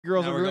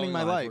Girls Now are we're ruining going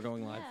my live. life. We're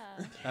going live.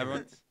 Yeah.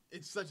 Everyone.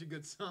 It's such a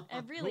good song.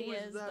 It really Who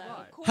is, that though.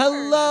 by? Of course.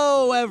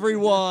 Hello,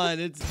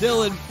 everyone. It's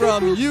Dylan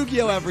from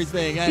Yu-Gi-Oh!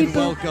 Everything, and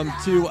welcome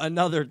to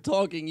another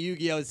Talking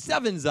Yu-Gi-Oh!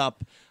 Sevens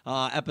Up,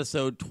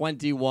 episode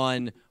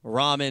 21,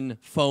 Ramen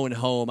Phone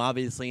Home.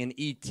 Obviously an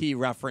ET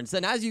reference.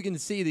 And as you can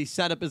see, the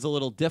setup is a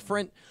little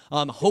different.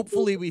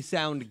 Hopefully we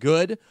sound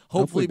good.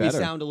 Hopefully we better.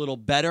 sound a little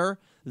better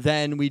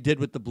than we did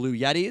with the Blue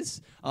Yetis.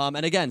 And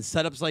again,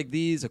 setups like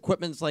these,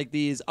 equipments like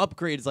these,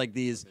 upgrades like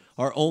these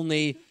are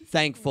only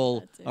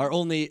thankful, are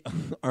only...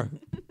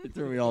 It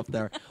threw me off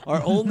there.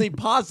 Are only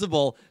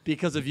possible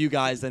because of you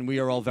guys, and we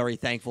are all very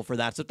thankful for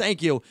that. So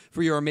thank you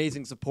for your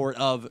amazing support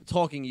of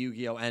Talking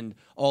Yu-Gi-Oh! And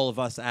all of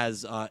us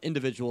as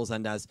individuals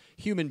and as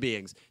human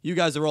beings. You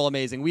guys are all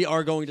amazing. We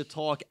are going to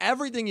talk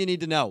everything you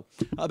need to know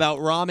about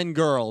Ramen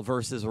Girl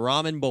versus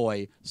Ramen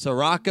Boy,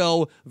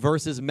 Sorako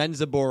versus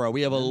Menzaburo.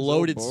 We have a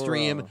loaded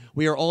stream.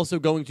 We are also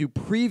going to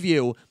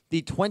preview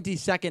the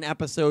 22nd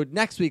episode,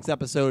 next week's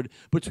episode,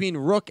 between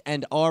Rook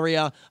and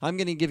Arya. I'm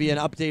going to give you an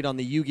update on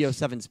the Yu-Gi-Oh!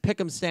 Sevens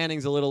Pick'em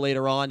standings a little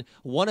later on.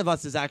 One of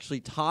us is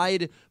actually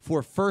tied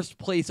for first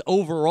place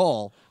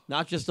overall,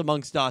 not just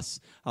amongst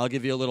us. I'll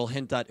give you a little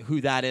hint at who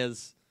that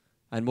is,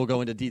 and we'll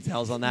go into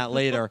details on that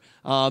later.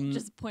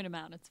 Just point them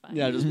out. It's fine.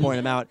 Yeah, just point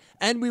them out.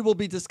 And we will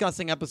be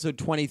discussing episode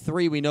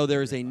 23. We know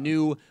there is a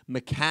new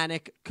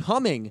mechanic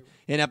coming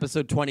in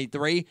episode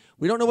 23.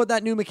 We don't know what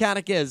that new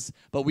mechanic is,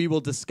 but we will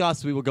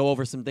discuss. We will go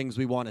over some things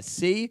we want to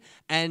see.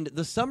 And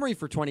the summary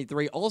for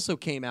 23 also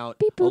came out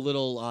a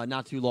little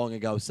not too long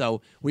ago,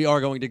 so we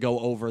are going to go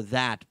over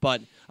that.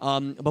 But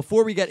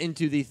before we get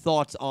into the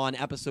thoughts on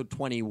episode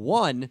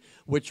 21,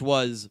 which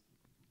was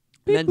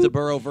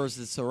Menzaburo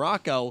versus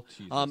Sorako,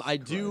 I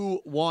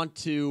do want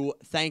to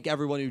thank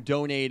everyone who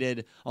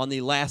donated on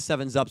the last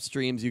Sevens Up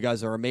streams. You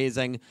guys are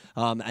amazing.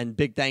 And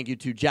big thank you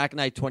to Jack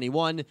Knight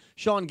 21,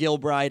 Sean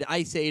Gilbride,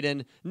 Ice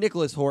Aiden,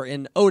 Nicholas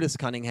Horton, Otis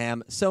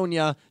Cunningham,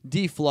 Sonia,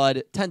 D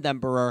Flood, 10th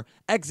Emperor,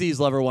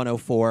 XZ's Lover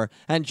 104,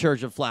 and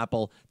Church of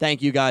Flapple.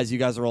 Thank you guys. You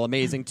guys are all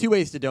amazing. 2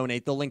 ways to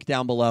donate. The link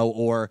down below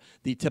or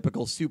the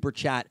typical super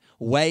chat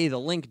way. The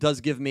link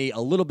does give me a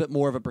little bit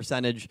more of a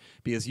percentage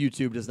because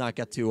YouTube does not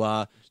get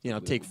to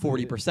take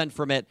 40%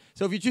 from it.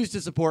 So if you choose to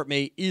support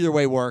me, either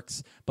way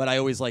works, but I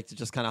always like to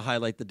just kind of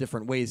highlight the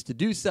different ways to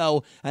do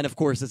so. And of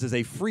course, this is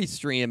a free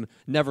stream.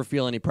 Never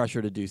feel any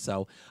pressure to do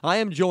so. I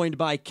am joined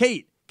by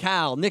Kate,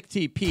 Cal, Nick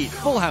T, Pete.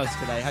 Full house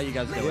today. How you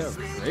guys doing?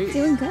 Great.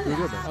 Doing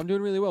good. I'm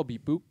doing really well.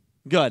 Beep boop.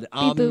 Good. Beep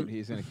boop.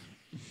 He's gonna.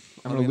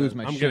 I'm gonna lose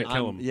my I'm shit. gonna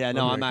kill him. Yeah,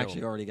 no, I'm I'm gonna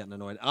actually kill him. already getting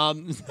annoyed.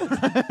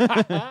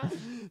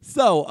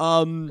 So,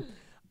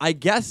 I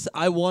guess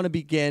I want to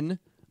begin.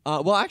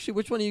 Well, actually,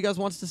 which one of you guys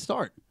wants to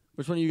start?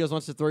 Which one of you guys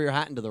wants to throw your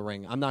hat into the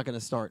ring? I'm not going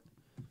to start.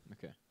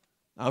 Okay.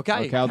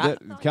 Okay.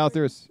 Cal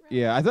threw us.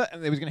 Yeah, I thought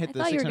it was gonna hit I the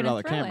thought you were $600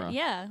 gonna throw camera. it.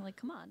 Yeah, like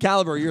come on.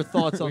 Caliber, your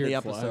thoughts on the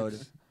Weird episode?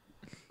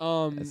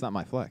 flex. It's not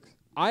my flex.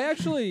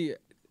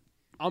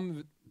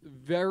 I'm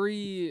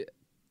very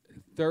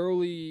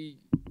thoroughly,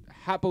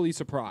 happily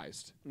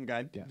surprised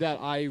Okay. Yeah. that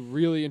I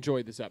really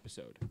enjoyed this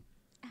episode.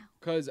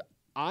 Because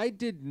I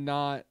did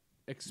not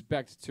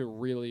expect to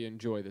really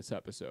enjoy this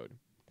episode.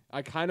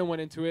 I kind of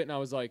went into it and I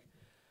was like,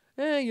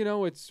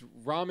 it's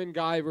Ramen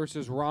Guy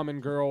versus Ramen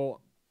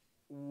Girl.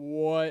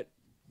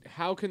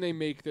 How can they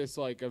make this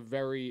like a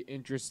very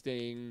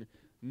interesting,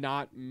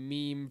 not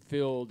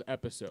meme-filled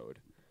episode?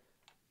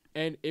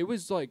 And it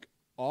was like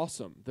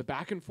awesome. The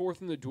back and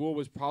forth in the duel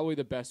was probably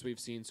the best we've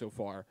seen so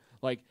far.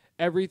 Like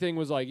everything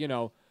was like,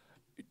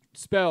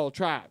 spell,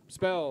 trap,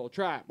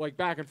 like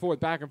back and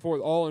forth,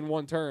 all in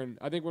one turn.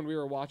 I think when we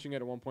were watching it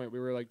at one point, we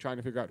were like trying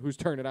to figure out whose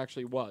turn it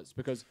actually was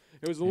because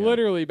it was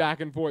literally back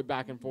and forth.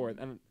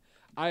 And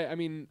I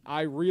mean,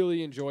 I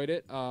really enjoyed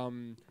it.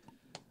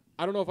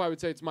 I don't know if I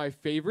would say it's my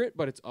favorite,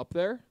 but it's up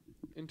there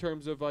in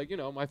terms of like,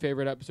 my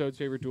favorite episodes,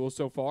 favorite duels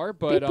so far.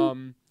 But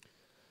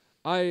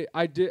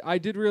I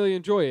did really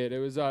enjoy it. It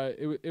was good,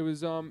 and I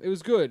was a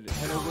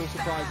little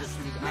surprised that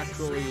she was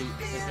actually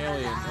an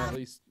alien, or at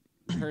least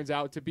turns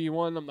out to be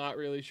one. I'm not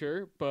really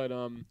sure, but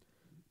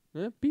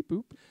beep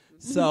boop.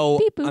 So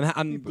Beep boop.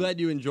 I'm glad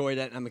you enjoyed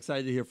it. I'm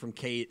excited to hear from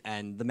Kate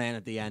and the man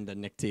at the end and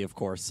Nick T, of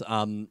course.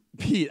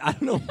 Pete, I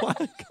don't know why.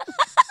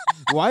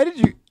 Why did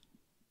you?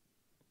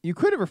 You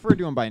could have referred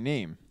to him by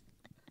name.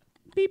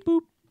 Beep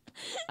boop.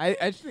 I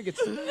just think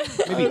it's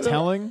maybe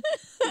telling.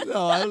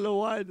 No, I don't know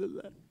why I did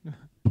that.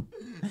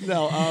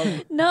 No,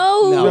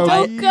 No,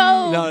 don't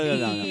go.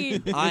 No.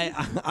 Pete.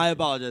 I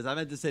apologize. I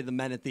meant to say the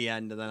men at the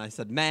end, and then I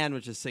said man,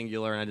 which is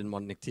singular, and I didn't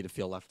want Nick T to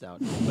feel left out.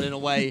 But in a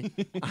way,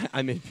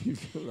 I made you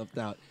feel left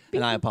out,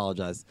 and I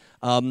apologize.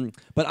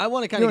 But I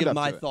want to kind of You give owned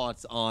up my to it.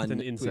 thoughts It's on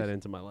an insight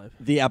into my life.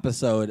 the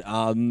episode.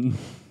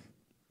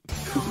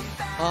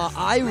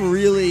 I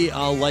really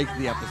liked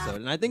the episode,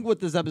 and I think what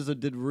this episode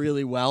did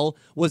really well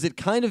was it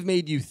kind of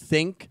made you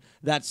think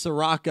that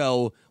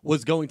Sorako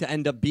was going to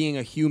end up being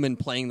a human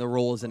playing the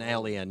role as an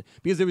alien,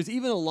 because there was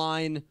even a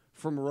line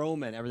from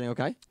Roman. Everything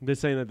okay? They're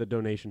saying that the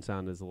donation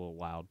sound is a little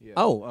loud. Yeah.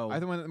 Oh. I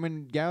think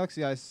when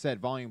Galaxy Eyes said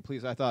volume,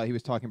 please, I thought he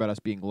was talking about us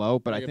being low,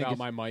 but Like I think about it's,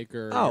 my mic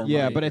or Oh. your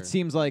yeah, mic but or- it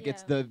seems like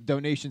it's Yeah. the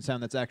donation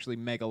sound that's actually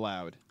mega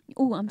loud.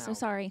 Oh, I'm so Ow.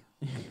 sorry.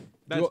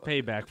 That's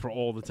payback for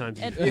all the times.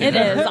 It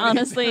is,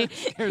 honestly.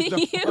 Scares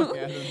the fuck out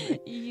of me.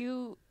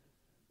 you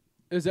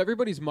Does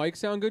everybody's mic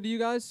sound good to you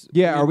guys?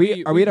 Yeah, are we at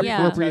Yeah.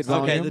 appropriate tested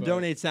Okay, volume? the but-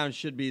 donate sound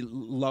should be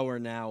lower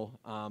now.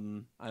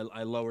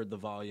 I lowered the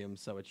volume,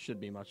 so it should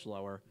be much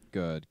lower.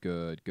 Good.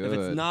 If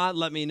it's not,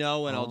 let me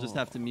know, and I'll just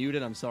have to mute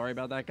it. I'm sorry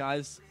about that,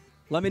 guys.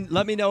 Let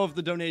me know if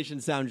the donation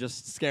sound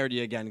just scared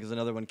you again, because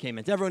another one came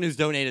in. To everyone who's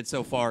donated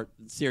so far,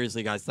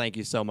 seriously, guys, thank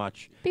you so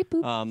much. beep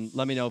boop.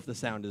 Let me know if the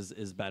sound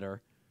is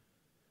better.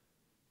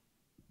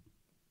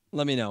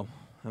 Let me know.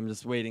 I'm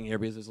just waiting here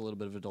because there's a little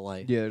bit of a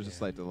delay. Yeah, there's a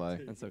slight delay.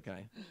 That's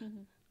okay.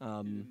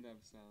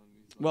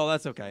 Well,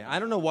 that's okay. I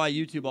don't know why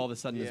YouTube all of a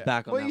sudden is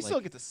back on well, that you still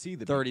like, get to see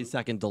the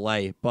 30-second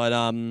delay. But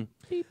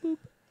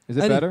Is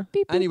it better?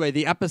 Beep boop. anyway,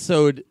 the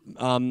episode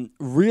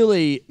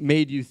really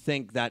made you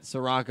think that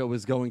Soraka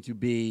was going to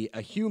be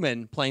a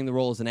human playing the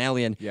role as an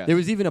alien. Yes. There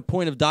was even a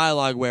point of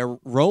dialogue where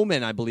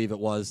Roman, I believe it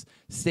was,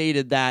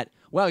 stated that,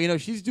 well,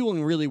 she's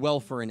doing really well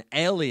for an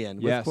alien,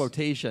 with Yes.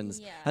 quotations.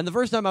 Yeah. And the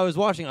first time I was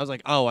watching, I was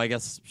like, oh, I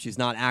guess she's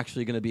not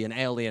actually going to be an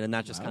alien, and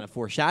that just kind of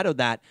foreshadowed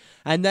that.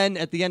 And then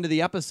at the end of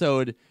the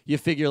episode, you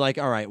figure like,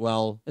 all right,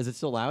 well, is it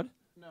still loud?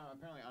 No,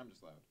 apparently I'm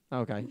just loud.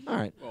 Okay, all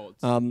right. Well,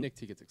 it's Nick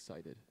T gets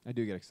excited. I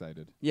do get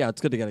excited. Yeah,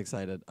 it's good to get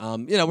excited.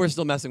 We're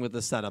still messing with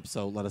this setup,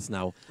 so let us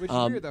know. Which is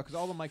weird, though, because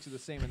all the mics are the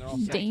same and they're all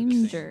set to the same.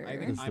 Danger. I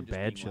think It's I'm the just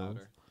bad being shows.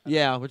 louder.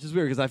 Yeah, which is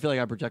weird because I feel like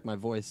I project my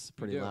voice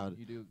pretty You do, loud.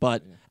 you do,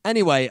 But yeah.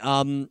 anyway,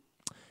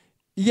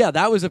 yeah,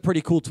 that was a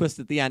pretty cool twist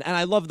at the end, and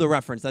I love the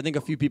reference. I think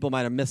a few people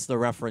might have missed the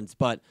reference,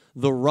 but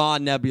the Ra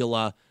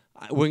Nebula,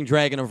 Winged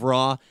Dragon of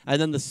Ra,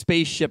 and then the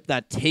spaceship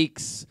that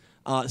takes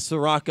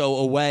Sirocco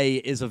away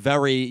is a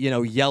very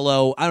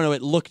yellow. I don't know.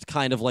 It looked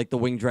kind of like the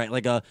Winged Dragon,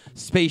 like a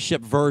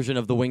spaceship version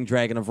of the Winged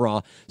Dragon of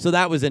Ra. So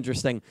that was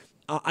interesting.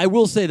 I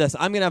will say this.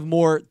 I'm going to have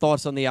more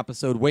thoughts on the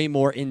episode, way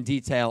more in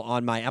detail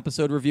on my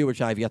episode review,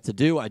 which I have yet to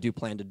do. I do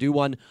plan to do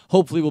one.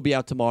 Hopefully will be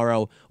out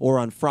tomorrow or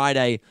on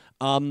Friday.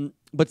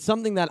 But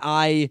something that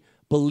I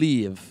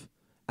believe,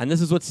 and this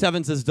is what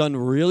Sevens has done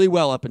really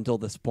well up until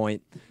this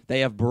point,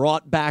 they have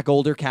brought back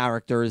older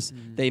characters.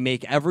 They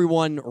make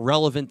everyone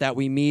relevant that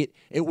we meet.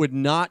 It would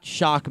not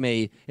shock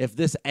me if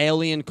this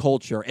alien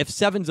culture, if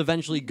Sevens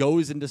eventually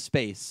goes into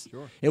space,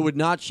 it would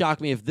not shock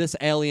me if this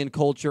alien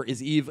culture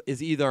is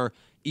either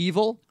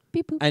evil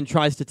Beep boop. and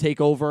tries to take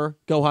over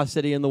Goha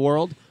City in the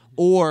world,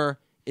 or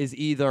is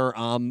either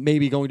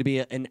maybe going to be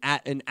an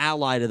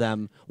ally to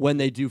them when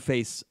they do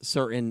face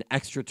certain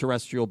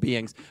extraterrestrial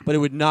beings. But it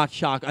would not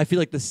shock. I feel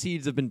like the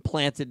seeds have been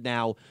planted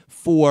now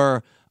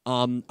for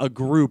a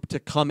group to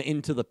come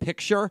into the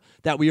picture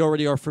that we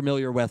already are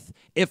familiar with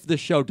if the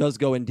show does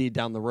go indeed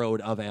down the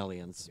road of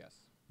aliens. Yes.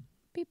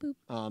 Beep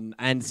boop.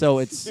 And so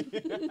it's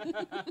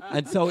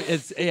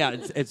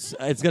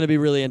it's going to be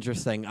really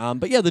interesting.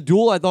 But yeah, the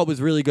duel I thought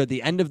was really good.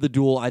 The end of the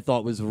duel I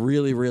thought was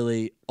really,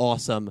 really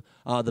awesome.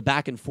 The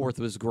back and forth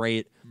was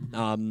great.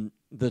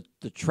 The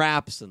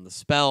traps and the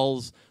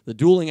spells, the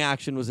dueling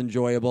action was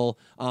enjoyable.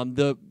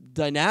 The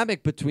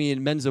dynamic between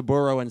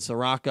Menzaburo and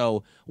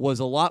Sirocco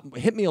was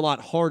hit me a lot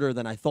harder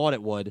than I thought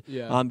it would.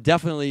 Yeah.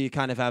 Definitely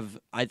kind of have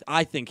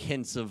I think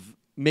hints of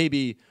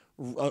maybe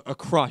a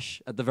crush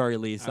at the very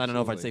least. I don't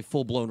know if I'd say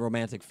full-blown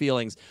romantic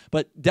feelings,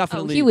 but Oh,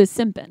 definitely he was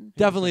simping.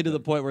 definitely to the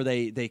point where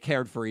they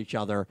cared for each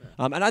other.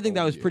 And I think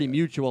that was pretty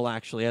mutual,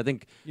 actually. I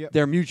think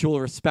their mutual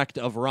respect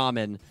of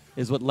Ramen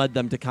is what led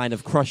them to kind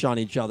of crush on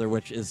each other,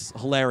 which is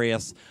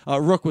hilarious.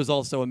 Rook was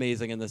also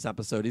amazing in this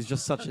episode. He's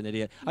just such an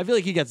idiot. I feel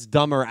like he gets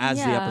dumber as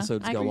the Yeah,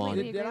 episodes I go completely on.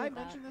 agree Did I with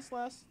that. mention this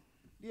last?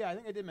 Yeah, I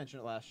think I did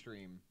mention it last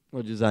stream.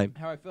 What'd you say?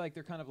 How I feel like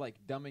they're kind of like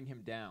dumbing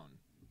him down.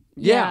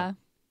 Yeah.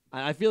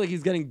 I feel like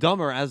he's getting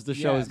dumber as the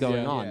show Yes, is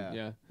going yeah, on.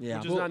 yeah. Yeah.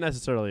 Which is not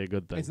necessarily a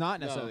good thing. It's not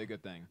necessarily a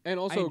good thing. And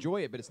I also,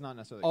 enjoy it, but it's not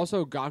necessarily.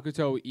 also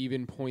Gakuto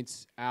even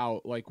points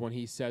out like when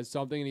he says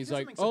something and he's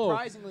like, something "Oh,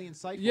 surprisingly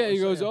insightful." yeah." He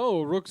or goes, so,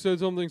 "Oh, Rook said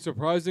something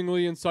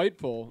surprisingly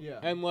insightful." Yeah.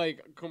 And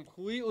like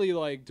completely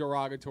like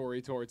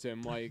derogatory towards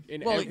him, like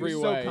in Well, He every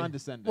was way. so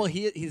condescending. Well,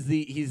 he's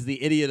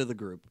the idiot of the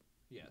group.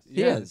 yes,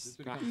 He Yes. is.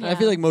 It's I Yeah.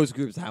 feel like most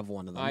groups have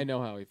one of them. I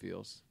know how he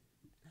feels.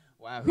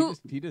 Wow, Who-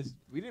 he just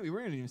we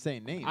weren't even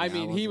saying names. I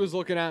mean, he was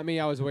looking at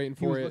me. I was waiting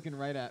he for was it. looking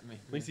right at me.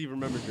 At least he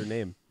remembered your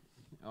name.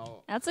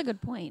 Oh, That's a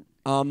good point.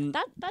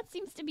 That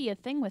seems to be a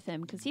thing with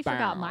him because he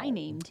forgot my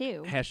name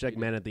too. Hashtag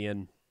man at the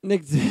end.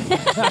 Nick,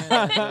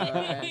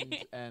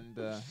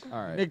 all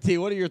right. Nick T,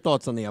 what are your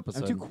thoughts on the I'm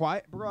episode? too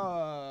quiet,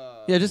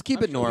 bruh. Yeah, just keep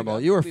I'm it sure normal.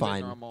 got- You were leave it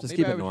fine. normal. Just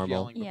Maybe keep I it was normal.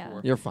 yelling Yeah.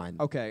 before. You're fine.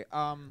 Okay.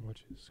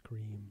 Watch it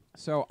scream.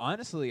 So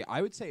honestly,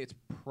 I would say it's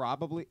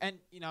probably, and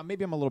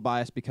maybe I'm a little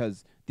biased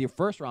because the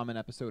first ramen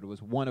episode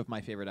was one of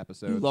my favorite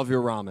episodes. You love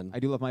your ramen. I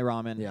do love my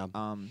ramen. Yeah.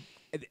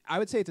 I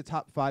would say it's a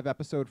top 5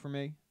 episode for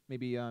me.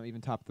 Maybe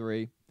even top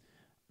 3.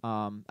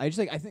 I just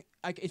I think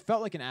it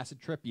felt like an acid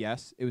trip.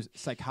 Yes, it was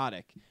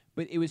psychotic,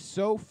 but it was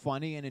so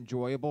funny and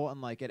enjoyable,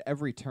 and like at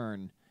every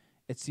turn,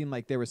 it seemed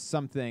like there was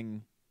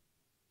something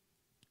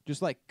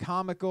just like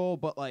comical,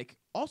 but like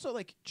also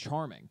like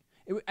charming.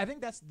 I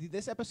think that's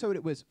this episode.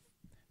 It was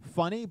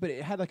funny, but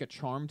it had like a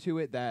charm to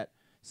it that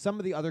some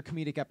of the other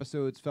comedic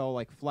episodes fell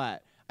like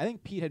flat. I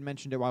think Pete had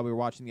mentioned it while we were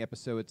watching the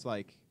episode. It's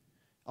like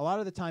a lot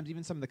of the times,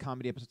 even some of the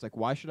comedy episodes, like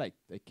why should I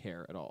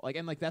care at all? Like,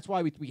 and like that's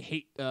why we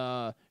hate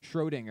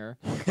Schrodinger.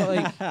 But,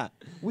 like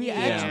we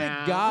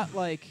actually got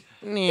like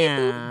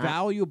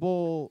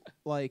valuable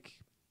like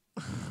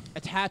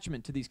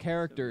attachment to these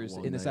characters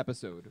in this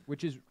episode,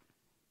 which is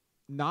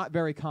not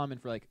very common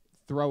for like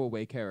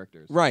throwaway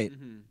characters. Right.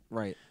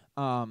 Right.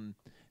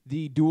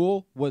 The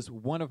duel was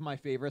one of my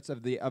favorites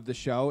of the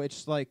show. It's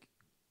just like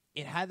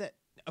it had that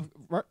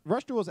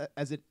Rush Duels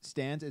as it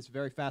stands is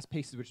very fast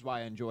paced, which is why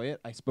I enjoy it.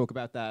 I spoke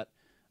about that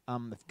a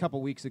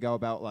couple weeks ago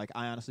about like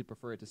I honestly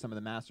prefer it to some of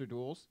the Master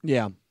Duels.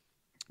 Yeah.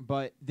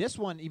 But this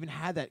one even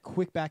had that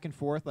quick back and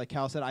forth. Like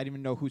Cal said, I didn't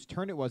even know whose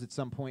turn it was at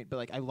some point, but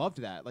like I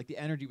loved that. Like the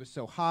energy was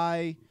so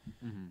high.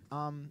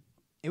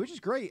 It was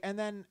just great. And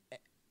then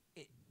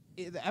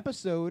the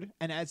episode,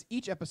 and as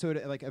each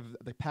episode like of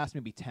the past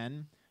maybe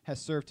 10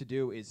 has served to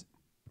do, is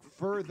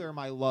further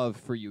my love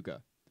for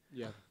Yuga.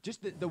 Yeah.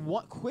 Just the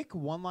one quick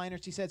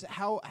one-liners he says,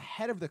 how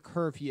ahead of the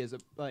curve he is.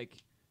 Like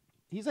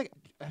he's like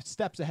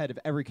steps ahead of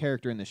every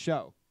character in the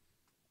show,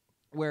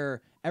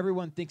 where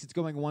everyone thinks it's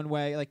going one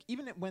way. Like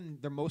even when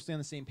they're mostly on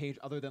the same page,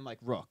 other than like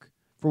Rook,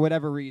 for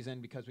whatever reason,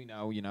 because we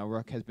know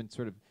Rook has been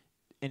sort of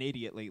an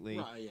idiot lately.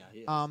 Yeah, he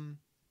is.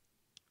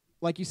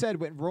 Like you said,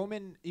 when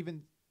Roman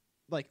even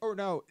like, oh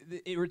no,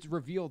 it's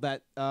revealed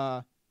that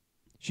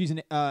she's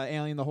an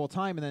alien the whole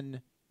time, and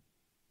then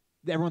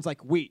everyone's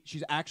like, wait,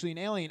 she's actually an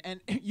alien. And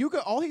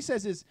Yuga, all he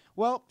says is,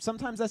 well,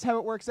 sometimes that's how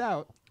it works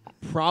out.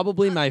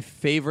 Probably my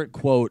favorite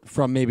quote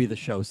from maybe the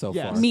show so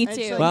far. Me And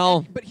too. like,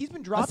 Well, but he's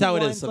been dropping that's how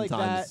it lines is like that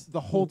sometimes.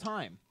 the whole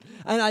time.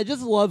 And I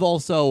just love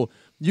also,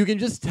 you can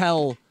just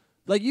tell,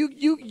 like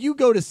you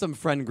go to some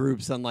friend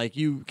groups and like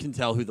you can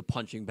tell who the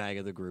punching bag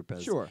of the group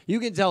is. Sure. You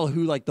can tell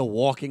who like the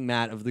walking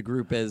mat of the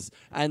group is,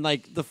 and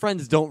like the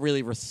friends don't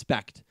really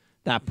respect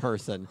that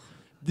person.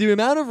 The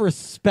amount of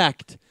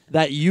respect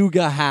that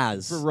Yuga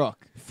has For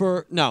Rook.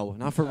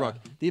 Not for Rook.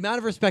 The amount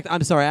of respect.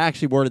 I'm sorry, I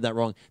actually worded that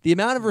wrong. The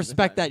amount of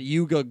respect that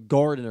Yuga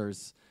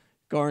garnishes.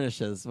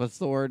 What's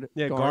the word?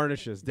 Yeah,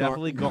 garnishes.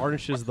 Definitely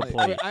garnishes the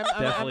plate.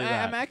 Definitely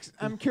that.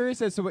 I'm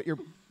curious as to what you're.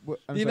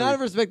 The amount of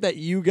respect that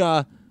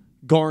Yuga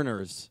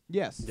garners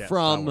yes. Yes, that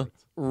from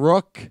worked.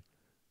 Rook,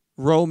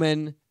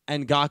 Roman,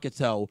 and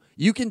Gakuto.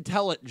 You can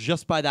tell it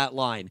just by that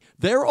line.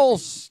 They're all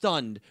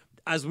stunned,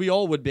 as we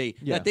all would be,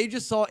 Yeah. that they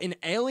just saw an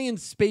alien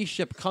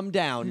spaceship come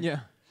down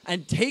Yeah.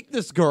 and take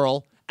this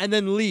girl and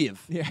then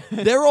leave. Yeah.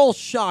 They're all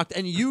shocked,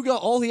 and Yuga,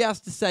 all he has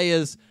to say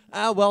is,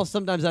 well,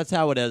 sometimes that's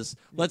how it is.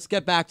 Let's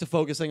get back to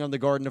focusing on the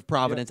Garden of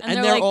Providence.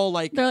 And they're all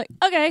like, they're like,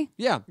 okay.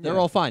 yeah, they're Yeah.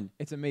 all fine.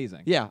 It's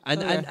amazing. Yeah, and,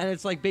 Okay. and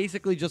it's like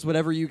basically just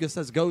whatever Yuga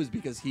says goes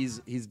because he's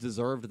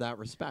deserved that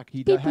respect.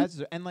 He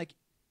has, and like,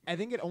 I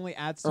think it only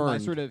adds to my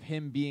Earned. sort of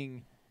him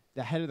being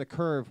the head of the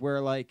curve,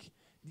 where like,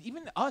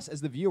 even us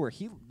as the viewer,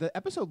 the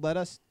episode led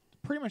us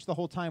pretty much the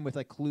whole time with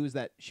like clues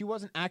that she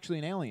wasn't actually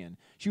an alien.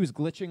 She was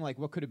glitching like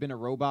what could have been a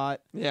robot.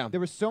 Yeah.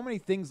 There were so many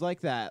things like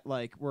that,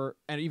 like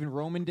and even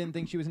Roman didn't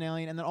think she was an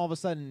alien, and then all of a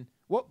sudden,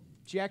 whoop,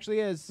 she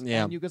actually is.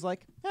 Yeah. And Yuga's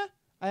like,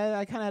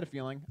 I kind of had a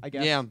feeling, I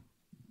guess. Yeah.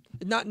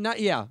 Not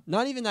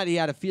even that he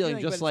had a feeling, Feeling,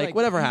 but just it's like like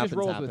whatever he just happens,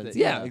 rolls with happens. it,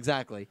 Yeah, yeah.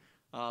 exactly.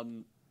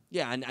 And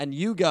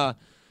Yuga,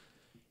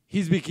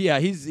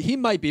 he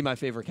might be my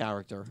favorite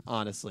character,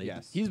 honestly.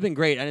 Yes. He's been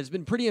great, and it's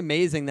been pretty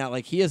amazing that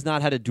like he has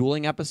not had a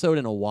dueling episode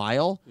in a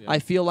while. Yeah. I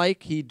feel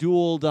like he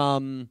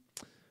dueled.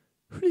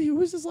 Who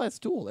was his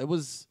last duel? It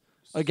was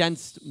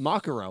against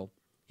Makaro.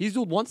 He's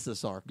dueled once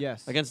this arc.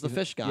 Yes. Against the He's-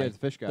 fish guy. yeah, the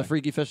fish guy. The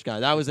freaky fish guy.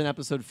 That was in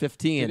episode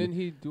 15. Didn't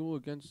he duel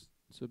against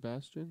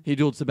Sebastian? He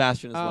dueled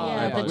Sebastian as well. Oh, Yeah, I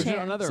the apologize. which is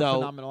chair. another So-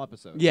 phenomenal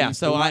episode. Yeah, He's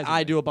so surprisingly.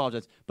 I do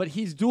apologize. But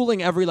he's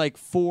dueling every like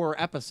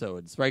 4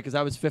 episodes, right? Because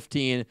I was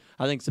 15.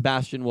 I think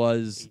Sebastian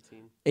was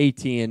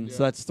 18,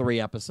 so that's 3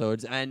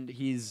 episodes. And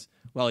he's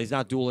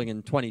not dueling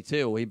in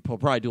 22. He'll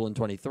probably duel in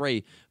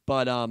 23.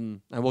 But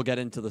and we'll get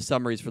into the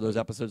summaries for those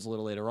episodes a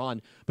little later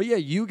on. But yeah,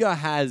 Yuga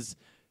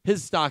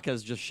his stock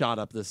has just shot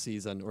up this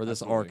season, or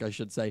this arc, I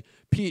should say.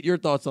 Pete, your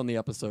thoughts on the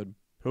episode?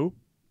 Who?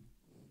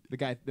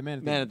 The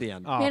man Man at the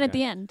end. Oh, Man at okay.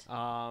 the end.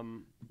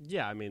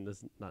 Yeah, I mean,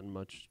 there's not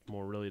much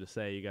more really to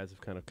say. You guys have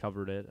kind of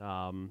covered it.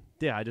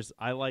 Yeah,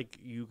 I like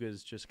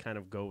Yuga's just kind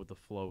of go with the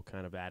flow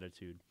kind of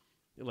attitude.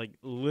 Like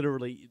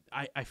literally,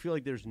 I feel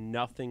like there's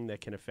nothing that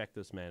can affect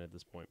this man at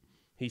this point.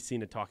 He's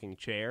seen a talking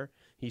chair.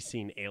 He's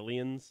seen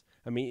aliens.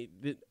 I mean,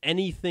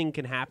 anything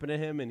can happen to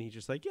him, and he's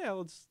just like,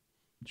 yeah,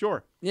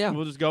 sure. Yeah.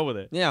 We'll just go with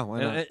it. Yeah, why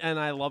not? And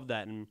I love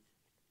that. And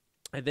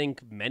I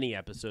think many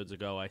episodes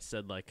ago I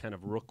said like kind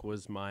of Rook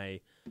was my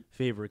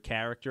favorite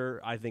character.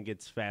 I think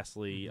it's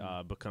fastly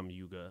become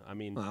Yuga. I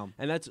mean, Wow.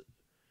 and that's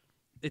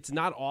it's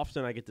not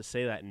often I get to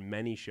say that in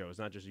many shows,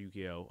 not just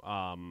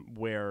Yu-Gi-Oh,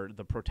 where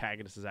the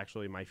protagonist is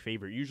actually my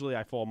favorite. Usually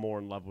I fall more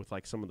in love with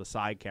like some of the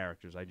side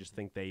characters. I just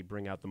think they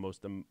bring out the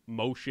most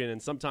emotion,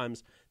 and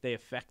sometimes they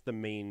affect the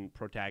main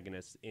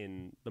protagonist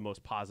in the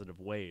most positive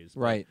ways.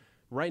 Right.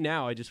 Right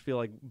now, I just feel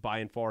like by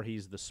and far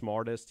he's the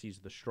smartest, he's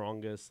the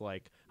strongest.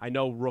 Like, I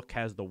know Rook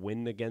has the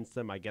win against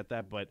him, I get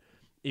that, but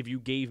if you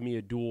gave me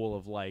a duel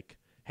of like,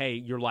 hey,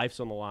 your life's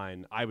on the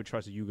line, I would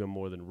trust Yuga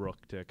more than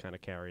Rook to kind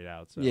of carry it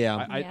out. So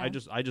Yeah. I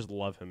just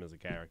love him as a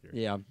character.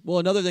 Yeah. Well,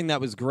 another thing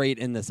that was great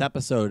in this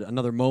episode,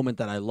 another moment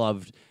that I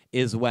loved,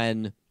 is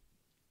when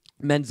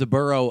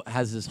Menzaburo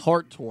has his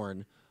heart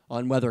torn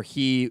on whether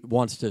he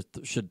wants to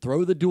should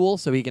throw the duel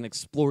so he can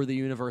explore the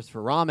universe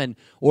for Ramen,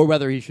 or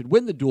whether he should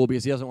win the duel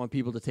because he doesn't want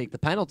people to take the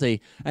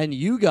penalty. And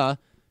Yuga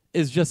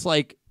is just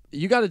like,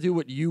 you got to do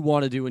what you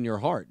want to do in your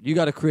heart. You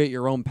got to create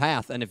your own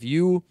path. And if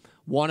you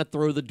want to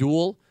throw the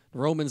duel,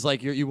 Roman's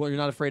like, you're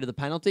not afraid of the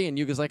penalty, and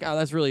Yuga's like, oh,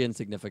 that's really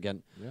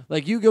insignificant. Yeah.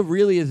 Like, Yuga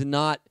really is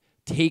not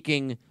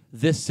taking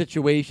this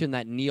situation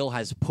that Neil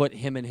has put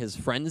him and his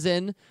friends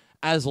in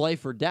as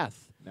life or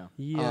death. No.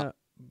 Yeah.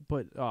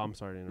 But I'm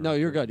sorry to interrupt. No,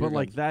 you're good. But You're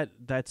like good.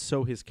 that's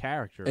so his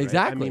character. Right?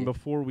 Exactly. I mean,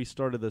 before we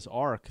started this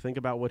arc, think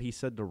about what he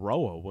said to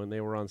Roa when they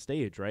were on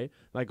stage, right?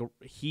 Like,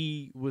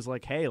 he was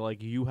like, "Hey,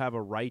 like, you have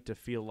a right to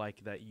feel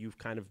like that you've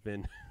kind of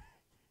been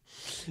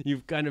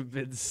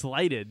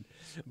slighted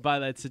by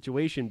that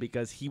situation,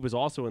 because he was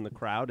also in the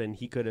crowd and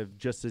he could have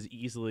just as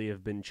easily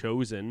have been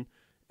chosen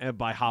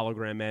by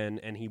Hologram Man,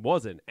 and he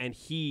wasn't. And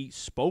he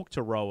spoke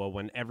to Roa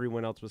when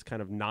everyone else was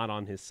kind of not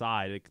on his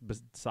side,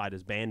 beside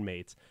his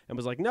bandmates, and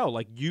was like, no,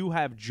 like, you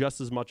have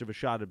just as much of a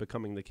shot at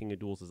becoming the King of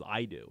Duels as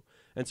I do.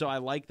 And so I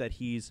like that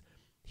he's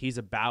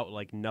about,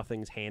 like,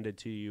 nothing's handed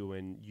to you,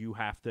 and you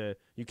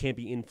can't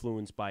be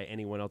influenced by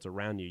anyone else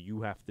around you.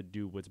 You have to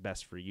do what's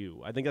best for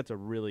you. I think that's a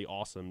really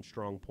awesome,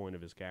 strong point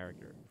of his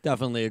character.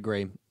 Definitely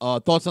agree.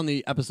 Thoughts on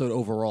the episode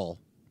overall?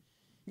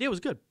 Yeah, it was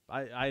good.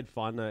 I had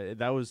fun.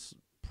 That was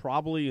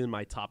probably in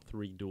my top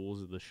 3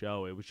 duels of the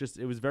show. It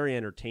was very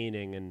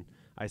entertaining, and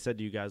I said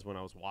to you guys when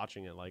I was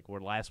watching it, like,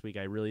 where last week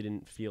I really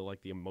didn't feel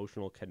like the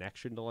emotional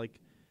connection to, like,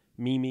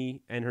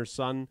 Mimi and her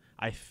son.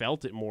 I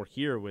felt it more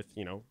here with,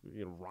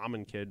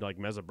 Ramen Kid. Like,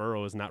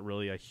 Mezaburo is not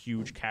really a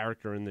huge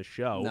character in this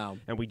show. No.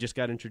 And we just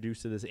got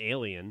introduced to this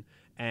alien,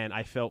 and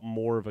I felt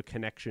more of a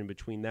connection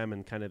between them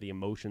and kind of the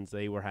emotions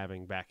they were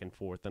having back and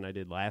forth than I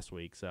did last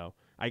week. So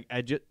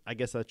I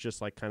guess that's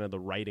just like kind of the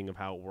writing of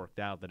how it worked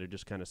out, that it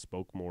just kind of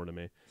spoke more to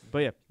me. But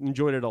yeah,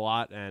 enjoyed it a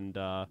lot, and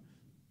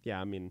yeah,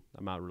 I mean,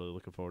 I'm not really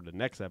looking forward to the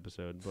next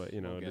episode, but,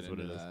 it is what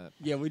it is.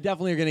 Yeah, we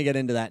definitely are going to get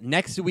into that.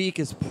 Next week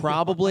is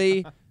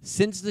probably,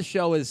 since the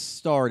show has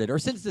started, or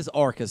since this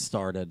arc has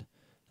started,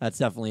 that's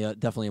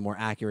definitely a more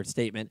accurate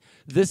statement.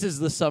 This is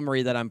the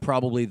summary that I'm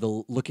probably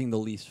looking the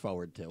least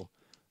forward to,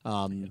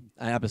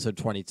 episode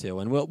 22,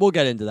 and we'll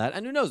get into that.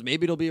 And who knows,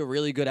 maybe it'll be a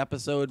really good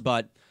episode,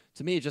 but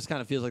to me, it just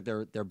kind of feels like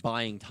they're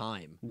buying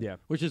time. Yeah.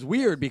 Which is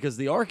weird because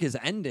the arc is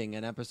ending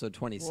in episode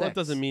 26. Well, that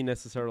doesn't mean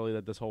necessarily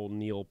that this whole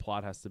Neil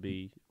plot has to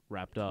be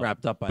wrapped up.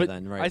 Wrapped up by but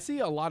then, right? I see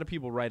a lot of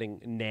people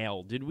writing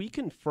Nail. Did we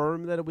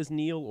confirm that it was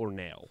Neil or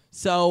Nail?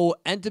 So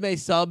Entame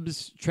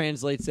Subs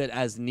translates it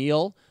as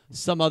Neil.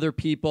 Some other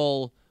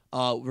people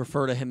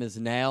refer to him as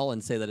Nail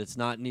and say that it's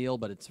not Neil,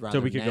 but it's rather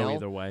So we could Nail. go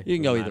either way. You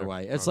can go Doesn't either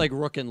matter. way. It's like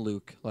Rook and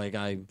Luke.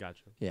 Gotcha.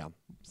 Yeah.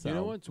 So. You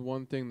know what's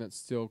one thing that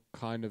still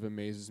kind of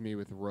amazes me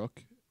with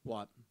Rook?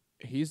 What?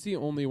 He's the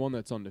only one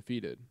that's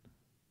undefeated.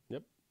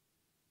 Yep.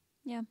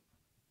 Yeah.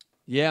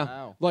 Yeah.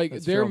 Wow. Like,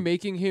 That's they're true.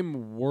 making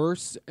him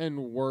worse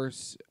and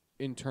worse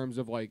in terms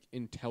of, like,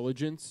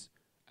 intelligence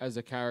as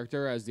a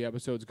character as the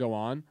episodes go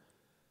on.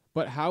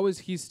 But how is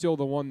he still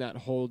the one that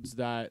holds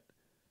that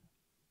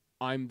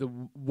I'm the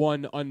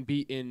one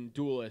unbeaten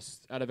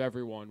duelist out of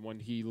everyone when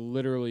he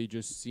literally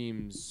just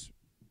seems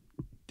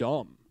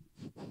dumb?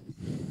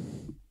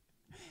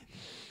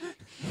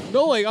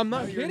 No, like, I'm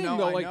not kidding,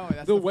 though. I Like, know.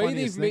 That's the the way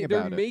funniest thing they're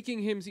about it. making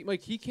him seem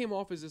like he came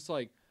off as this,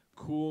 like,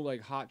 cool,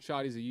 like, hot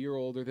shot. He's a year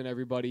older than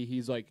everybody.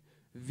 He's, like,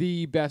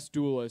 the best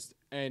duelist.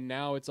 And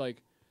now it's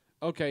like,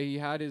 okay, he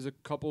had a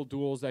couple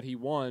duels that he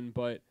won,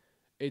 but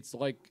it's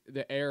like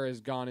the air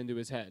has gone into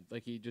his head.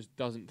 Like, he just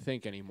doesn't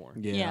think anymore.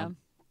 Yeah.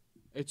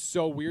 It's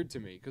so weird to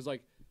me because,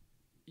 like,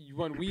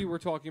 when we were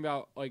talking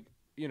about, like,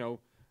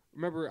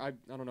 remember, I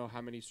don't know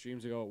how many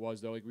streams ago it was,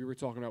 though. Like, we were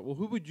talking about, well,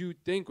 who would you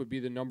think would be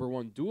the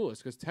 #1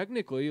 duelist? Because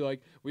technically,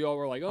 like, we all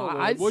were like, oh, well,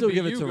 I'd it would still be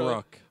give it to Yuga.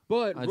 Rook.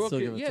 But I'd Rook, still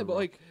give it to but Rook.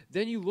 like,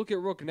 then you look at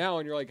Rook now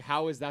and you're like,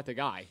 how is that the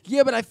guy?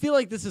 Yeah, but I feel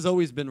like this has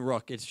always been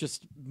Rook. It's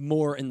just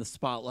more in the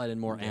spotlight and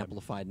more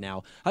amplified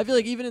now. I feel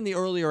like even in the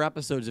earlier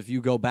episodes, if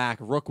you go back,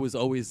 Rook was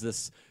always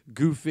this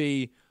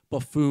goofy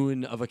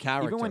buffoon of a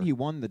character. Even when he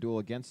won the duel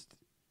against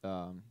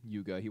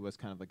Yuga, he was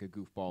kind of like a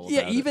goofball.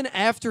 Yeah, about even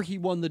after he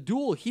won the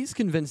duel, he's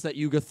convinced that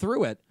Yuga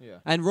threw it. Yeah.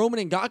 And Roman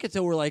and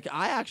Gakuto were like,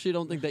 I actually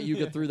don't think that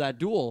Yuga threw that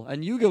duel.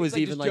 And Yuga was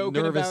even like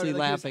nervously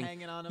laughing.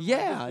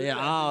 Yeah, yeah.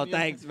 Oh,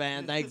 thanks,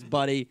 man. Thanks,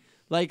 buddy.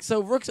 Like,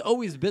 so Rook's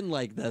always been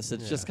like this.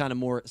 It's just kind of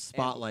more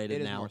spotlighted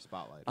It is now. more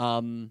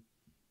spotlight.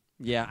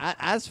 Yeah.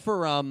 As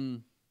for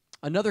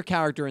Another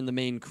character in the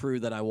main crew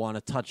that I want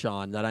to touch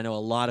on that I know a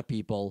lot of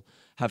people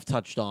have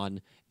touched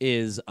on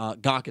is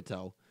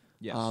Gakuto.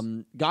 Yes.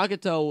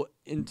 Gakuto,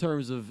 in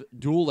terms of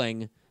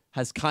dueling,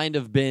 has kind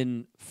of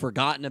been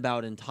forgotten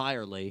about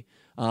entirely.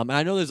 And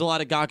I know there's a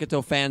lot of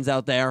Gakuto fans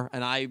out there,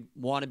 and I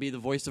want to be the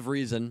voice of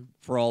reason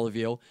for all of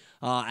you.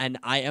 And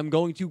I am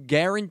going to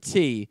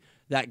guarantee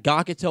that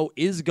Gakuto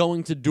is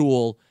going to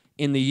duel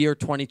in the year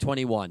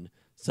 2021.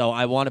 So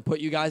I want to put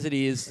you guys at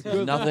ease.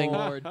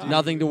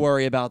 Nothing to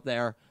worry about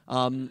there.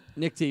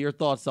 Nick T, your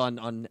thoughts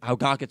on how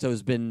Gakuto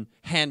has been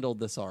handled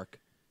this arc?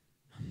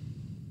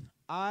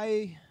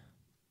 As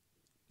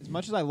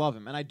much as I love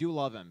him, and I do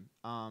love him.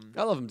 I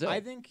love him too.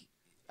 I think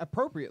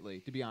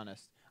appropriately, to be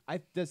honest.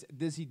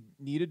 Does he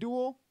need a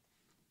duel?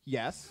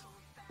 Yes,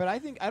 but I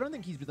don't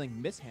think he's been like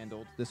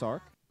mishandled this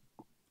arc.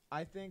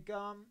 I think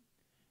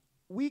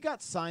we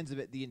got signs of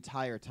it the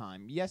entire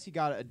time. Yes, he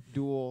got a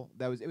duel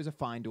it was a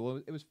fine duel.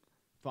 It was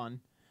fun,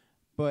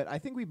 but I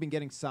think we've been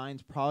getting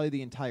signs probably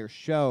the entire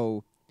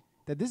show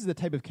that this is the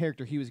type of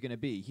character he was going to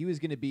be. He was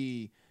going to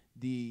be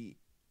the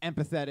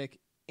empathetic,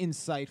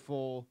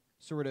 insightful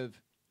sort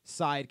of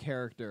side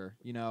character.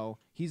 You know,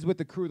 he's with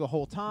the crew the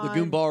whole time.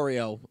 The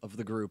Goombario of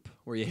the group,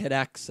 where you hit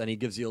X and he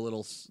gives you a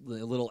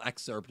little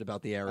excerpt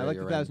about the area. I like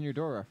you're the 1,000-Year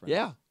Door reference.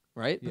 Yeah,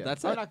 right. Yeah. But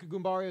that's it. it. Not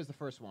Goombario is the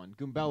first one.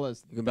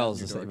 Goombella's the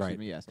 1,000-Year same, Door, right? excuse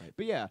me, yes,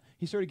 but yeah,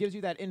 he sort of gives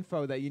you that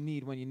info that you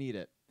need when you need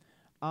it.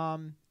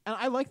 And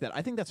I like that.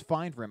 I think that's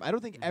fine for him. I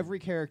don't think every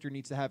character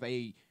needs to have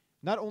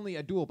not only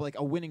a duel but like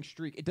a winning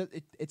streak.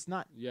 It's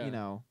not. Yeah. You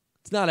know,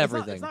 It's not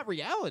everything. It's not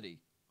reality.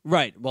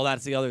 Right. Well,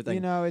 that's the other thing. You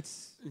know,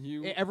 it's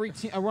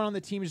everyone on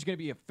the team is just going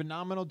to be a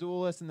phenomenal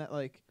duelist, and that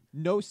like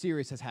no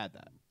series has had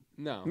that.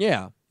 No.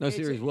 Yeah. No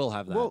series will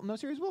have that. Well, no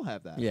series will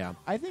have that. Yeah.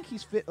 I think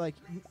he's fit. Like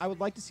I would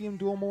like to see him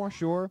duel more,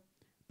 sure,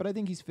 but I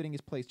think he's fitting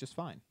his place just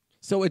fine.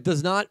 So it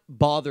does not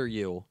bother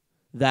you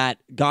that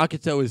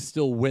Gakuto is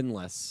still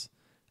winless,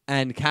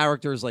 and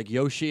characters like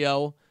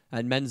Yoshio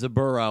and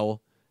Menzaburo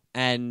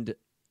and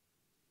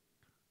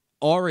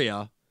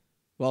Arya.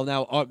 Well,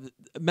 now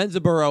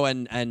Menzaburo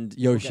and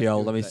Yoshio.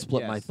 Let me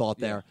split my thought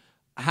there.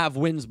 Have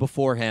wins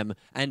before him,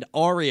 and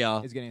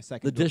Arya Is getting a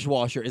second. the duel.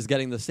 dishwasher is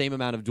getting the same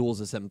amount of duels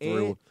as him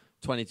through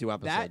 22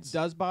 episodes. That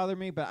does bother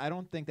me, but I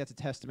don't think that's a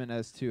testament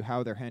as to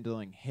how they're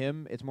handling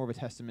him. It's more of a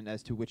testament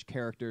as to which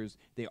characters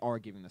they are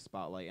giving the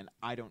spotlight, and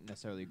I don't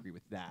necessarily agree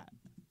with that.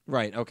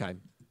 Right. Okay.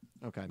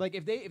 Okay. Like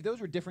if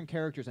those were different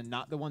characters and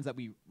not the ones that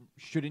we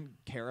shouldn't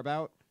care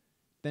about,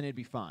 then it'd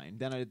be fine.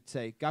 Then I'd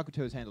say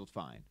Gakuto's handled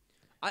fine.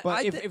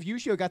 But if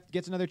Yushio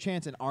gets another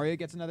chance and Arya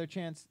gets another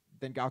chance,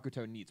 then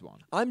Gakuto needs one.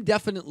 I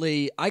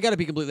got to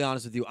be completely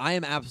honest with you. I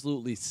am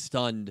absolutely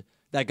stunned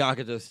that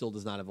Gakuto still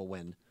does not have a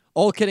win.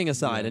 All kidding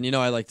aside, and you know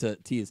I like to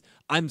tease,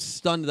 I'm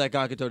stunned that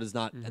Gakuto does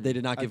not. They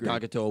did not give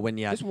Gakuto a win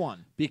yet. Just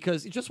one.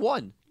 Because just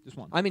one. Just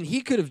one. I mean,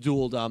 he could have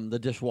dueled the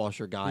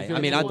dishwasher guy. I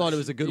mean, I thought it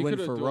was a good win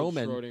for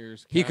Roman.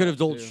 He could have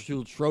dueled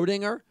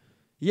Schrodinger.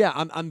 Yeah,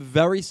 I'm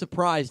very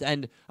surprised,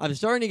 and I'm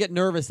starting to get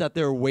nervous that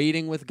they're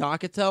waiting with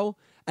Gakuto,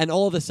 and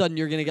all of a sudden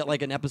you're going to get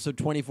like an episode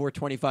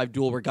 24-25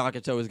 duel where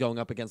Gakuto is going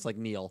up against like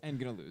Neil. And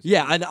gonna lose.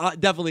 Yeah, and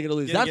definitely going to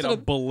lose. Gonna That's get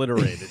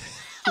obliterated.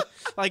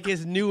 Like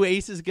his new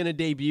ace is going to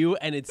debut,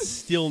 and it's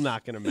still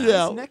not going to matter.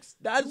 Yeah,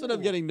 that's what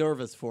I'm getting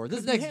nervous for.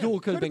 This next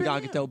duel could have been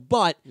Gakuto,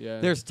 but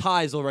there's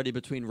ties already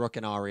between Rook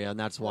and Arya, and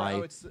that's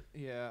why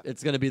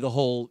it's going to be the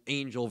whole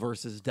angel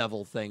versus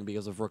devil thing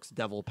because of Rook's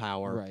devil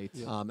power. Right.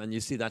 And you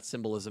see that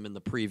symbolism in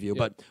the preview,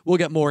 but we'll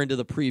get more into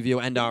the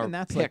preview and our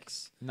that's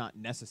picks. Like not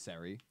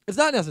necessary. It's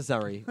not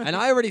necessary, and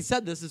I already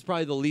said this is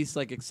probably the least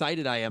like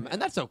excited I am,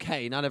 and that's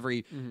okay. Not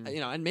every,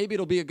 and maybe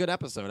it'll be a good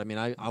episode. I mean,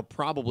 I'll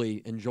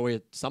probably enjoy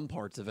some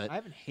parts of it. I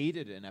haven't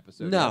hated an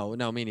episode.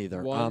 No, me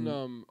neither.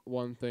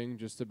 One thing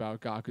just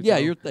about Gakuto. Yeah,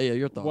 your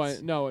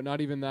thoughts. No,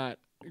 not even that.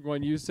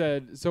 When you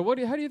said, so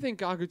how do you think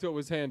Gakuto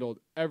was handled?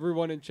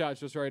 Everyone in chat's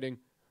just writing,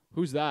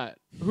 who's that?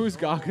 Who's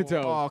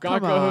Gakuto? Oh, come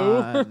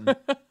Gaku on.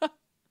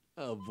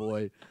 Oh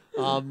boy.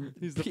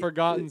 He's the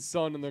forgotten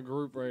son in the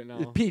group right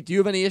now. Pete, do you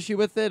have any issue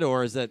with it,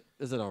 or is it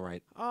all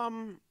right?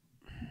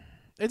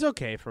 It's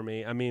okay for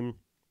me. I mean,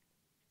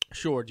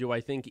 sure. Do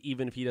I think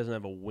even if he doesn't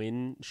have a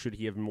win, should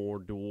he have more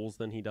duels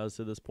than he does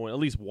to this point? At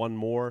least one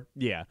more.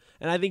 Yeah.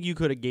 And I think you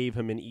could have gave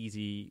him an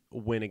easy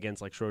win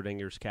against like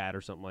Schrodinger's cat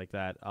or something like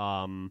that.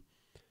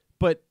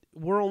 But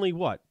we're only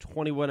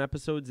 21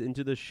 episodes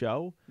into the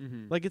show.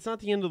 Like it's not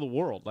the end of the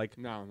world. Like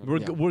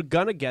we're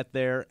gonna get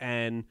there,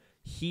 and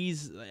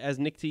he's, as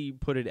Nick T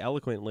put it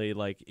eloquently,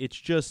 like it's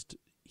just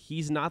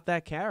he's not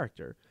that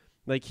character.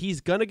 Like, he's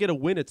going to get a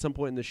win at some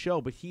point in the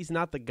show, but he's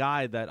not the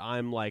guy that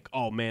I'm like,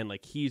 oh, man,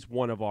 like, he's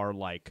one of our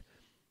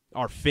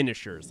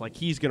finishers. Like,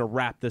 he's going to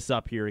wrap this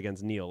up here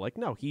against Neil. Like,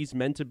 no, he's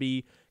meant to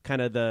be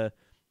kind of the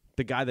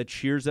guy that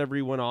cheers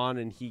everyone on,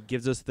 and he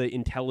gives us the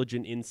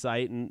intelligent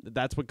insight, and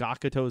that's what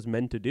Gakuto is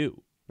meant to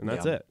do. And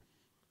that's it.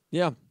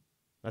 Yeah.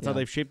 That's how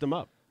they've shaped him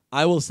up.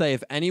 I will say,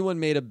 if anyone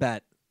made a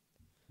bet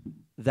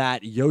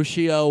that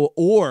Yoshio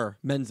or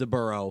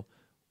Menzaburo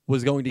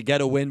was going to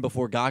get a win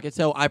before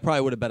Gakuto, I probably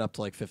would have bet up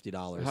to like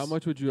 $50. How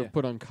much would you have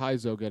put on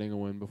Kaizo getting a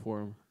win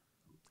before him?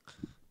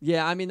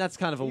 Yeah, I mean that's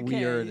kind of a You can't-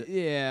 weird.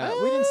 Yeah,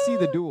 we didn't see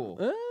the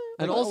duel.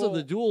 And also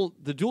the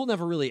duel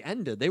never really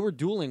ended. They were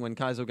dueling when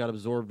Kaizo got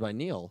absorbed by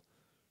Neil.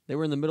 They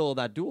were in the middle of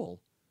that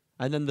duel,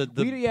 and then the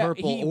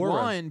purple he aura.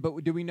 won,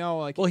 but do we know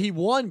like Well, he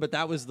won, but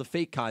that was the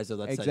fake Kaizo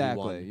that said he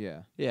exactly? won.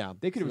 Yeah. Yeah,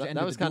 They could've So just that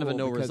ended was the kind of a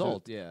duel no because of-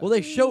 result. yeah. Well,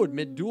 they showed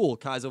mid duel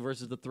Kaizo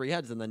versus the three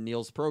heads, and then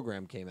Neil's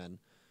program came in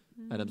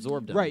and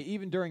absorbed him. Right.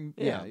 Even during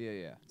Yeah.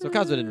 yeah. So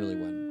Kaizo didn't really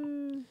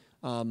win.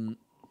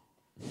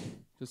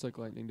 Just like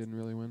Lightning didn't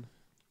really win.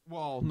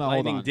 Well, no,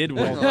 Lightning hold on. did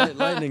Well, win.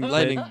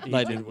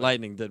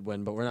 Lightning did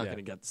win, but we're not going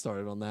to get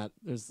started on that.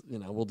 There's,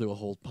 we'll do a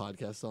whole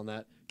podcast on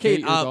that. Kate, Kate,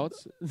 your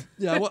thoughts?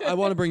 yeah, I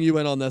want to bring you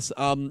in on this.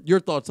 Your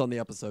thoughts on the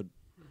episode?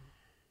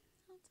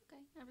 That's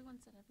okay. Everyone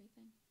said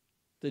everything.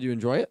 Did you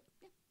enjoy it?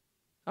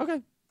 Yeah.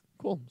 Okay,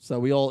 cool. So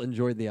we all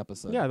enjoyed the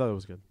episode. Yeah, I thought it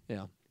was good.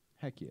 Yeah.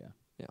 Heck yeah.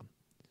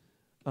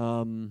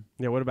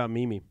 Yeah, what about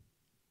Mimi?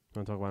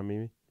 Want to talk about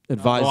Mimi?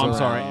 Advisor. Oh, I'm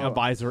sorry. Oh.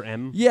 Advisor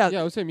M. Yeah. Yeah,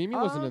 I would say Mimi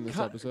wasn't in this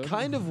ki- episode.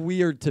 Kind of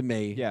weird to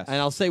me. Yes. And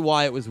I'll say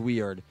why it was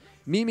weird.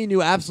 Mimi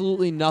knew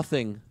absolutely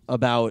nothing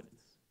about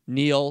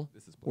Neil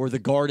or the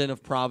Garden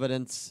of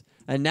Providence.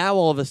 And now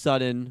all of a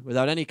sudden,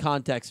 without any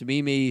context,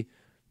 Mimi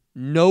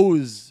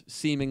knows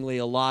seemingly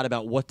a lot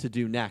about what to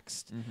do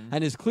next.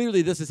 And is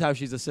clearly this is how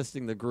she's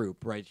assisting the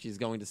group, right? She's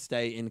going to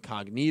stay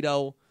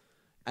incognito.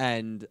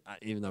 And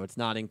even though it's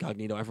not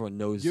incognito, everyone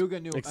knows. Yuga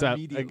knew Except-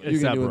 immediately.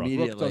 Yuga knew Rook.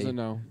 immediately. Rook doesn't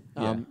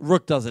know.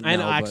 Rook doesn't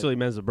And know. but actually,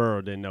 Mezaburo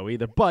didn't know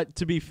either. But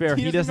to be fair,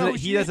 He he doesn't know doesn't.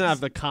 who He she doesn't is. have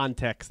the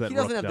context that he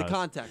doesn't Rook have the does.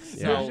 context.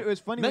 Yeah. So It was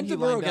funny when he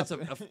Menzaburo lined gets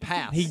up. a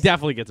pass. He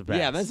definitely gets a pass.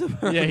 Yeah,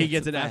 Mezaburo Yeah, he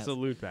gets gets a an pass.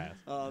 absolute pass.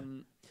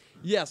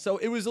 Yeah, so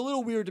it was a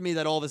little weird to me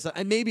that all of a sudden,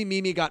 and maybe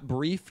Mimi got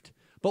briefed,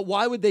 but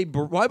why would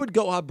why would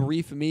Goha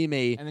brief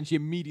Mimi, And then she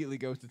immediately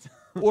goes to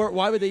or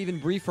why would they even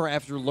brief her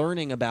after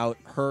learning about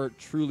her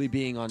truly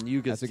being on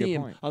Yuga's That's a good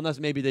team? point. Unless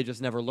maybe they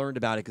just never learned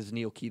about it because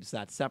Neil keeps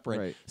that separate.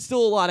 Right.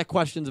 Still a lot of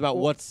questions about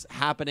what's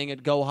happening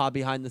at Goha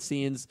behind the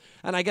scenes,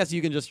 and I guess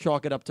you can just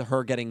chalk it up to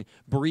her getting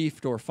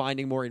briefed or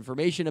finding more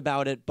information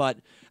about it. But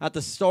at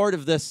the start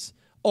of this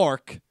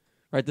arc,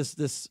 right,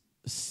 this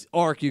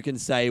arc, you can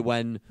say,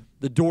 when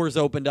the doors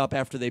opened up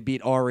after they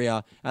beat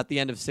Arya at the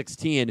end of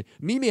 16,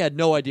 Mimi had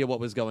no idea what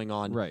was going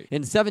on. Right.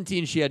 In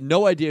 17, she had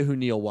no idea who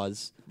Neil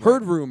was.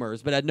 Heard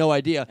rumors, but had no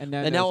idea. And And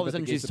now now knows all of a about the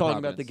sudden Gate she's to talking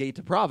about the Providence. Gate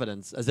to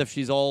Providence as if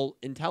she's all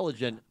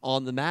intelligent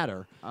on the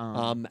matter.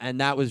 And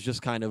that was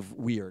just kind of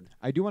weird.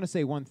 I do want to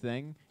say one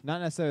thing,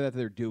 not necessarily that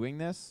they're doing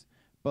this,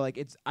 but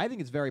like I think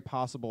it's very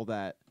possible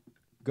that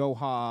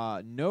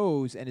Goha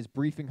knows and is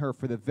briefing her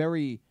for the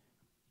very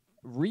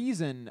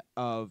reason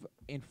of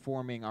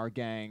informing our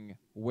gang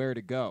where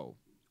to go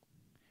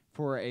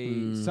for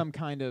some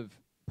kind of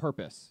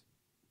purpose.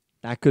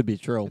 That could be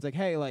true. It's like,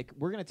 hey, like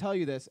we're gonna tell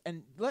you this,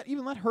 and let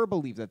her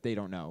believe that they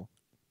don't know,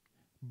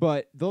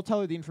 but they'll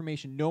tell her the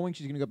information, knowing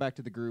she's gonna go back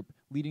to the group,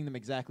 leading them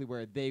exactly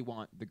where they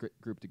want the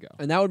group to go.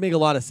 And that would make a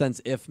lot of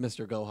sense if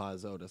Mr. Goha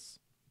is Otis.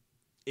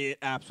 It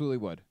absolutely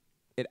would.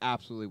 It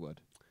absolutely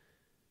would.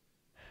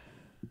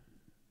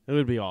 It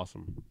would be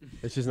awesome.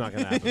 It's just not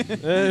going to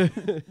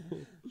happen.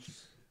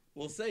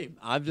 We'll see.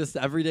 I'm just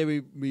every day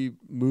we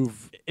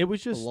move It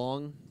was just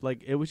along.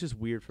 like it was just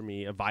weird for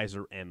me.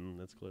 Advisor M,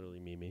 that's clearly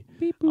Mimi.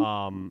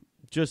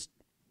 Just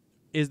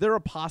is there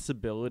a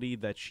possibility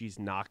that she's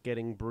not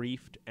getting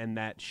briefed and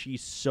that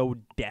she's so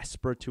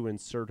desperate to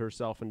insert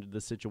herself into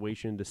the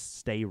situation to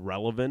stay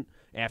relevant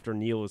after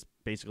Neil has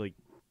basically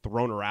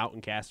thrown her out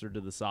and cast her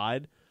to the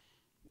side?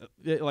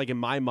 Like in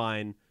my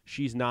mind,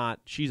 she's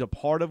a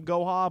part of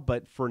Goha,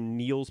 but for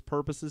Neil's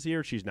purposes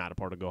here, she's not a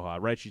part of Goha,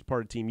 right? She's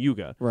part of Team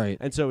Yuga. Right.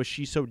 And so is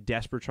she so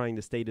desperate trying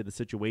to stay to the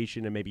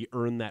situation and maybe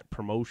earn that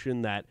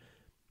promotion that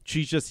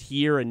she's just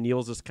here and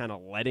Neil's just kind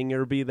of letting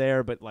her be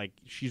there, but like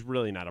she's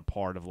really not a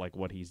part of like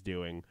what he's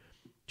doing.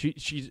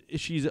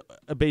 She's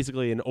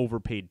basically an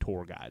overpaid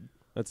tour guide.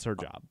 That's her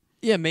job.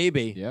 Yeah,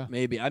 maybe. Yeah.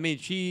 Maybe. I mean,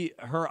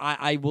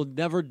 I will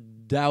never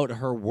doubt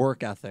her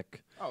work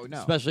ethic. Oh no.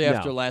 Especially No.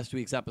 after last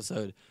week's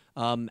episode.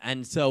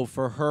 And so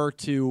for her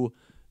to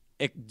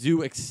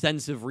do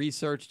extensive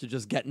research to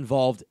just get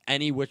involved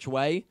any which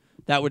way,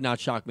 that would not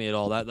shock me at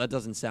all. That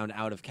doesn't sound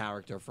out of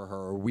character for her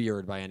or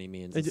weird by any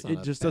means. It's not It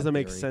a just bad doesn't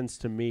make theory. sense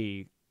to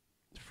me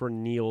for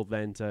Neil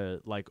then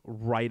to like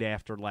right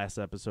after last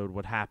episode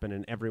what happened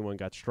and everyone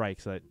got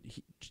strikes that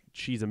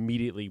she's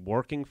immediately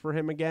working for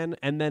him again.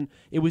 And then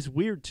it was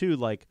weird too,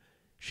 like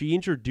she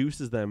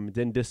introduces them,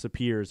 then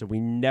disappears, and we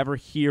never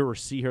hear or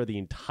see her the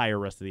entire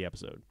rest of the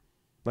episode.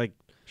 Like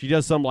she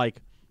does some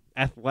like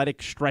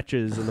athletic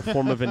stretches in the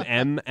form of an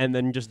M and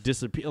then just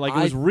disappear. Like it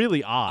was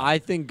really odd. I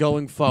think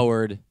going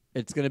forward,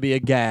 it's going to be a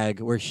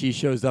gag where she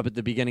shows up at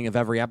the beginning of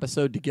every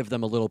episode to give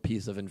them a little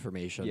piece of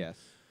information. Yes.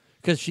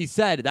 Because she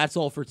said, that's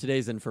all for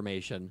today's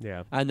information.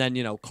 Yeah. And then,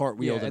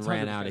 cartwheeled Yeah, and it's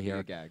ran 100% out of gonna be here.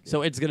 a gag,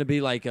 So it's going to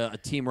be like a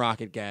Team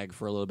Rocket gag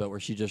for a little bit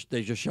where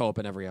they just show up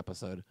in every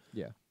episode.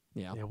 Yeah.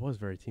 Yeah. Yeah, it was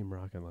very Team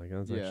Rocket like.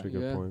 That's Yeah. actually a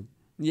good Yeah. point.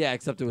 Yeah,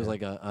 except it was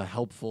like a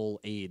helpful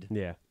aid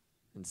Yeah.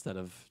 instead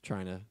of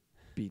trying to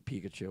beat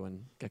Pikachu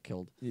and get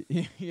killed.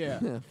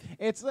 Yeah.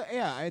 It's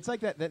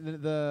like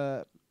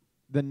that.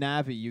 the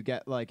Navi you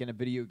get like in a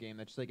video game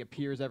that just like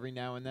appears every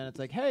now and then. It's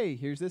like, hey,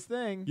 here's this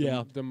thing.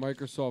 Yeah. The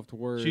Microsoft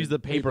Word. She's the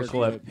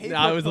paperclip. Paperclip.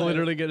 I was Paperclip.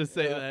 literally gonna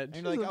say Yeah. that. And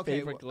She's you're like, a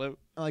okay, paperclip.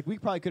 Like we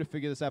probably could have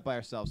figured this out by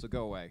ourselves. So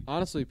go away.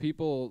 Honestly,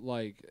 people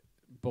like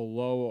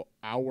below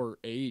our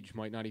age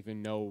might not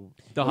even know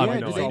They'll Yeah, have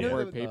do no they know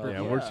idea. that- paper.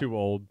 Yeah, Yeah. we're too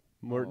old.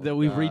 Oh,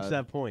 We've reached God.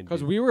 that point.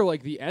 Because dude. we were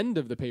like the end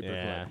of the paperclip.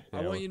 Yeah.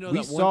 I want you to know We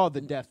that saw one,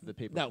 the death of the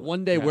paper. that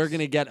one day we're Yes.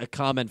 gonna get a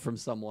comment from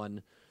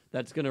someone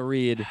that's gonna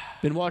read.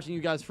 Been watching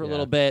you guys for a Yeah.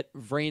 little bit.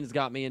 Vrain's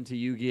got me into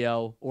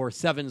Yu-Gi-Oh, or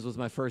Sevens was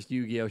my first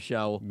Yu-Gi-Oh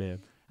show, Man.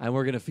 and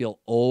we're gonna feel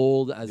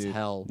old as Dude.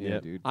 hell. Yeah,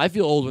 Yep. dude. I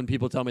feel old when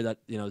people tell me that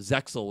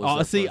Zexel was. Oh,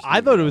 their see, first I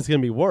thought it Yu-Gi-Oh. was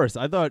gonna be worse.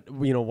 I thought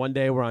one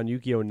day we're on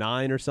Yu-Gi-Oh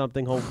 9 or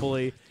something,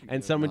 hopefully,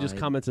 and someone just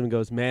 9. comments and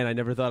goes, "Man, I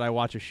never thought I'd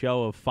watch a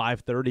show of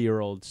 5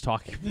 30-year-olds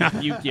talking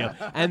about Yu-Gi-Oh,"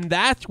 and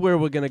that's where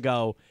we're gonna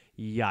go.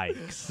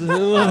 Yikes!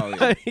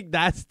 Like,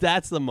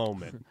 that's the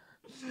moment.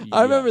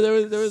 I remember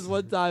there was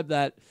one time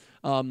that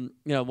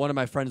one of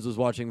my friends was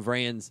watching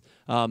Vrain's.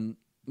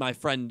 My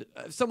friend,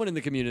 someone in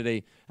the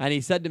community, and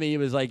he said to me, he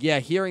was like, "Yeah,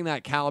 hearing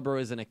that Caliber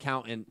is an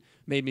accountant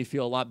made me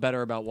feel a lot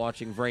better about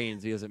watching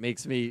Vrain's because it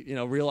makes me,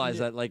 realize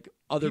that like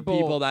other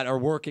people that are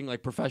working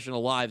like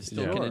professional lives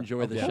still Yeah. can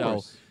enjoy the Of show."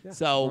 course. Yeah.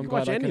 So I'm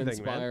watch glad I can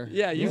anything, man. inspire.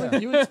 yeah,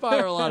 you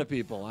inspire a lot of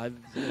people.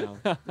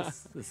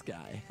 This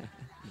guy.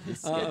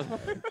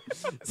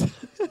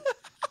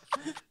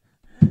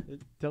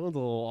 Dylan's a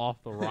little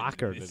off the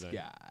rocker This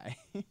today.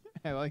 guy.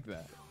 I like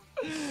that.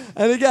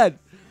 And again,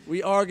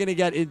 we are going to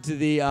get into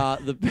the I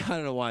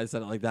don't know why I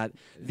said it like that.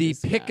 The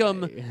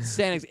Pick'em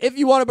standings. If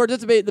you want to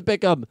participate in the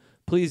Pick'em,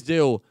 please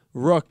do.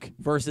 Rook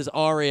versus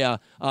Aria.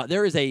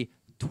 There is a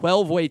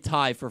 12-way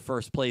tie for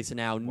first place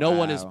now. No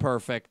one is Wow.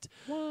 perfect.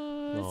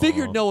 Aw.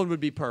 Figured no one would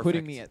be perfect.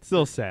 Putting me at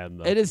Still sad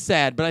though. It is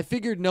sad, but I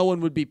figured no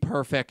one would be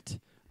perfect.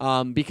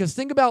 Because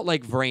think about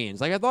like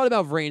Vrain's. Like I thought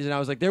about Vrain's and I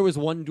was like, there was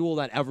one duel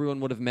that everyone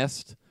would have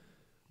missed.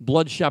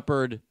 Blood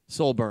Shepherd,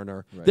 Soul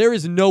Burner. Right. There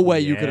is no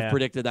way you could have Yeah.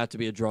 predicted that to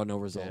be a draw, no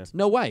result. Yeah.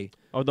 No way.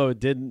 Although it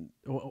didn't.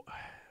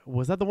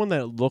 Was that the one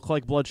that looked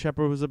like Blood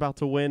Shepherd was about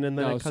to win and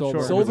then No, it cut Soul short?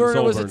 Burner. Soul was it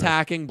Burner was Burner?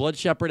 attacking. Blood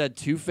Shepherd had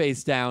 2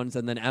 face downs,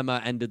 and then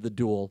Emma ended the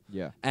duel.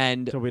 Yeah.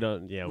 And So we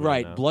don't. Yeah. We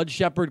right, Don't know. Blood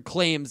Shepherd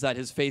claims that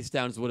his face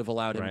downs would have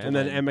allowed him Right. to And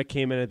then win. Emma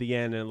came in at the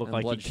end and it looked And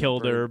like Blood he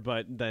killed Shepherd- her,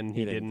 but then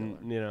he didn't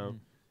kill didn't.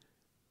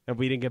 And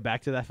we didn't get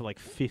back to that for like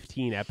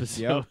 15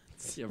 episodes.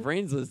 Yeah,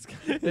 Vrain's was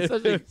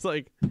It's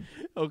like,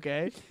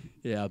 okay.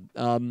 yeah.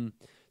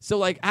 So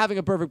like having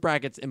a perfect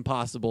bracket's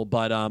impossible,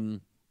 but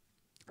and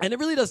it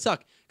really does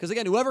suck because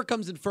again, whoever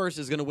comes in first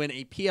is going to win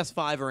a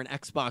PS5 or an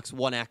Xbox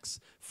One X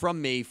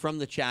from me, from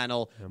the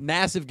channel.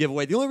 Massive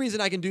giveaway. The only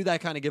reason I can do that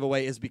kind of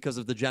giveaway is because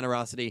of the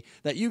generosity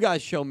that you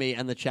guys show me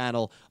and the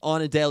channel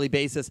on a daily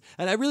basis.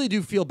 And I really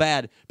do feel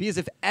bad because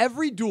if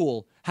every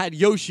duel had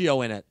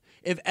Yoshio in it,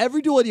 if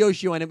every duel had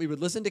Yoshio in it, we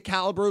would listen to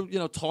Caliber,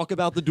 talk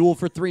about the duel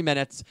for 3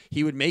 minutes.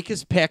 He would make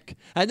his pick,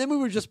 and then we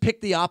would just pick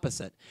the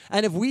opposite.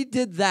 And if we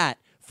did that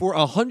for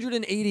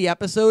 180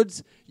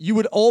 episodes, you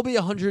would all be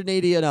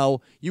 180-0.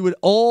 You would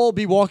all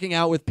be walking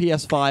out with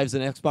PS5s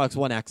and Xbox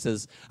One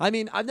X's. I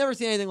mean, I've never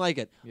seen anything like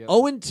it. Yep.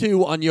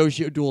 0-2 on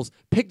Yoshio duels.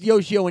 Picked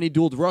Yoshio when he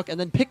dueled Rook, and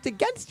then picked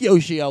against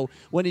Yoshio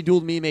when he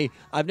dueled Mimi.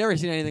 I've never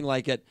seen anything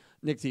like it.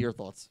 Nick, to your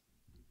thoughts.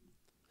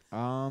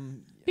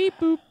 Beep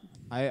boop.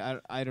 I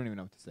don't even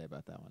know what to say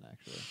about that one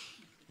actually.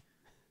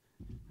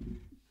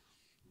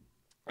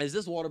 Is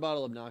this water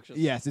bottle obnoxious?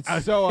 Yes, it's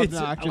so It's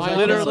obnoxious. I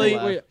literally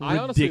honestly, I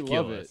honestly love it.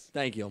 ridiculous.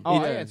 Thank you. Oh,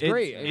 Yeah. yeah, it's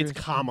great. It's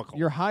comical.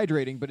 You're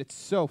hydrating, but it's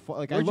so fun.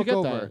 Like Where'd I you look get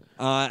over.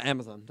 that?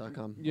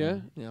 Amazon.com. Yeah?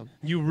 Yeah.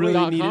 You really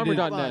 .com needed or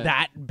it .net?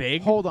 that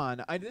big? Hold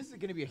on. This is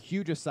going to be a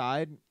huge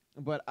aside,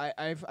 but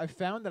I've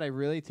found that I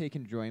really take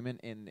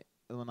enjoyment in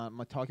when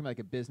I'm talking about like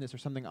a business or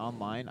something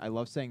online. I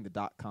love saying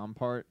the .com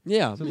part.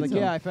 Yeah. So it's like,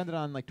 yeah, I found it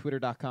on like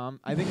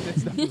Twitter.com. I think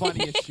that's the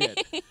funniest shit.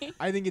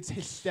 I think it's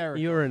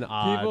hysterical. You're an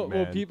odd People, man.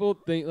 well, people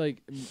think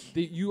like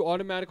you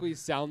automatically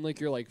sound like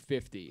you're like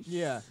 50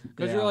 Yeah,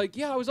 because you're like,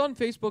 yeah, I was on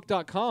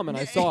Facebook.com and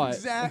I saw it.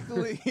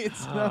 exactly.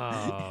 It's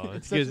Oh,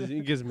 it's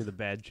it gives me the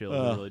bad chill.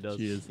 It really does.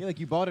 yeah, like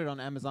you bought it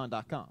on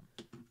Amazon.com.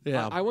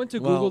 Yeah. I went to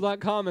Well-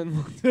 Google.com and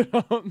looked it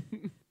up.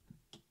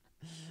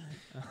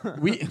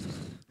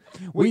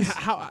 we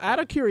How, out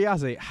of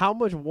curiosity, how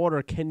much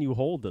water can you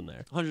hold in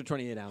there?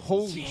 128 ounces.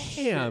 Holy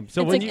Damn.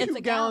 So It's when a- you, it's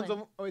 2 gallons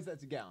gallon. of. Oh,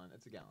 that's a gallon.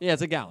 That's a gallon. Yeah,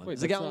 it's a gallon. Wait,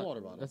 it's a that's gallon not-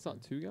 water bottle. That's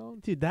not 2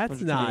 gallons. dude, that's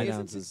 128 not.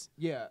 ounces.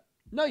 Yeah,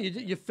 No,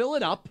 you fill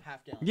it up.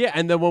 half gallon. Yeah,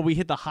 and then when we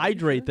hit the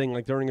hydrate thing,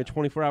 like during a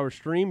 24-hour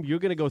stream, you're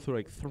gonna go through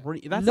like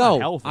 3. That's no, not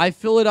healthy. I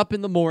fill it up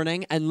in the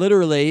morning, and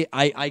literally,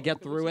 I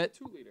get through it,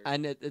 2 liters.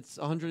 and it's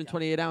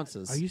 128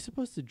 ounces. Are you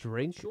supposed to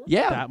drink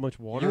Yeah. that much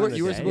water? You were, in a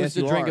you were day? supposed Yes,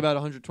 to you drink are. about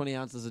 120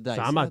 ounces a day.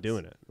 So I'm not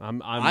doing it.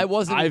 I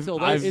wasn't until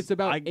this. It's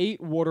about 8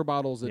 water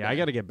bottles a Yeah, day. I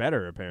got to get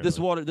better apparently. This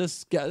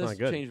not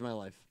good. changed my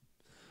life.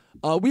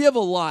 We have a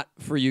lot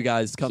for you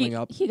guys coming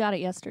up. He got it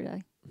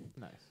yesterday.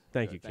 Nice.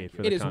 Thank you, Thank Kate,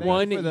 for It the is comment.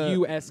 1 For the-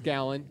 U.S.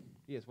 gallon.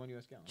 Yes, 1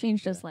 U.S. gallon.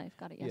 Changed his life.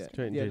 Got it Yeah.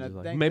 yesterday. Change Yeah, his no,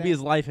 life. thank- Maybe thank-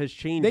 his life has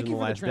changed Thank in you the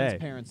for the last day.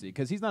 transparency,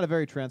 because he's not a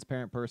very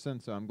transparent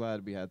person. So I'm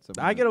glad we had some.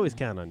 I can always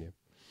count on you.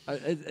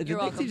 Did You're Nixie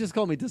welcome. just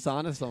call me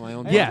dishonest on my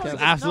own Yes, podcast?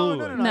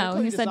 absolutely. No, No,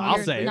 I he said I'll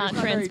you're say it. not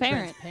You're very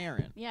transparent.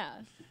 transparent. Yeah.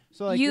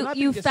 So like, You- you're not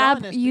you being fab-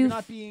 dishonest, but you- you're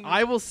not being.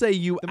 I will say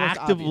you The most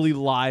actively obvious.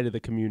 lie to the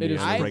community It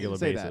is on I a regular didn't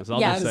say basis. that. I'll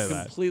Yes. just That say is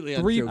that. completely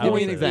Three untrue. Give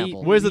me an point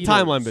example. Where's the liters.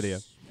 timeline video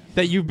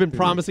that you've been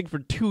promising for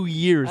 2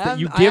 years that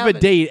you I give a haven't-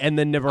 date and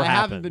then never I happens?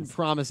 haven't been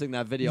promising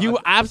that video. You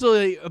I've-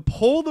 absolutely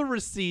pull the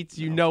receipts.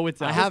 You know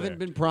it's out I haven't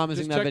there. been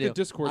promising Just that check the video.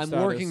 Discord I'm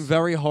status. working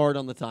very hard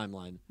on the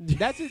timeline.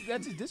 That's his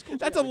Discord.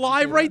 That's a channel.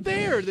 lie You can say right that.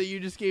 there that you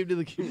just gave to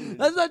the community.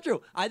 That's not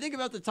true. I think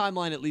about the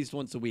timeline at least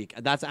once a week.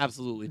 That's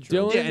absolutely true.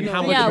 Dylan, Yeah, and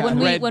how much Yeah, you when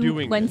dread we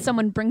doing when it.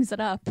 someone brings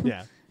it up. Yeah.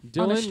 on a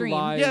Dylan stream.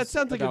 lies Yeah, it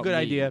sounds like a about good me.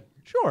 idea.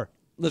 Sure.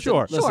 Listen,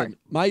 Sure. listen.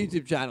 My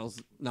YouTube channel's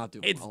not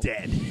doing It's well.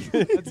 dead.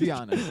 Let's be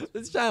honest.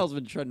 This channel's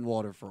been treading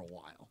water for a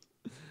while.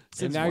 And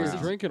Since now you're Vrains-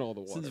 drinking all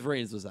the water. Since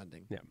Vrains was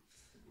ending. Yeah.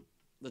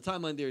 The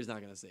timeline theory is not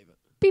going to save it.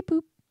 Beep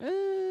boop.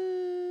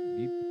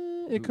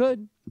 It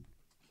could.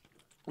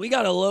 We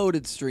got a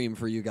loaded stream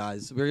for you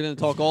guys. We're going to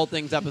talk all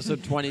things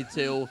episode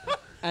 22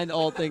 and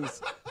all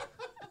things.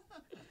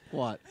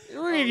 What?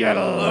 We got a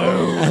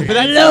load. But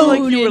that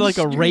sounded like you were like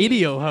a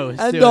radio host.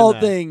 And doing all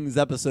that. things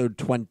episode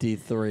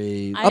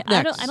 23. I Up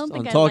don't- next I don't think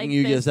on I Talking like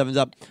Yu-Gi-Oh! this 7's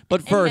Up.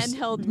 But first,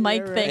 handheld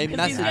mic A thing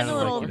because he's message. getting a I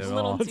little, don't like it at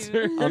little all. too.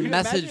 a Imagine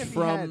message if he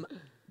from... had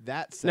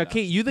that Now, setup.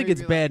 Kate, you think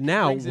Maybe it's bad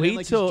now? brings it in Wait like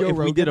he's till Joe if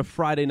we did a Rogan.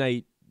 Friday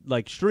night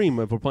like stream,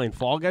 if we're playing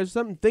Fall Guys or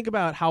something. Think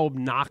about how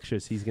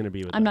obnoxious he's going to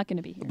be with I'm that. not going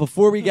to be here.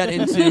 Before we get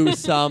into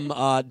some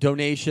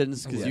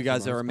donations, because Yeah, you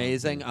guys from are our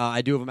amazing,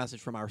 I do have a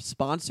message from our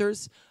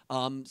sponsors.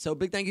 So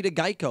big thank you to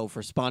Geico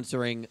for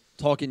sponsoring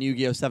Talking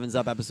Yu-Gi-Oh! 7's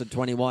Up episode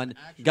 21.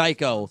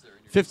 Geico,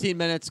 15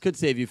 minutes could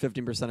save you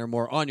 15% or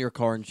more on your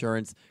car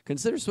insurance.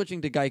 Consider switching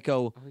to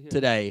Geico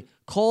today.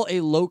 Call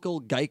a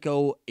local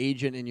Geico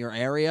agent in your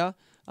area.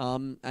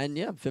 And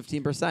yeah,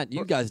 15%.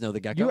 You guys know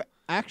the Geico. You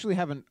actually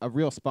have a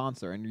real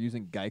sponsor, and you're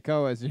using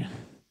Geico as your.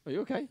 Are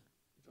you okay?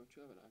 Don't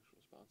you have an actual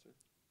sponsor?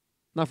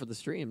 Not for the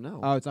stream, no.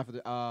 Oh, it's not for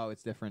the. Oh,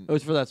 it's different. It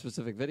was for that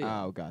specific video.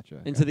 Oh,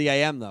 gotcha. Into the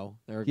AM though.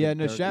 They're Yeah, good-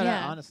 no, they're- shout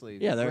Yeah. out. Honestly,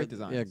 Yeah, they're great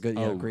designs. Yeah, good.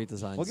 Yeah, Oh. great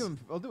designs.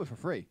 We'll do it for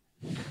free.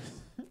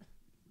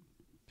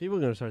 People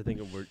are going to start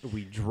thinking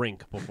we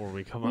drink before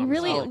we come We on.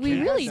 really- this we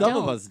podcast. really Some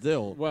don't. of us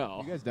do.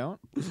 Well, You guys don't.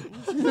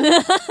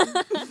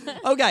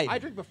 Okay, I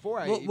drink before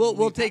I. we'll even we'll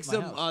leave take my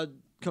some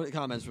house.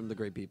 comments from the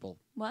great people.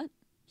 What?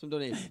 Some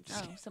donations.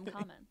 Oh, some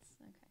comments.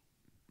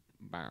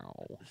 Okay.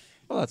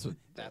 Well, that's what.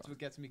 That's what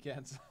gets me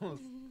canceled.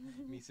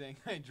 Me saying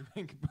I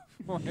drink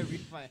before I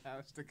leave my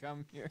house to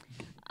come here.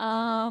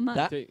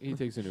 That he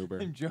takes an Uber.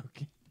 I'm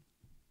joking.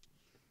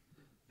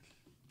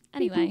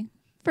 Anyway,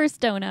 first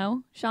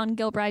dono, Sean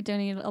Gilbride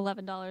donated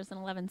 $11.11.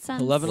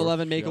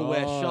 1111 make a wish,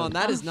 Sean. Sean.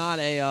 That is not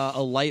a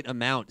light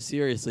amount.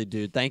 Seriously,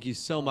 dude. Thank you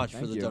so much for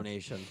thank the you.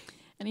 donation.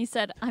 And he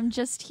said, "I'm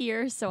just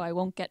here so I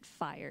won't get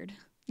fired."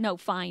 No,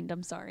 fined.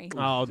 I'm sorry.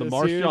 Oh, the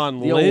Just here's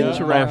Marshawn the old Lynch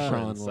Marshawn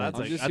reference. Lynch. That's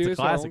I'm a, just that's here a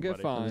so I won't classic, get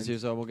buddy. fined. This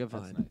year's we'll get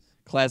That's fined. nice.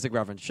 Classic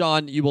reference.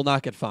 Sean, you will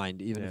not get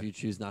fined, even Yeah. if you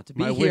choose not to be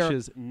My here, wish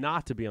is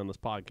not to be on this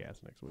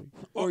podcast next week.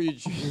 or you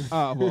choose,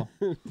 Oh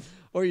well.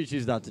 or you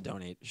choose not to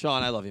donate.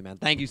 Sean, I love you, man.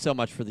 Thank you so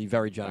much for the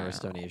very generous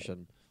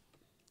donation.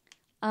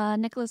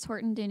 Nicholas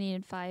Horton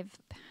donated £5.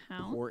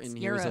 Horton,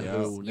 he was Euros. a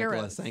boo. Euros.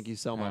 Nicholas, thank you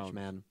so much, Pounds.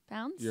 man.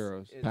 Pounds?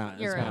 Euros.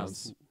 Pounds. Euros.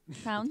 Pounds.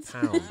 Pounds?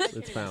 Pounds.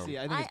 It's pounds. See,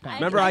 I think it's I- pounds.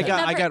 Remember, I I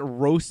got never-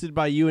 roasted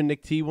by you and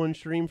Nick T one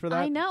stream for that.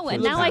 I know, For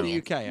and the now I pound.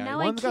 UK, now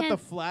I One's got the can't.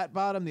 flat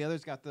bottom, the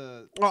other's got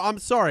the. Well, I'm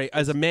sorry.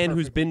 As a man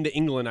who's perfect. been to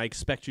England, I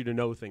expect you to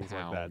know things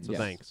like that. So Yes.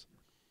 thanks.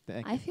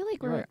 I feel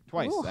like You're we're right.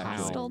 Twice, a little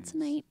actually. hostile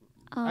tonight.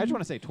 I just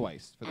want to say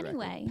twice for the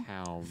Anyway,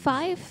 Pound.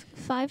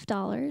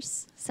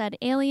 $5 said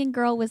Alien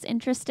Girl was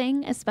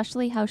interesting,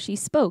 especially how she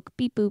spoke.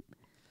 Beep boop. record.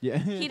 Yeah.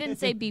 He didn't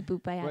say beep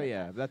boop. I Well, added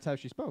yeah, that's how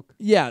she spoke.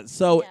 Yeah,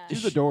 so Yeah.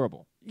 She's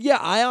adorable. yeah,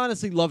 I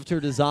honestly loved her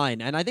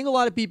design, and I think a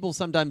lot of people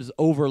sometimes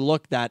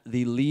overlook that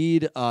the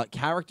lead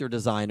character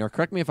designer.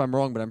 Correct me if I'm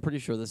wrong, but I'm pretty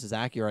sure this is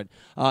accurate.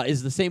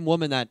 Is the same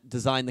woman that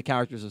designed the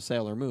characters of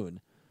Sailor Moon.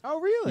 Oh,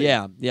 really?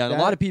 Yeah, yeah, and a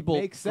That lot of people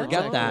makes sense.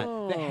 forget that.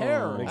 The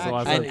hair. Makes a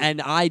lot of actually. sense.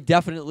 And I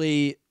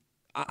definitely,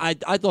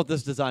 I thought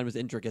this design was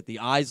intricate. The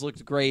eyes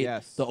looked great.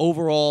 Yes. The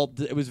overall,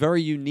 it was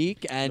very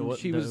unique, and It wa-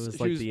 she it was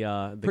like she was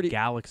the pretty-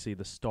 galaxy,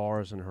 the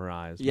stars in her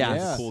eyes.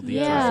 Yes. Really cool Yeah.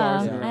 detail.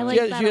 Yeah, Yeah. I like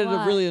she had, that she had a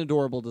lot. really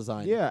adorable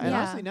design. Yeah, and Yeah.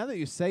 honestly, now that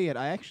you say it,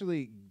 I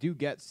actually do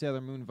get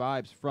Sailor Moon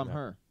vibes from Yeah.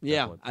 her. Yeah,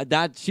 Definitely.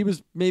 that she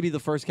was maybe the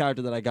first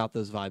character that I got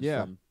those vibes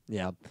Yeah. from.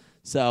 Yeah.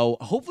 So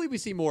hopefully we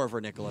see more of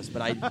her, Nicholas.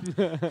 But I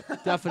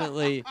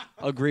definitely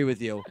agree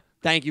with you.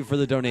 Thank you for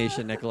the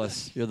donation,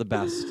 Nicholas. You're the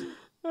best.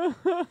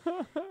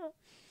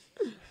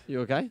 You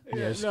okay?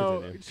 Yeah, just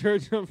no, continue.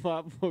 Church of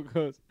Flapple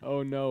goes,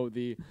 oh no,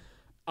 the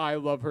I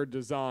love her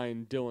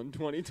design, Dylan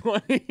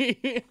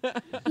 2020.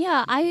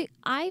 Yeah,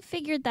 I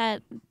figured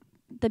that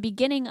the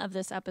beginning of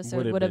this episode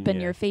Would've would have been,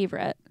 been yeah. your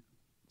favorite.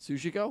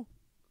 Sushiko?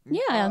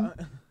 Yeah.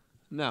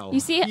 No. You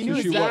see, You knew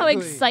you see how exactly.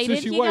 excited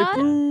Sushi he wife.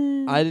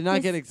 got? I did not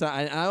Yes. get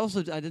excited.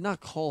 I did not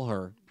call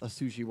her a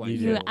sushi wife. You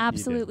You did.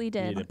 absolutely You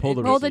did. did. Pull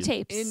the Roll the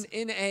receipt. tapes.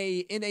 In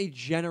a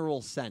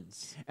general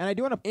sense. And I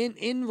do want to.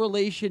 In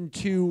relation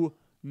to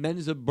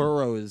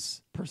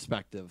Menzaburo's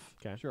perspective.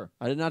 Okay. Sure.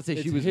 I did not say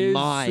It's she was his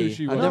my.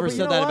 sushi I've roll. never but you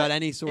said know that what? about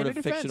any sort In of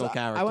her defense, fictional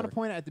character. I want to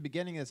point out at the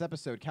beginning of this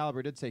episode,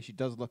 Caliber did say she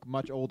does look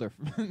much older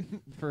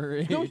for her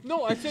age.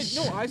 No, I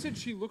said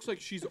she looks like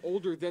she's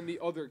older than the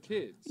other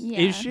kids. Yeah.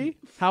 Is she?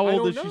 How I old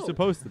don't is she know.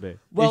 supposed to be?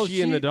 Well, is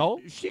she an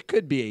adult? She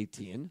could be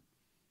 18.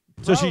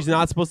 So she's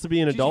not supposed to be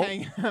an She's adult?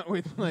 hanging out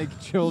with like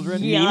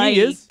children. Mimi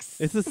is.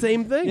 Yikes. It's the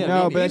same thing. Yeah,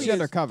 No, Mimi but she's is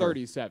undercover.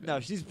 37. No,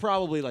 she's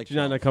probably like. She's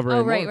not 12. undercover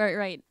Oh, anymore.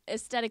 right.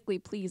 Aesthetically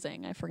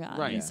pleasing. I forgot.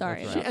 Right. I'm Yeah,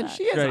 sorry. that's She, about and that.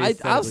 she is. Very I'll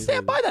aesthetically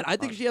stand by pleasing. that. I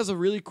think she has a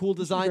really cool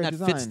design great that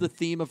fits design. the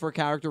theme of her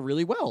character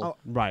really well. Oh.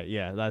 Right,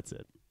 yeah, that's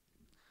it.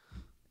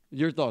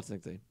 Your thoughts,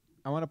 Nixie?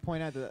 I want to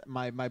point out that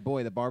my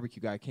boy, the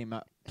barbecue guy, came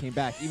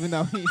back, even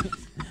though he.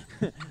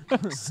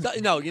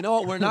 No, you know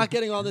what? We're not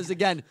getting on this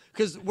again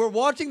because we're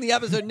watching the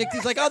episode.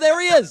 Nixie's like, "Oh, there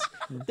he is.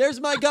 There's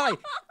my guy."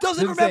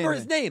 Doesn't Didn't say remember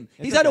his anything. name.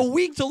 It's He's had a okay.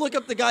 week to look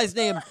up the guy's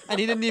name, and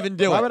he didn't even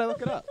do Why it would I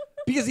look it up?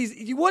 because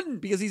he wouldn't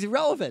because he's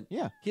irrelevant.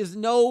 Yeah. He has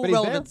no But he's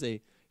there.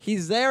 relevancy.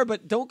 He's there,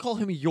 but don't call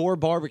him your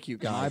barbecue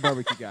guy. My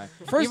barbecue guy.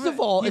 First Even- of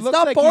all, he it's looks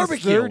not like he's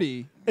barbecue.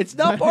 30. It's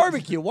not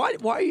barbecue. Why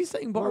are you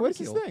saying Well,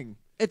 barbecue? what's his thing?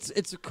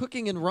 It's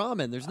cooking and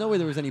ramen. There's no way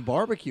there was any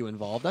barbecue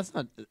involved. That's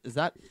not. Is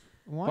that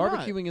Why not?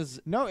 barbecuing? Is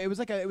No, it was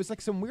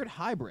like some weird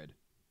hybrid.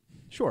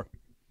 Sure.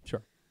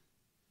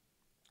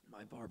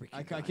 my barbecue?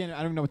 I can't. I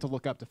don't even know what to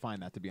look up to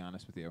find that. To be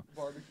honest with you.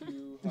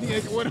 Barbecue.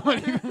 What do I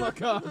even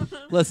look up?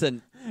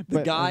 Listen, the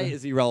But- guy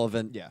is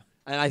irrelevant. Yeah.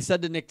 And I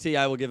said to Nick T,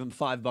 I will give him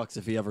 $5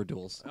 if he ever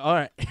duels. All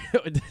right.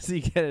 Does he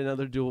get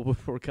another duel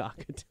before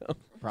Kakato?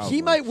 Probably.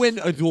 He might win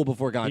a duel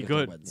before Gagato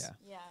could. wins.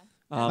 Yeah. Yeah.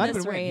 Not Um, even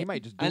That's win. He right.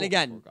 might just. Do and it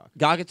again, before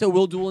Gak. Gagato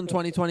will duel in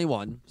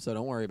 2021, so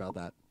don't worry about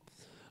that.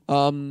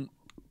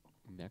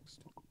 Next.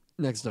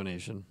 Next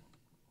donation.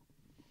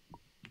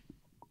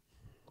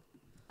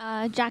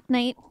 Jack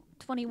Knight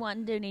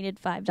 21 donated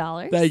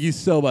 $5. Thank you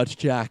so much,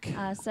 Jack.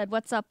 Said,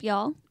 "What's up,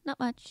 y'all? Not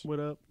much." What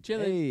up?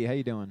 Hey, how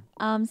you doing?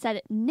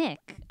 Said,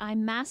 "Nick, I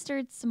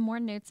mastered some more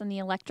notes on the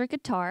electric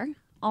guitar.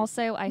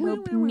 Also, I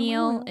hope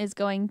Neil is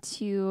going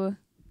to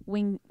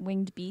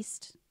Winged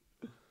Beast."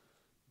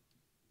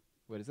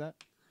 What is that?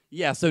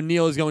 Yeah, so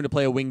Neil is going to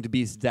play a Winged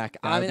Beast deck.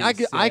 I That'd mean,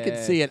 be I could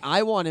sick. see it.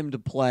 I want him to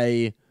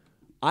play.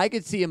 I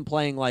could see him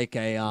playing like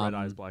a Red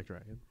Eyes Black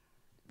Dragon.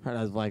 Red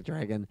Eyes Black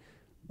Dragon,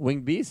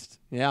 Winged Beast.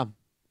 Yeah,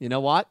 you know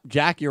what,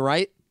 Jack, you're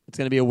right. It's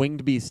going to be a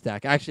Winged Beast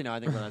deck. Actually, no, I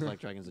think Red Eyes Black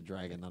Dragon's a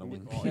dragon, not a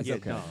winged beast. Yeah,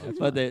 okay. no.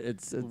 But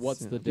it's What's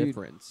the Dude.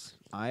 difference?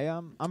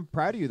 I'm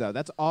proud of you though.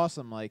 That's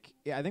awesome. Like,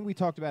 yeah, I think we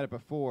talked about it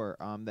before.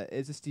 That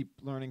is a steep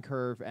learning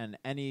curve, and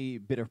any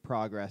bit of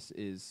progress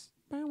is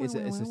a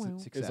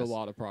success. Is a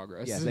lot of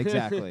progress. Yes,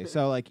 exactly.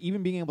 So like,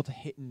 even being able to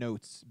hit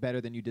notes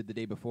better than you did the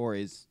day before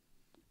is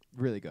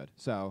really good.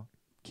 So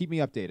keep me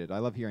updated. I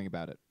love hearing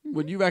about it.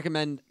 Would you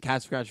recommend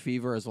Cat Scratch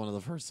Fever as one of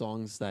the first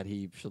songs that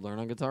he should learn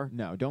on guitar?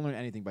 No, don't learn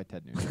anything by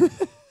Ted Nugent.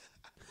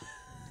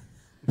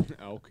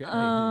 Okay.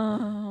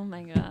 Oh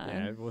my god.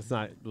 Yeah, let's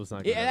not.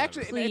 Yeah,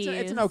 actually, it's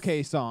an Please.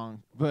 okay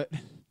song, but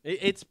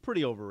It's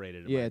pretty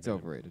overrated. in yeah, my it's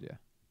opinion. overrated. Yeah,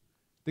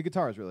 the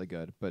guitar is really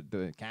good, but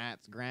the Cat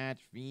Scratch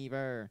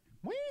Fever,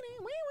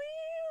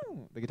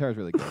 the guitar is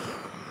really good,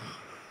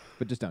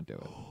 but just don't do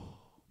it.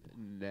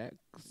 Next.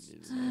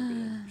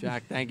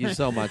 Jack, thank you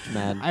so much,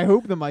 man. I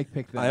hope the mic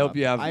picked that I hope up.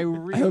 you have. I, I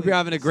really, hope you're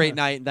having a great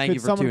night, and thank Could you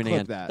for someone tuning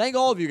clip in. that? Thank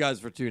all of you guys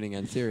for tuning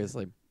in.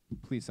 Seriously,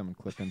 Please, someone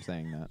clip him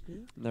saying that.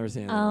 never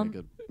seen anything really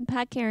good.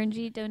 Pat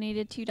Karanji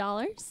donated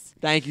 $2.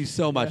 Thank you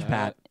so much, Yeah.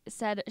 Pat.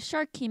 Said,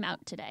 "Shark came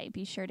out today.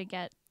 Be sure to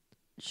get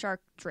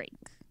Shark Drake."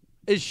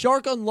 Is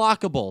Shark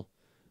unlockable?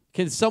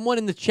 Can someone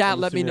in the chat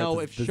let me assuming know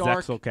that's if the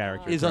Shark Zexal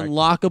character is correct?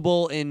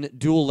 unlockable in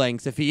Duel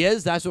Links? If he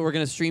is, that's what we're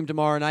going to stream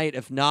tomorrow night.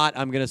 If not,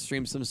 I'm going to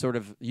stream some sort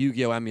of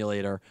Yu-Gi-Oh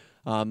emulator.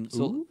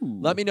 So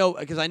let me know,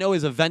 because I know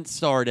his event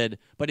started,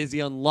 but is he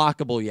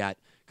unlockable yet?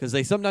 Because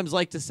they sometimes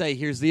like to say,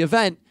 here's the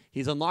event.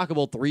 He's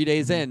unlockable 3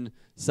 days in.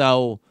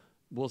 So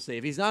we'll see.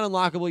 If he's not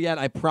unlockable yet,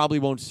 I probably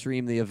won't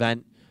stream the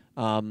event.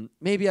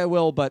 Maybe I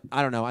will, but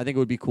I don't know. I think it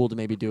would be cool to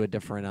maybe do a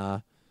different...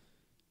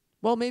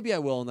 well, maybe I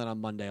will, and then on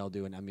Monday I'll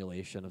do an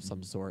emulation of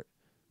some sort.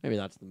 Maybe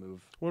that's the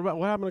move. What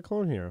happened to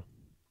Clone Hero?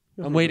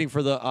 I'm waiting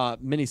for the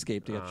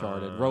Miniscape to get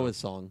charted. Roa's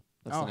song.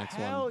 That's Oh the next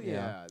hell one.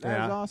 yeah, that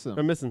Yeah. is awesome.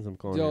 I'm missing some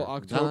Clone Till Hero.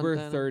 October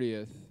Dun, dun.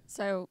 30th.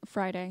 So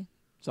Friday.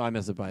 So I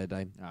miss it by a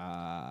day.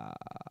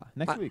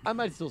 Next week. I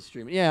might still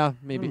stream it. Yeah,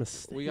 maybe.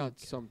 We got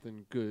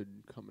something good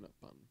coming up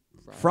on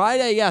Friday.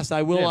 Friday, yes,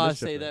 I will Yeah, this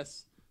say ship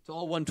this to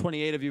all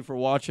 128 of you for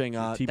watching.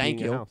 TPing Thank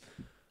your you. house.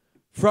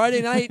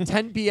 Friday night,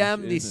 10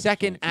 p.m., the Business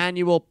second check.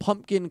 annual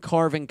pumpkin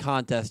carving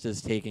contest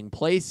is taking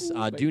place.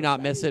 Do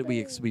not miss it.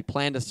 We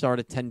plan to start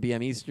at 10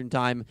 p.m. Eastern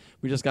time.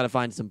 We just got to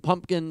find some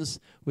pumpkins.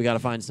 We got to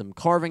find some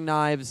carving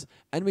knives,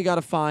 and we got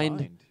to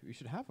find We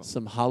should have them.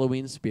 some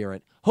Halloween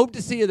spirit. Hope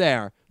to see you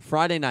there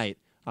Friday night,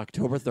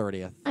 October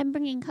 30th. I'm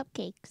bringing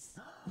cupcakes.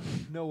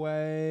 No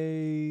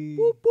way.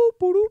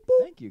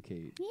 Thank you,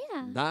 Kate.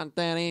 Yeah.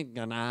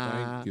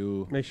 Thank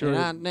you. Make sure. Did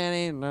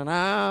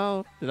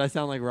I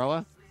sound like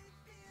Roa?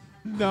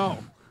 No.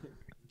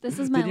 This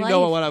is my Did you life.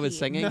 know what I was Keith.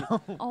 singing?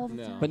 All the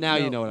No. time. But now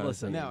you know what I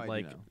was listen, singing. Now I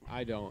like know.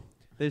 I don't.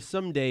 There's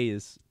some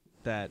days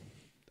that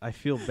I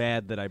feel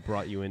bad that I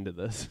brought you into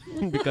this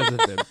because of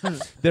him.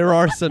 There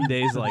are some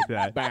days like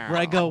that where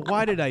I go,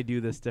 why did I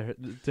do this to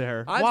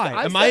her?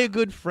 Why? Am I a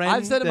good friend?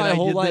 I've said it that my I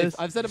whole did life. this?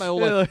 I've said it my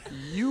whole life.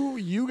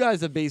 You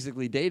guys have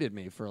basically dated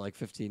me for like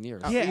 15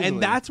 years. Yeah, Easily.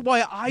 and that's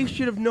why I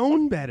should have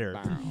known better.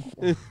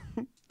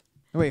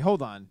 Wait,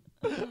 hold on.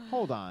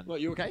 Hold on. What,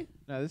 you okay?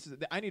 No, this is.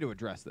 I need to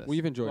address this.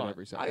 We've enjoyed What?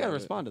 every second. I gotta of it.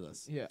 respond to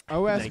this. Yeah.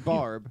 OS Thank you.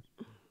 Barb.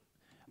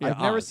 Yeah, I've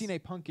never Oz. seen a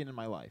pumpkin in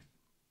my life.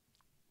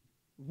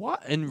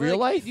 What? In real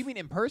Like, life? Do you mean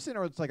in person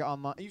or it's like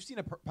online? You've seen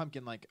a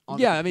pumpkin like on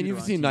Yeah, the I mean, computer you've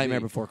on seen TV. Nightmare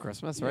Before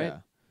Christmas, right? Yeah.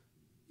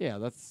 Yeah,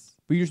 that's.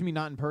 But you just mean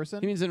not in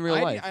person? He means in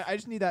real life. I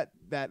just need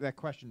that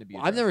question to be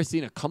I've addressed. never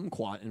seen a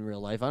kumquat in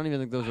real life. I don't even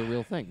think those are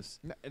real things.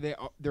 No,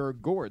 they're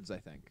gourds, I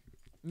think.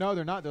 No,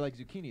 they're not. They're like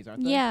zucchinis,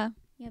 aren't they? Yeah,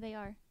 they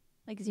are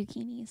like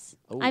zucchinis.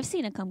 Oh. I've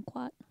seen a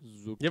kumquat.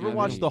 You ever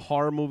watch the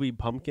horror movie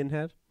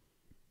Pumpkinhead?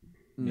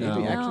 Maybe, No.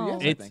 actually, yes, No.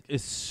 I It's think. a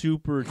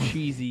super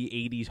cheesy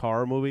 80s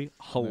horror movie.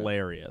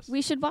 Hilarious.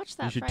 We should watch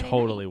that. You should Friday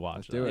totally night.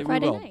 watch do that. it. Maybe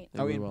Friday we will. night. Oh,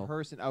 Maybe in we will.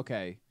 person.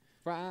 Okay.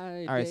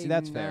 Friday All right. See,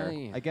 that's fair.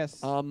 night, I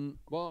guess.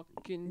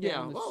 walking Yeah.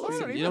 down the Well, listen,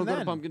 street. even you don't go to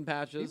then- pumpkin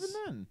patches. Even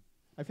then,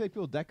 I feel like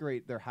people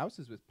decorate their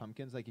houses with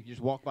pumpkins. Like if you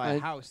just walk by a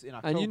And- house in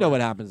October. And you know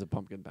what happens at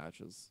pumpkin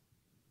patches.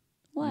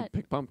 You What?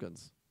 pick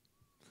pumpkins.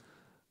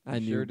 I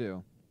And sure you,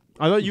 do.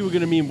 I thought you were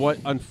going to mean what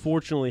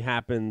unfortunately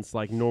happens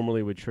like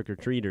normally with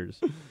trick-or-treaters.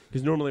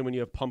 Because normally when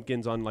you have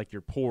pumpkins on like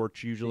your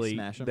porch, usually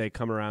smash 'em? they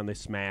come around, they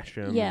smash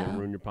them, Yeah. they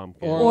ruin your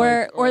pumpkin.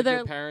 Or like they're-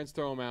 your parents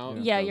throw them out.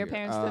 Yeah, your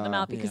parents throw them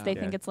out because Yeah. they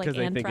think it's like Because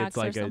they think anthrax it's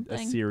like or a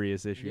something.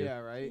 serious issue. Yeah.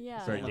 Right.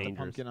 Yeah. Very Let the dangerous.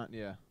 pumpkin on.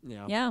 Yeah.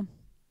 yeah. Yeah.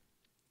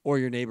 Or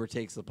your neighbor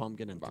takes the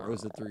pumpkin and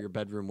throws it through your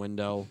bedroom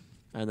window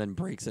and then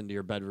breaks into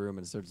your bedroom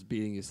and starts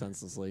beating you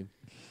senselessly.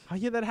 Oh,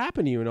 yeah, that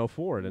happened to you in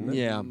 04, didn't it?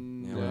 Yeah.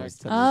 Mm, when I was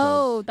 10 years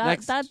old. Oh,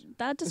 Next.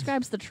 that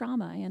describes the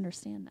trauma. I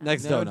understand that.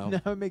 Next No,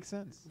 dono. no, it makes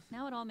sense.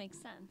 Now it all makes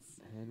sense.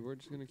 And we're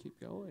just gonna keep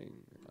going.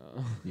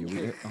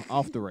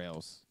 Off the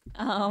rails.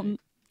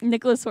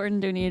 Nicholas Horton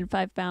donated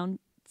 5 pounds.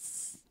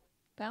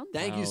 Pounds?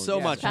 Thank you Pounds. so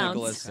Yes, much, pounds.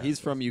 Nicholas. He's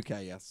from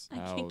UK, yes. I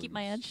can't keep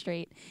my Pounds. head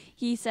straight.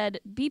 He said,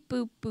 beep,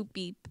 boop, boop,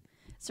 beep.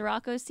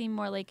 Sirocco seemed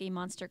more like a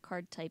monster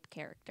card type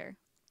character.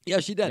 Yeah,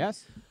 she did.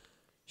 Yes.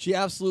 She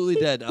absolutely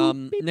did.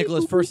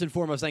 Nicholas, first and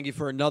foremost, thank you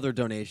for another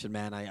donation,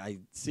 man. I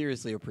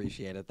seriously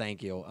appreciate it.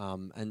 Thank you.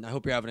 And I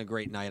hope you're having a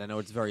great night. I know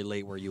it's very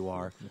late where you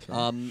are.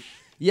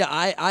 Yeah,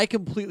 I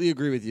completely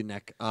agree with you,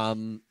 Nick.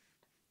 I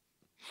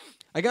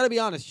got to be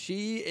honest.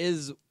 She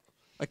is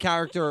a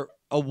character,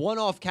 a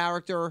one-off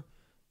character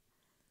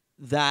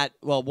that,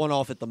 well,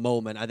 one-off at the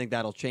moment. I think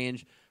that'll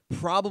change.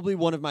 Probably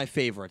one of my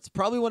favorites.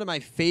 Probably one of my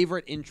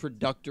favorite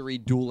introductory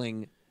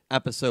dueling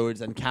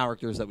episodes and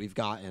characters that we've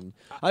gotten.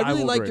 I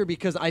really will liked agree. her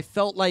because I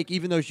felt like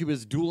even though she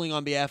was dueling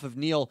on behalf of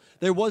Neil,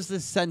 there was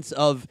this sense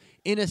of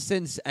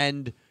innocence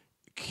and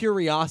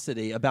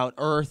curiosity about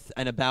Earth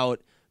and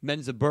about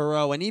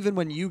Menzaburo. And even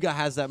when Yuga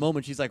has that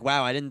moment, she's like,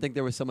 wow, I didn't think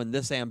there was someone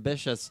this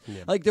ambitious.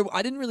 Like,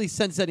 I didn't really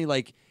sense any,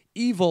 like,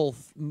 evil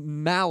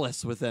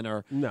malice within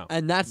her. No.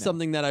 And that's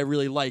something that I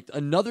really liked.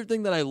 Another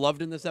thing that I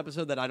loved in this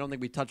episode that I don't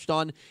think we touched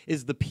on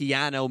is the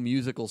piano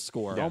musical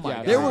score. Yeah. Oh my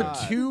Yeah, There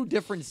god. were 2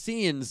 different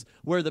scenes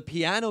where the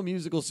piano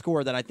musical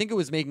score that I think it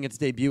was making its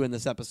debut in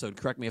this episode,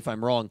 correct me if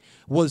I'm wrong,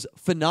 was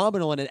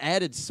phenomenal, and it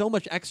added so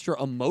much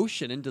extra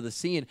emotion into the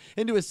scene,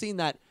 into a scene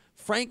that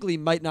frankly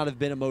might not have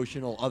been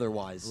emotional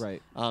otherwise.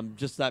 Right.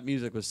 Just that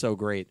music was so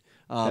great.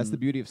 That's the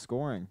beauty of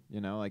scoring.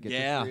 You know, like it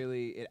Yeah. just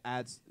really it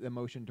adds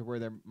emotion to where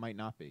there might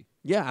not be.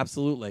 Yeah,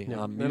 absolutely.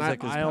 Yeah. And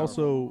Music is I powerful.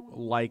 also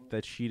like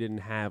that she didn't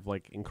have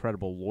like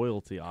incredible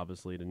loyalty,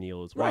 obviously, to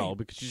Neil as well, Right.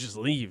 because she just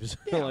leaves,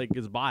 like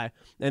is bye,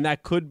 and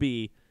that could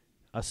be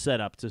a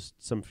setup to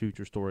some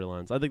future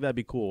storylines. I think that'd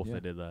be cool if Yeah. they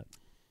did that.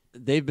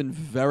 They've been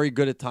very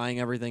good at tying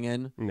everything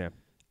in. Yeah,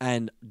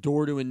 And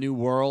Door to a New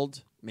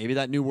World, maybe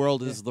that new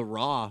world is the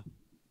Ra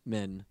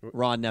Nebula.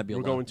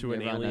 we're going to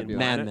an Yeah, Ron alien Nebula.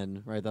 planet.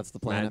 Manman, right? That's the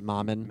planet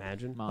Mammon.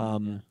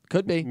 Imagine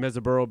Could be.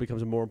 Mezaburo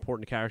becomes a more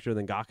important character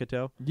than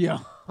Gakuto. Yeah.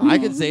 I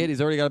could say it.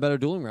 He's already got a better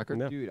dueling record.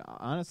 Yeah. Dude,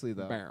 honestly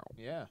though. Bow.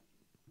 Yeah.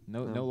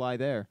 No lie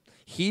there.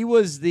 He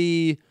was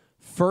the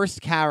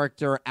first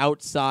character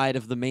outside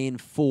of the main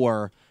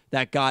 4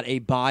 that got a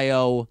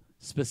bio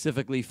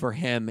specifically for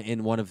him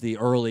in one of the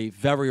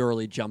very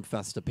early Jump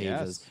Festa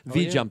pages, Yes. Oh,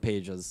 V-Jump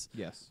pages.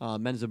 Yes.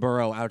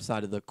 Menzaburo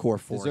outside of the core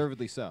 4.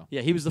 Deservedly so. Yeah,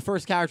 he was the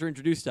first character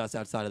introduced to us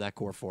outside of that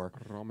core 4.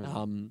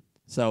 Ramen.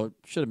 So it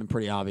should have been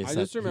pretty obvious I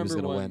that just he was remember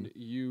going to when win.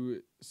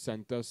 you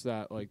sent us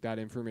that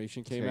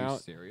information came Are you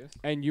out, serious?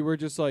 and you were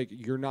just like,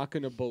 "You're not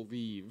gonna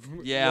believe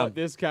Yeah. what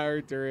this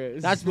character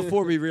is." That's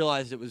before we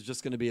realized it was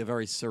just going to be a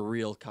very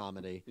surreal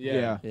comedy.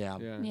 yeah.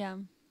 Yeah. Yeah.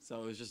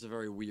 So it was just a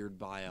very weird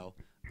bio.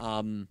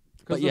 Because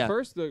But yeah.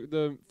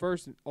 the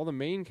first all the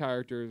main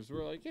characters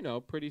were like,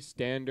 pretty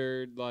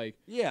standard. Like,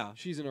 Yeah.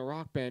 she's in a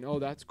rock band. Oh,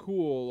 that's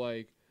cool.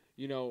 Like,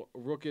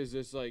 Rook is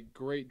this like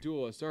great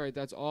duelist. All right,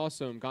 that's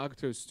awesome.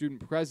 Gakuto's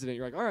student president.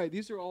 You're like, all right,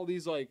 these are all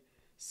these like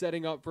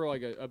setting up for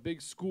like a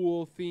big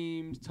school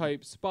themed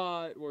type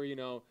spot where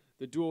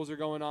the duels are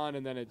going on,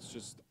 and then it's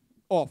just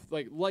off,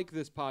 like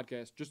this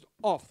podcast, just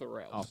off the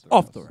rails.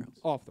 Off the rails.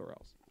 Off the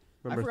rails.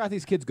 I forgot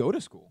these kids go to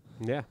school.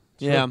 Yeah.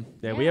 Yeah.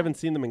 Yeah, we haven't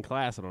seen them in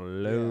class in a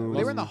long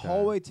They were in the time.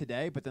 hallway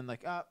today, but then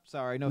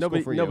sorry, no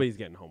school for you. Nobody's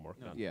getting homework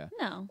done. Yeah.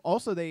 No.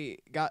 Also, they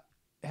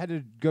had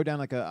to go down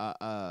like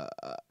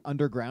a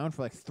underground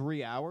for like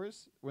 3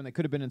 hours when they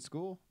could have been in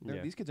school.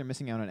 Yeah. These kids are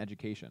missing out on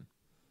education.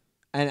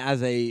 And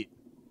as a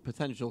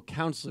potential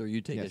counselor,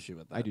 you take Yes, issue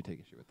with that. I do take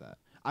issue with that.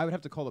 I would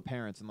have to call the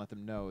parents and let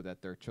them know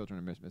that their children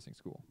are missing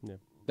school.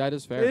 That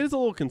is fair. It is a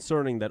little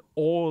concerning that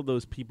all of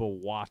those people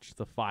watched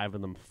the 5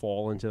 of them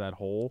fall into that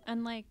hole.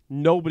 And like,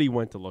 Nobody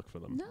went to look for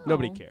them. No.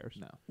 Nobody cares.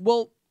 No.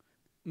 Well,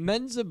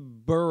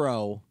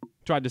 Menzaburo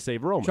Tried to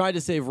save Roman. tried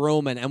to save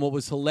Roman, and what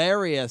was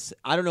hilarious,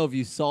 I don't know if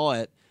you saw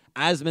it,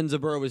 as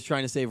Menzaburo was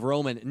trying to save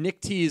Roman, Nick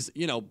T's,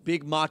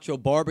 big macho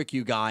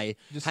barbecue guy,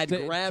 Just had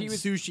grabbed he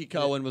was-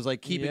 Sushiko and was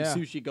like keeping Yeah.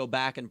 Sushiko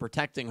back and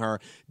protecting her.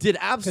 Did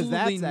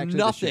absolutely that's actually the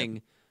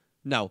nothing.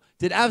 No,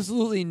 did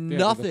absolutely Yeah, they're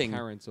the nothing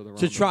parents of the to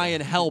Roman try guy.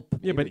 and help.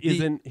 Yeah, but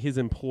isn't his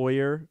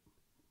employer...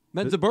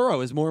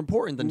 Menzaburo is more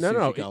important than No.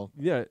 Sushiko.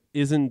 Yeah,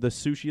 isn't the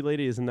sushi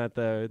lady, isn't that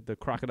the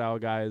crocodile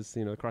guy's,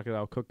 the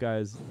crocodile cook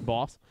guy's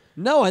boss?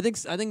 No, I think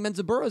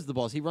Menzaburo is the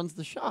boss. He runs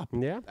the shop.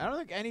 Yeah. I don't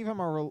think any of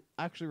them are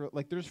actually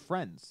like. There's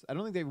friends. I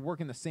don't think they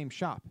work in the same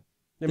shop.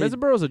 Yeah, They-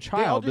 Mezzaburo's a all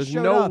child. just There's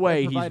showed no up and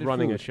way he's provided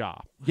running a food.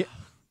 shop. Yeah.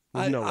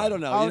 I No way.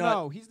 don't know. Oh You know,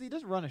 no, he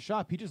doesn't run a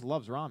shop. He just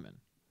loves ramen.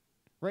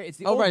 Right? It's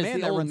the Oh, old right, it's man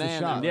the that old runs man the that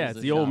shop. runs Yeah, it's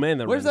the the old shop. man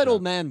that Where's runs that the old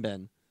shop. man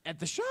been? At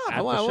the shop. At I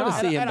the wanna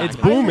shop. see him It's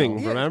back. booming,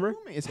 Yeah, remember?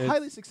 It's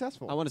highly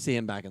successful. I want to see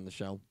him back in the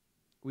show.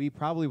 We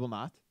probably will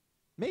not.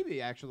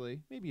 Maybe actually.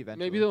 Maybe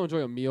eventually. Maybe they'll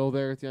enjoy a meal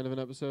there at the end of an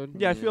episode.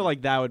 Yeah, I feel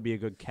like that would be a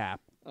good cap.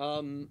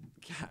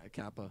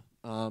 Kappa.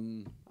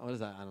 What is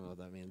that? I don't know what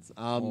that means.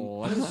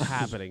 What is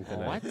happening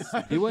today?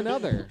 What? Do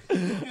another.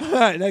 All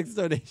right, next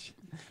donation.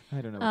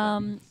 I don't know. What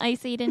that means.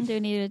 Ice Eden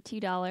donated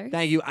 $2.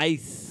 Thank you,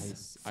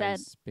 Ice. Said-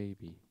 Ice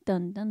baby.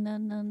 Dun dun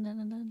dun dun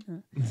dun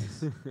dun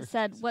dun.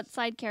 Said, what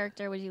side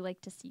character would you like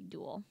to see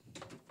duel?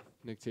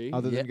 Nick T.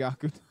 Other than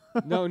Gaku.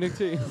 No, Nick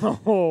T.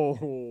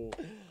 Oh.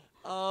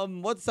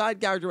 What side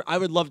character? I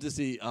would love to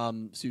see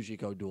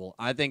Sushiko duel.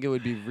 I think it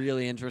would be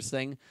really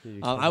interesting.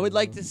 I would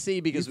like to see,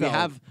 because we fell.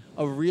 have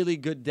a really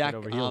good deck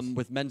over heels.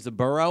 with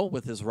Menzaburo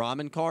with his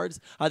ramen cards.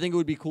 I think it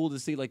would be cool to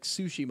see like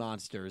sushi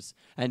monsters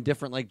and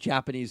different like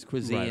Japanese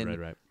cuisine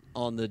Right.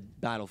 on the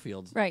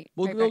battlefields. Right.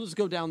 We'll right. just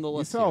go down the You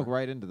list. fell here.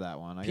 right into that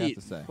one. I Pete,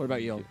 got to say. what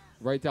about you?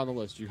 Right down the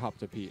list. You hopped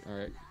to Pete. All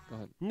right. Go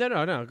ahead.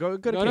 No. Go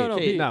to No, Kate. no, no,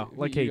 Kate. Pete. No,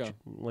 let You Kate.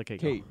 Let Kate.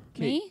 Kate.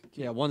 Go. Me?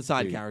 Yeah, one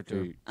side Kate,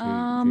 character.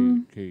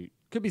 Kate, Kate.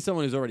 Could be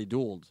someone who's already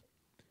dueled.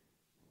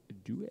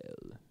 Duel.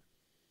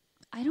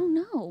 I don't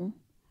know.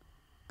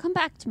 Come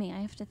back to me. I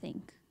have to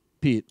think.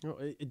 Pete, No,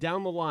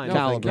 down the line. No,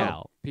 Caliber.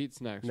 Cal. Pete's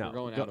next. No, We're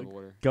going go- out of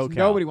order. Go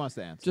Cal. Nobody wants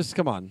to answer. just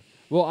come on.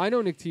 Well, I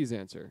know Nick T's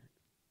answer.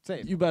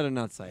 Say it. You better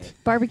not say it.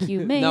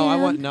 Barbecue man. No, I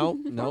want no.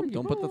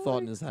 Don't put the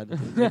thought in his head.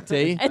 Nick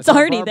T. It's That's our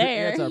already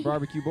there. That's our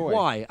barbecue boy.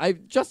 Why? I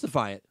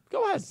justify it.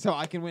 Go ahead. So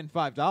I can win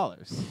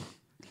 $5.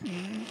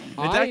 It's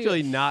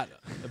actually not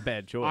a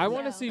bad choice. I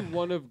want to No. see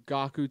one of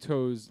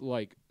Gakuto's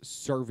like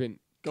servant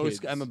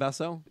Ghost kids. Emma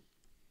Besso.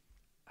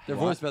 They're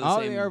What? voiced by the Oh,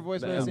 same. they are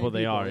voiced by the same Well,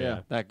 they people, are,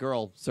 yeah. That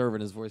girl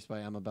servant is voiced by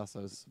Emma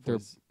Besso's They're-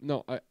 voice.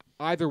 No,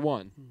 either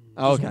one.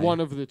 Oh, Just okay. one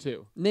of the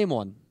two. Name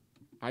one.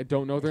 I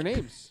don't know their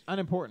names.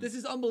 Unimportant. This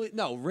is unbelievable.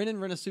 No, Rin and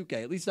Rinosuke.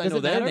 At least I Does know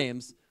it their matter?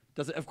 names.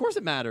 Does it? Of course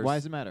it matters. Why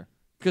does it matter?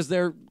 Because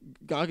they're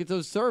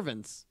Gakuto's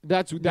servants.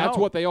 That's No.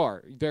 what they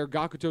are. They're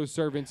Gakuto's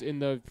servants in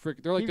the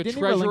they're like the Didn't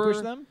he relinquish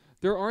treasurer. them?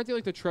 Aren't they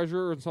like the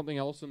treasurer or something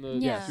else in the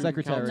Yeah. student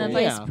Secretary. council?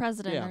 The Yeah. vice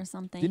president Yeah. or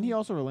something. Didn't he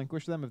also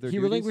relinquish them of their He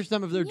duties? relinquished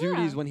them of their Yeah.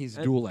 duties when he's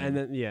dueling. and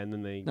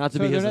then they. not to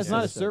So be his they're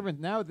not a assistant. servant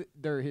now.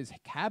 They're his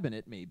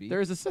cabinet, maybe.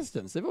 They're his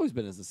assistants. They've always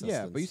been his assistants.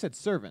 Yeah, but you said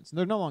servants.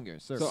 They're no longer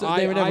servants. So, So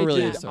they were never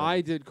really his I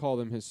servants. did call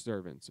them his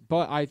servants,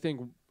 but I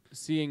think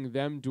seeing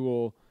them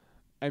duel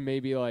and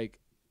maybe like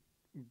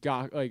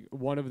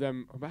one of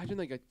them, imagine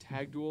like a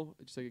tag duel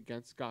just like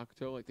against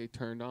Gakuto, like they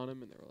turned on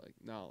him and they were like,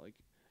 no, like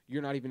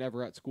you're not even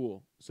ever at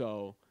school,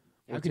 so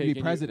How we're could you be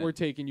taking president? we're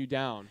taking you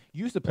down.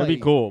 You used to play That'd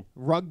be cool.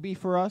 rugby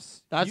for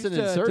us. That's Used an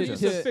to- insurgent. He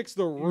used to to fix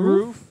the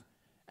roof.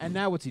 And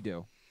now what's he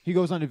do? He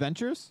goes on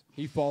adventures?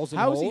 He falls in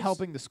How is he holes.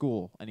 helping the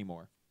school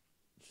anymore?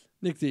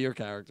 Nick T, your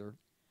character.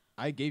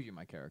 I gave you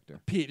my character.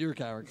 Pete, your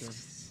character.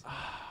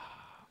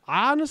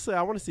 Honestly,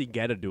 I want to see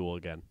Get a duel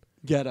again.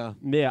 Get a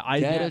Yeah,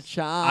 get a I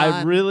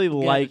chance. really Get a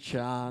like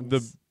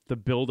chance. the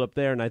build up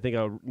there, and I think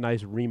a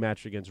nice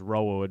rematch against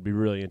Roa would be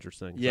really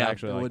interesting. So Yeah, I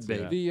actually it like would to see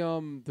be.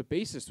 that. The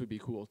bassist would be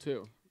cool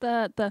too.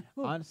 The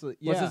Honestly,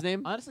 What's yeah. his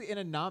name? Honestly, in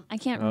a I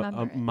can't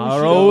remember. it.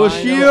 Maro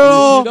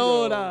Ushiro.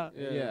 Ushiro.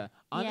 yeah.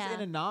 Honestly,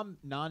 Yeah. in a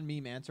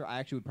non-meme answer, I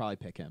actually would probably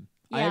pick him.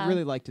 Yeah. I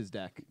really liked his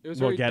deck. It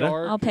was Well, very get it?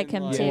 dark. I'll pick and,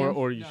 him like, too.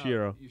 Or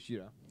Yushiro.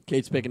 Yushiro.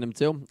 Kate's picking him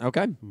too.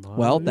 Okay.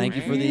 Well, thank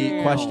you for the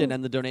Wow. question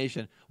and the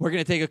donation. We're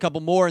going to take a couple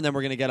more, and then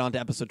we're going to get on to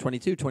episode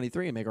 22,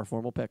 23, and make our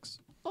formal picks.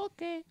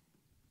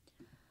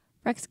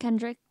 Rex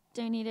Kendrick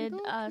donated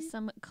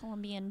some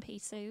Colombian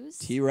pesos.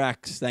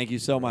 T-Rex, thank you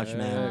so much,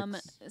 man.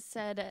 Rex.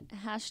 Said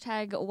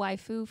hashtag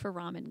waifu for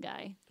ramen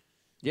guy.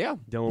 Yeah.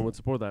 Dylan would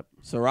support that.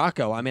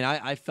 Sorako. I mean,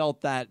 I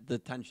felt that the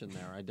tension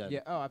there. I did.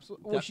 Yeah. Oh,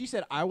 absolutely. Well, she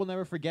said, "I will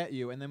never forget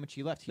you," and then when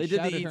she left, he They did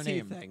the shouted her ET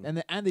name,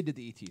 thing. and they did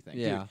the ET thing.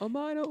 Yeah.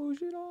 Amino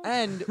Ujiro.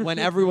 And when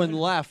everyone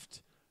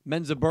left,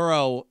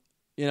 Menzaburo,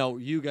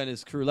 Yuga and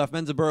his crew left.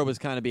 Menzaburo was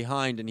kind of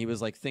behind, and he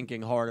was like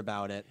thinking hard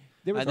about it.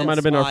 There was And That then might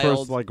have been our smiled.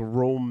 first like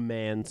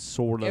romance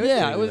sort of.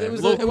 Yeah, thing it was. there. It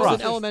was, Little it was crush.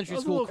 an elementary It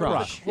was a school little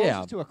crush. closest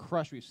Yeah. to a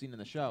crush we've seen in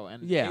the show,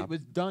 and Yeah. it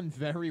was done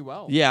very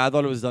well. Yeah, I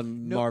thought it was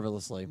done No-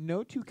 marvelously.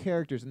 No two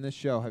characters in this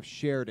show have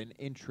shared an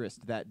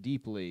interest that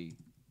deeply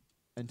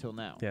until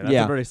now. Yeah, that's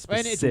Yeah. a very And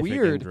specific it's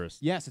weird.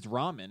 interest. Yes, it's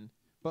ramen,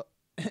 but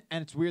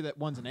and it's weird that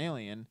one's an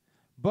alien,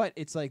 but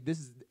it's like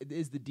this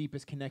is the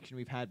deepest connection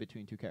we've had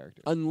between two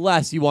characters.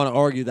 Unless you want to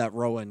argue that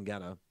Roa and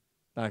Geta,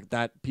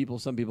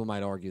 some people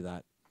might argue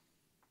that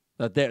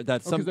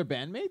Because some. they're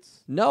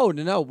bandmates. No.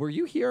 Were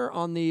you here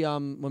on the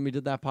when we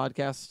did that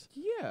podcast?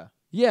 Yeah.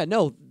 Yeah,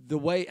 no. The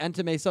way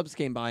Entame Subs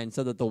came by and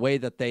said that the way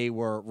that they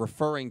were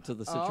referring to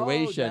the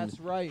situation that's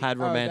right. had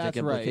romantic that's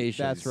implications.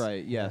 Right. That's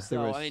right. Yes, there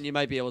So was. I mean, you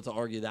might be able to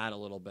argue that a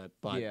little bit,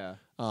 but yeah.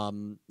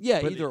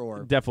 yeah, But either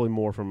or. Definitely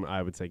more from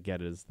I would say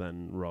Getta's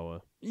than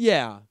Roa.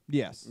 Yeah,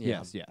 Yes.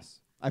 Yeah. Yes.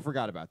 I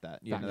forgot about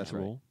that. Yeah, no, that's right.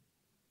 Factual.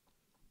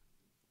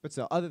 But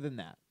so, other than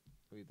that,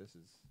 this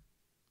is.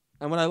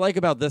 and what I like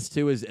about this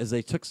too is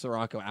they took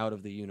Sorako out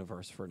of the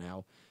universe for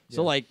now.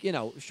 So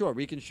Yeah. sure,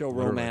 we can show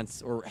Literally.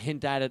 romance or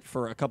hint at it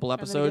for a couple then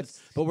it episodes,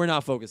 gets- but we're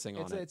not focusing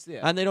on It's- it.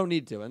 yeah. And they don't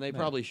need to, and they No.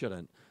 probably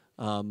shouldn't.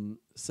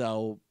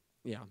 So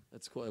yeah,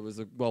 it's cool. It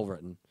was well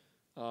written.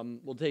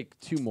 We'll take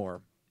two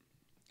more.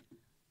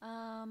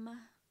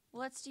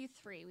 Let's do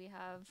 3. We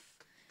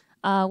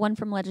have one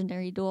from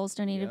Legendary Duels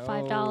donated Yo.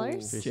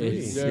 $5.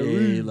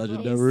 JC,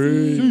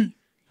 legendary.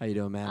 How you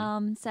doing,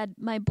 man? Said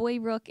my boy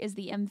Rook is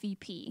the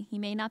MVP. He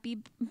may not be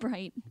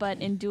bright, but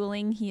in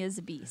dueling he is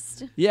a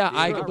beast. Yeah,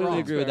 I not completely wrong.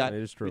 agree with that.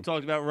 It is true. We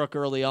talked about Rook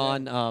early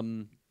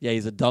on. Yeah,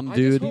 he's a dumb I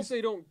dude. just hope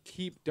they don't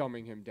keep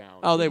dumbing him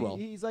down. Oh, they will.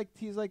 He's like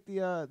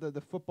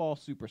the football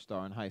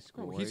superstar in high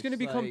school. Oh, where he's going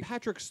to it's become like,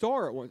 Patrick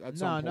Starr at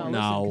some no, point. listen,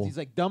 'cause No. he's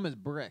like dumb as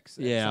bricks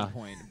at Yeah. some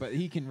point, but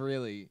he can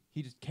really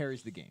he just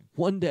carries the game.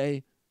 One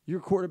day, you're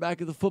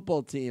quarterback of the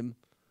football team.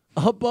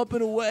 Up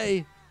and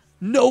away.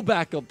 No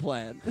backup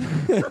plan.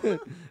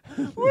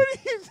 What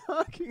are you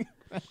talking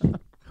about?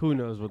 Who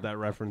knows what that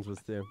reference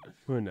was to?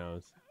 Who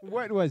knows?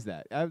 What was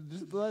that?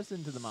 Just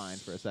listen to the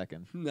mind for a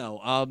second. No,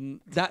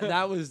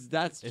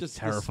 that's It's just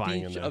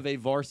terrifying the in speech there. of a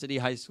varsity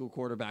high school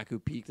quarterback who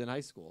peaked in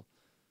high school,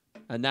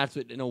 and that's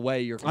what, in a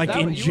way, you're Like That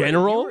in was-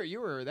 general? you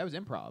were that was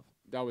improv.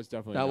 That was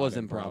definitely that not was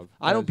improv.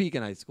 I That don't was- peak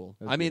in high school.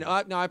 that was I mean,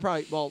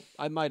 beautiful.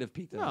 I might have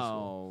peaked in high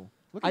school. No,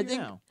 look at I you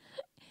think- now.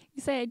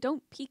 You say I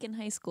don't peak in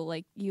high school,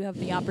 like you have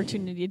the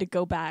opportunity to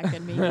go back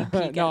and maybe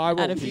peak No, I at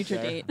won't a peak future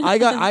there. date. I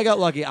got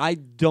lucky. I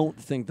don't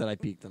think that I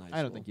peaked in high school.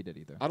 I don't think you did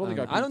either. I don't think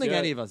I don't think peaked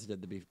any yet. of us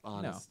did, to be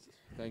honest.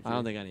 Thank I you.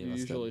 don't think any of You us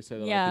did. usually say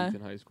that Yeah. I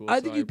peaked in high school. I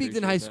so think you peaked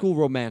in high appreciate school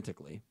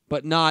romantically,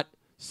 but not that.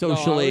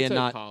 socially no, I would and say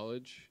not.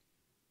 college.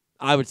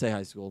 I would say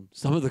high school.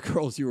 Some of the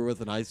girls you were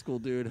with in high school,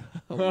 dude.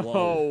 Whoa.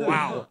 Oh,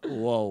 wow.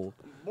 Whoa.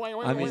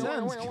 I mean,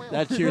 Sounds-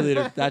 that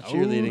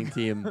cheerleading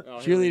team, Oh,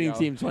 here we cheerleading go.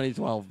 team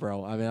 2012,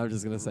 bro. I mean, I'm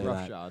just gonna say Rough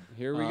that. shot.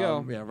 Here we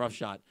go. Yeah, rough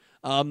shot.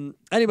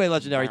 Anyway,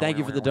 legendary. Thank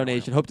you for the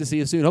donation. Hope to see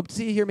you soon. Hope to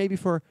see you here maybe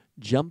for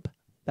Jump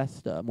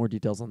Festa. More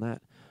details on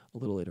that a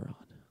little later on.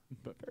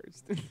 But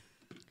first,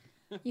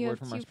 You Word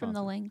have from our 2 from the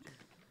sponsor. link.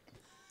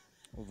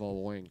 the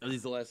link. Are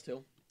these the last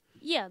two?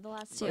 Yeah, the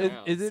last 2.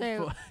 Wow. Is it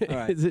So- All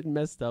right. is it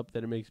messed up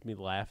that it makes me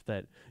laugh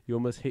that you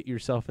almost hit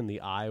yourself in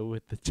the eye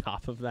with the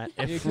top of that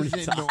Yeah, 'cause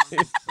every it time?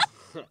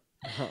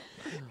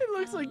 It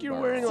looks like you're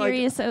wearing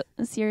like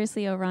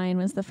Seriously, Orion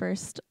was the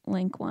first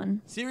link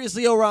one.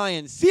 Seriously,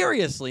 Orion.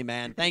 Seriously,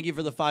 man. Thank you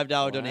for the $5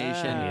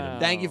 donation. Wow.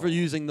 Thank you for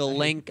using the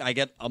link. I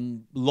get a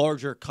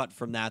larger cut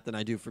from that than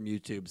I do from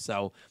YouTube.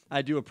 So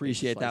I do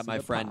appreciate Slice that, of my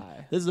the friend.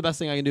 pie. This is the best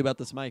thing I can do about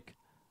this mic.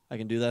 I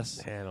can do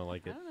this. I don't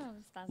like I it. don't know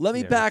if that's Let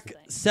me Yeah. pack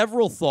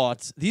several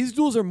thoughts. These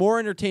duels are more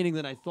entertaining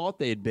than I thought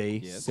they'd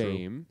be. Yes.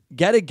 Same.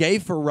 Get a gay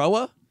for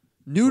Roa.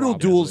 Noodle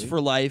Probably. duels for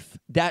life.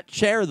 That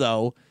chair,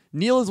 though.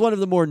 Neil is one of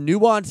the more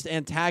nuanced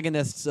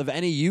antagonists of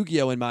any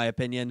Yu-Gi-Oh! In my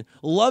opinion.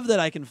 Love that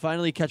I can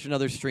finally catch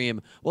another stream.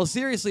 Well,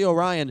 seriously,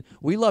 Orion,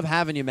 we love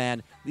having you,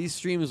 man. These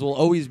streams will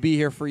always be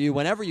here for you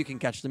whenever you can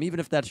catch them, even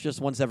if that's just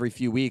once every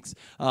few weeks.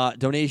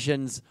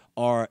 Donations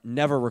are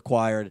never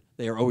required.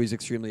 They are always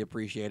extremely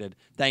appreciated.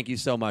 Thank you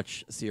so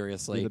much,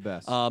 seriously. You're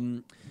the best.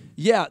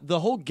 Yeah, the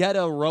whole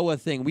Geta Roa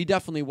thing, we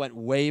definitely went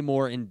way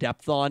more in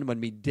depth on when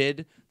we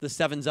did the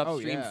Sevens Up Oh,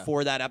 stream yeah.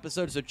 for that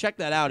episode. So check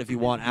that out if you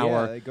want Yeah,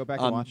 our go back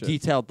and watch it.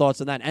 detailed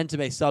thoughts on that.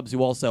 Entame Subs,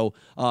 who also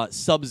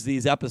subs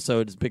these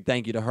episodes, big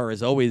thank you to her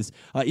as always,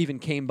 even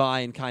came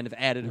by and kind of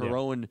added her Yeah.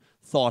 own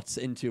thoughts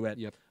into it.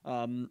 Yep.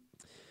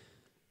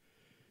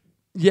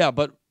 Yeah,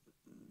 but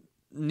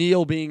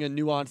Neil being a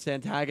nuanced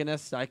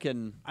antagonist, I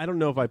I don't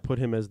know if I put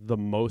him as the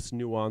most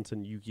nuanced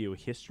in Yu-Gi-Oh!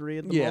 History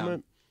at the Yeah.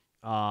 moment.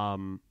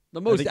 the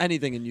most think-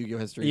 anything in Yu-Gi-Oh!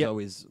 history is Yeah.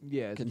 always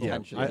Yeah, it's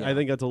contention. bullshit. I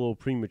think that's a little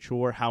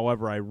premature.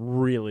 However, I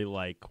really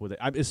like with it,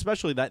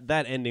 especially that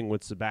ending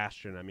with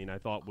Sebastian. I mean, I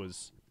thought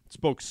was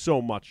spoke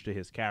so much to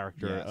his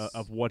character Yes.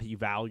 of what he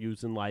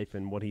values in life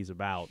and what he's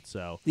about.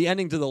 So The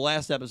ending to the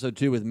last episode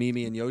too with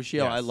Mimi and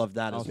Yoshio, Yes. I love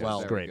that as Also well.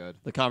 very Great. good.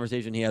 The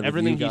conversation he had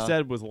everything with he Yuga.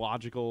 said was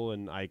logical,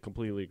 and I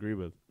completely agree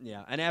with.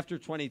 Yeah, and after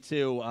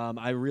 22,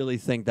 I really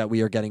think that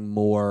we are getting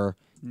more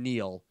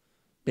Neil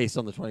based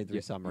on the 23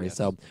 summary. yes.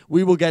 So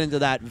we will get into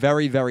that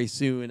very, very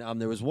soon.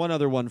 There was one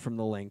other one from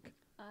the link.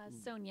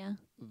 Sonia.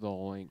 The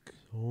link.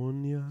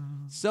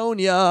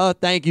 Sonia,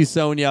 thank you,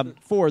 Sonia,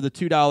 for the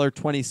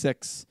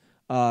 $2.26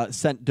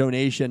 cent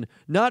donation.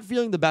 Not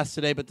feeling the best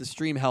today, but the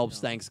stream helps.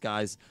 Thanks,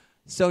 guys.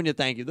 Sonia,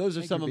 thank you. Those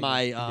are Thank some you, of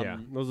Biggie. my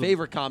those are-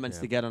 favorite comments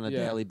yeah. to get on a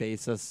Yeah. daily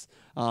basis.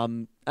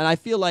 And I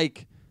feel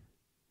like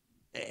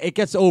it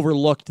gets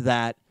overlooked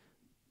that,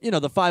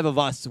 the five of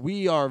us,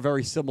 we are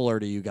very similar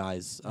to you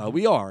guys.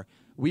 We are.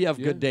 We have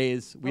Yeah. good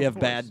days. We Of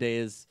have bad course.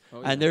 days. Oh,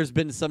 And yeah. there's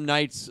been some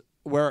nights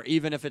where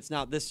even if it's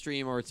not this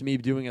stream or it's me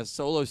doing a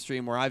solo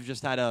stream where I've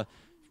just had a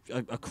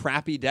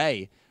crappy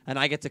day and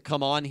I get to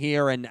come on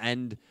here and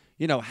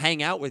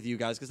hang out with you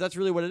guys because that's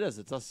really what it is.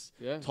 It's us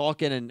Yeah.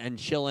 talking and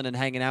chilling and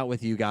hanging out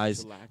with you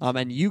guys. Relaxing.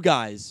 And you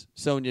guys,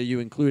 Sonia, you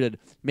included,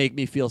 make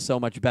me feel so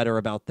much better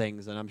about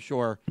things. And I'm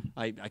sure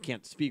I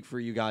can't speak for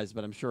you guys,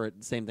 but I'm sure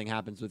the same thing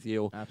happens with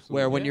you. Absolutely.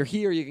 Where when Yeah. you're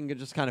here, you can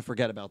just kind of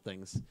forget about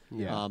things.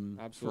 Yeah.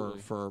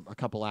 Absolutely. For a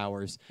couple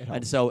hours. It And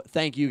helps. so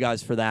thank you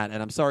guys for that.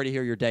 And I'm sorry to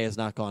hear your day has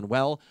not gone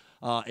well.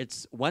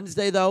 It's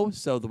Wednesday, though,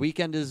 so the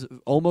weekend is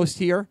almost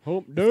here.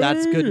 Hump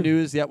That's day. good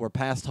news. Yeah, we're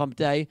past hump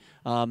day.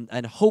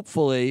 And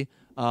hopefully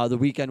the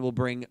weekend will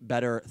bring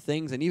better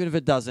things. And even if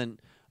it doesn't,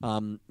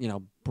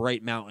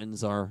 bright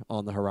mountains are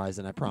on the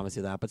horizon. I promise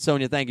you that. But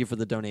Sonia, thank you for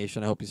the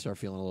donation. I hope you start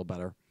feeling a little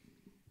better.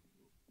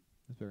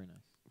 That's very nice.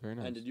 Very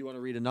nice. And did you want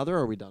to read another, or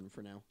are we done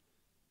for now?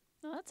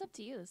 No, that's up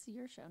to you. This is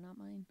your show, not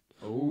mine.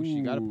 Oh,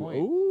 she got a point.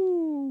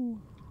 Ooh.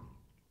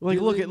 Like,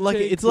 look Give at like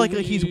and take it's like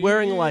to he's the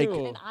wearing like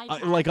heel. An eye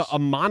like patch. a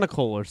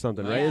monocle or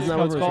something, right? Yeah. Isn't that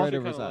what it's Covers called? right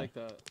over his Kinda eye. like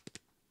that.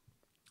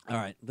 All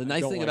right. The I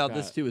nice don't thing like about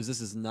this that. too is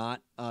this is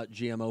not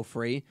GMO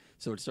free,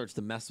 so it starts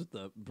to mess with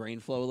the brain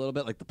flow a little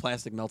bit, like the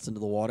plastic melts into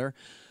the water.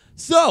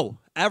 So,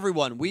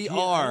 everyone, we I don't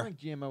are think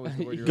GMO is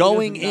the word you're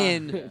going He does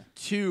in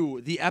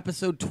to the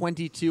episode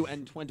 22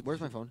 and 20. Where's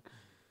my phone?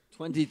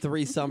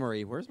 23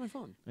 summary. Where's my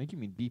phone? I think you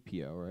mean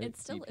BPO, right? It's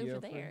still BPO over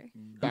for- there.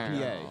 BPA.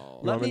 Bow.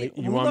 Let want me me. to-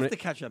 you Who want left me the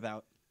ketchup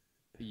out?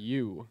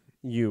 You.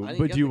 You, I didn't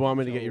but get do you the want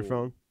me to get your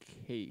control. phone?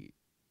 Kate.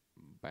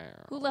 Bow.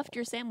 Who left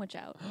your sandwich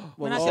out?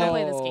 We're Well, not the going to sa-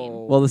 play this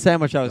game. Well, the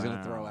sandwich I was going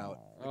to throw out.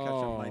 The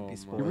ketchup might be Oh, my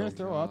spoiled. You were gonna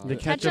throw out The the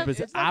ketchup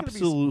is It's not gonna be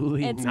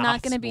absolutely It's not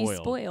not going to be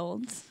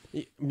spoiled. spoiled.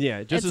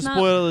 Yeah, just It's as not-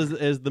 spoiled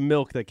as the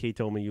milk that Kate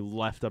told me you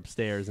left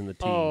upstairs in the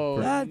tea. Oh,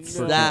 for- That's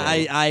no. that.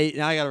 I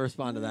now I got to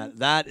respond to that.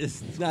 That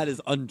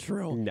is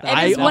untrue. No, It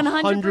I was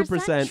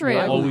 100% true.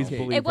 will always It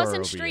believe It wasn't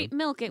her over straight you.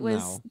 milk. It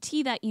was No.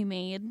 tea that you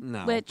made,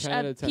 No. which 10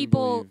 out of 10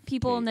 people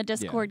believe in the Kate.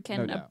 Discord Yeah,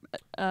 can. no doubt.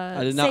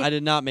 I did not. say- I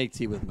did not make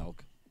tea with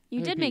milk. You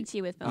Hey, did Pete. make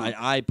tea with milk.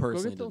 I Go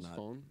personally get did Bill's not.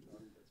 phone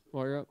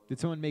while you're up. Did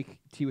someone make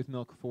tea with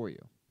milk for you?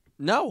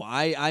 No,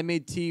 I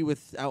made tea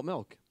without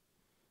milk.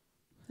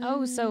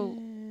 Oh, so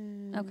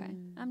okay.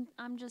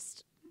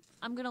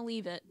 I'm gonna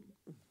leave it.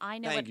 I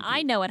know Thank you, I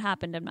Pete. know what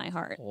happened in my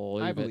heart.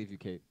 I believe you,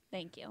 Kate.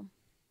 Thank you.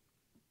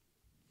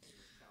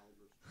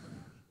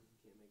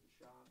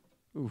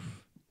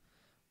 Oof.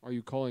 Are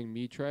you calling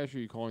me trash or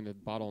are you calling the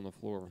bottle on the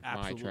floor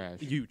Absolutely. my trash?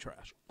 You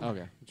trash.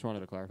 Okay. Just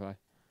wanted to clarify.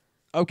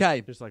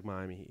 Okay. Just like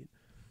Miami Heat.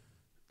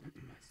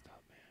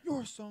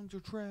 Your songs are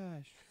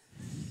trash.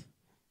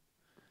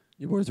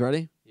 You boys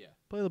ready?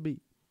 Play the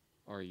beat.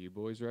 Are you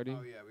boys ready? yeah,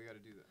 we got to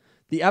do that.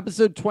 The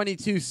episode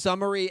 22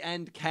 summary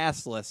and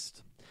cast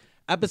list.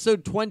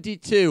 Episode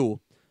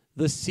 22,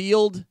 The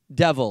Sealed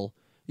Devil.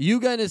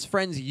 Yuga and his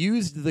friends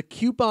used the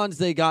coupons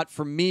they got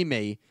from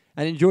Mimi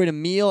and enjoyed a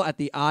meal at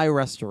the Eye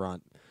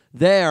restaurant.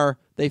 There,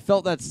 they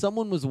felt that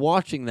someone was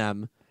watching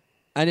them,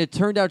 and it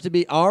turned out to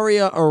be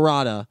Arya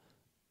Arata.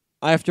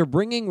 After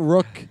bringing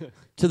Rook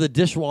to the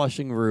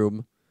dishwashing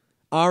room,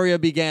 Arya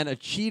began a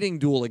cheating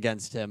duel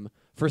against him.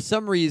 For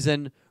some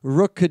reason,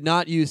 Rook could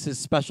not use his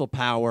special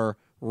power,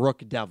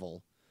 Rook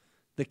Devil.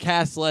 The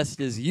cast list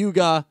is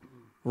Yuga,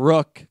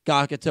 Rook,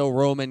 Gakuto,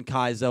 Roman,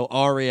 Kaizo,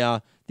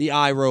 Arya, the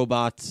Eye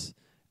Robots,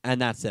 and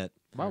that's it.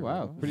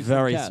 Wow. Pretty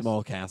Very slim cast.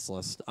 small cast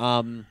list.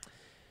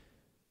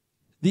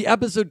 The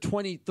episode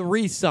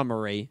 23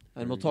 summary,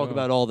 and we'll we talk go.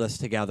 about all this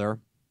together.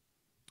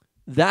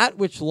 That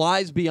which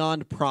lies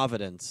beyond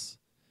Providence.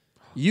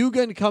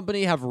 Yuga and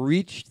company have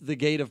reached the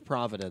gate of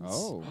Providence.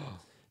 Oh.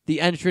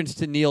 The entrance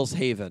to Neil's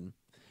Haven.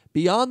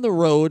 Beyond the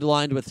road,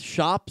 lined with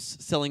shops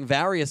selling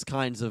various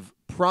kinds of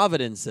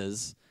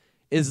providences,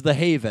 is the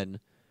Haven,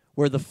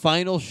 where the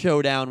final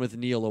showdown with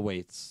Neil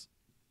awaits.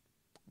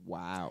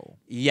 Wow.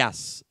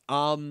 Yes.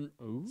 So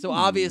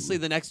obviously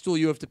the next duel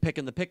you have to pick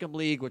in the Pick'em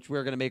League, which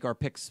we're going to make our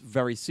picks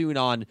very soon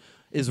on,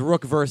 is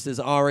Rook versus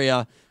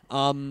Arya.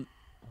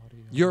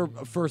 Your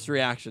first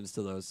reactions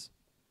to those?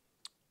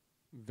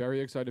 Very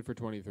excited for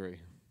 23.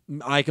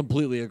 I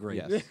completely agree.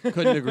 Yes.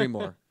 Couldn't agree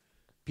more.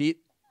 Pete?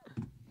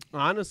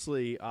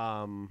 Honestly,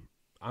 I'm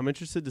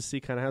interested to see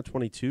kind of how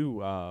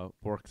 22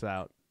 works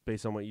out.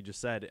 based on what you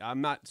just said.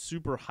 I'm not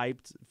super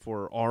hyped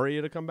for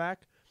Arya to come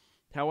back.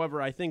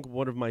 However, I think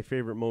one of my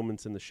favorite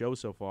moments in the show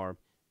so far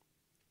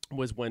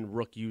was when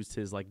Rook used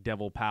his like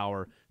devil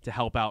power to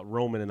help out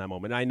Roman in that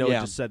moment. I know it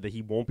just said that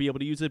he won't be able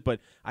to use it, but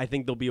I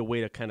think there'll be a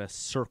way to kind of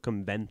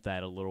circumvent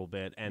that a little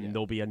bit, and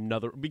there'll be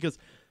another, because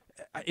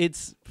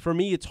it's, for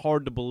me, it's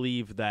hard to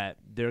believe that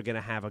they're going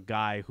to have a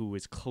guy who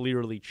is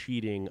clearly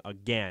cheating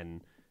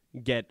again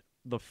get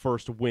the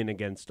first win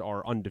against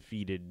our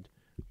undefeated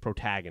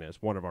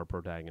protagonist, one of our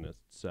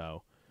protagonists.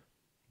 So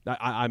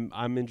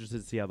I'm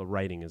interested to see how the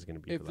writing is going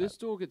to be. If for this that.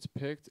 duel gets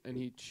picked and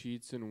he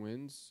cheats and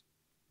wins,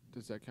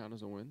 does that count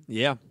as a win?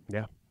 Yeah.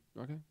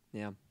 Okay.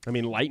 Yeah. I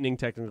mean, Lightning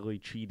technically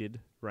cheated,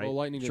 right? Well,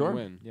 Lightning Sure.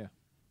 didn't win.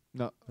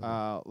 No,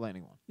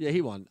 Lightning won. Yeah,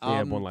 he won. He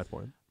had 1 life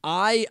point.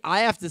 I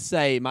have to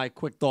say my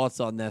quick thoughts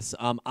on this.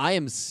 I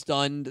am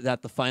stunned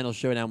that the final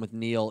showdown with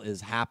Neil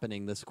is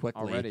happening this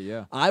quickly. Already,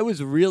 yeah. I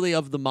was really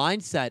of the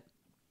mindset,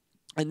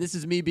 and this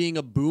is me being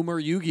a boomer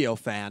Yu-Gi-Oh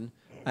fan,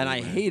 and I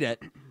hate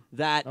it,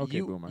 that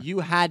Okay, boomer. you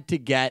had to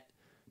get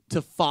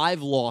to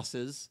 5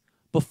 losses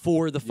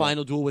before the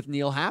final duel with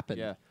Neil happened.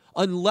 Yeah.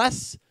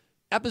 Unless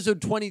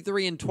episode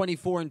 23 and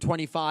 24 and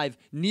 25,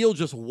 Neil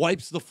just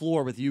wipes the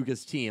floor with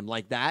Yuga's team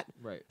like that,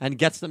 Right. and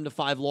gets them to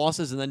 5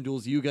 losses, and then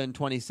duels Yuga in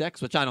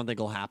 26, which I don't think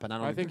will happen.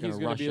 I think he's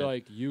going going to be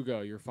like,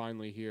 Yuga, you're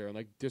finally here, and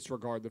like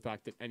disregard the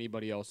fact that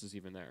anybody else is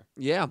even there.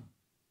 Yeah.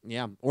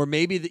 Or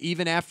maybe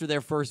even after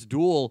their first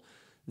duel,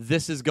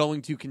 this is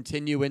going to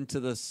continue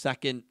into the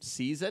second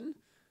season.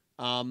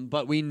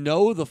 But we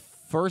know the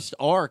first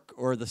arc,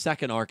 or the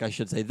second arc, I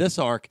should say, this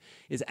arc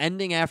is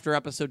ending after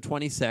episode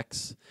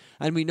 26.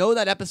 And we know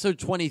that episode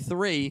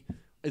 23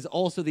 is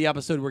also the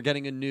episode we're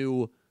getting a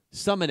new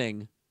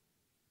summoning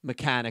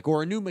mechanic,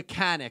 or a new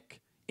mechanic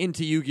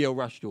into Yu-Gi-Oh!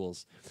 Rush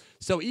Duels.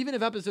 So even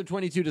if episode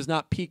 22 does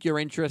not pique your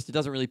interest, it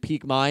doesn't really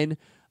pique mine,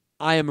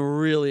 I am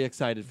really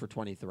excited for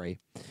 23.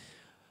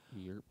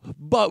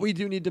 But we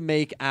do need to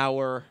make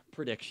our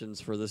predictions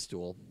for this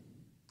duel.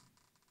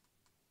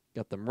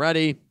 Got them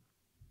ready.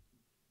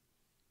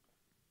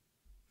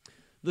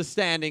 The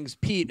standings: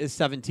 Pete is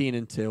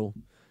 17-2.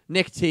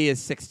 Nick T is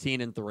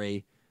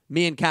 16-3.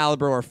 Me and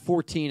Calibro are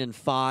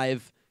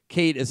 14-5.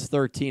 Kate is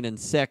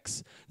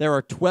 13-6. There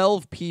are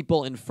 12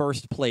 people in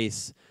first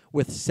place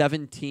with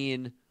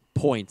 17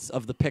 points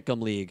of the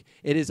Pick'em League.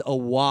 It is a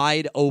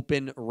wide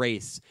open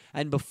race.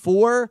 And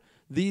before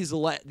these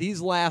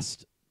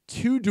last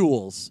 2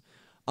 duels,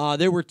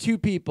 there were 2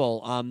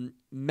 people,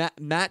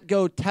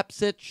 Matgo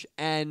Tepsich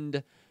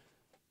and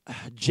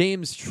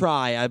James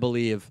Try, I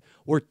believe,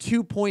 were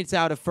 2 points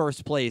out of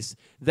first place.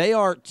 They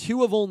are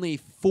 2 of only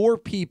 4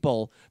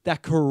 people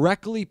that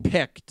correctly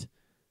picked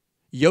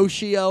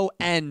Yoshio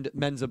and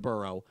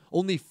Menzaburo.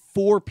 Only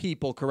 4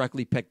 people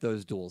correctly picked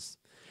those duels.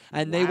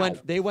 And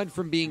they went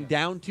from being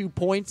down 2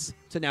 points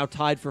to now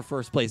tied for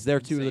first place.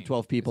 They're 2 of the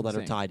 12 people that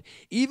are tied.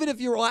 Even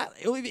if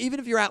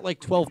you're at like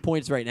 12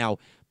 points right now,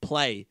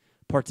 play,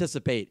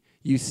 participate.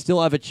 You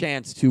still have a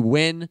chance to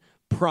win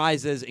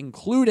prizes,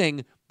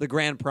 including the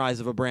grand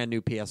prize of a brand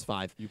new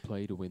PS5. You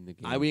play to win the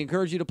game. We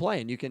encourage you to play,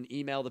 and you can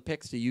email the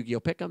picks to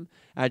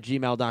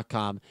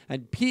yugiopickem@gmail.com.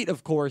 And Pete,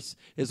 of course,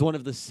 is one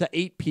of the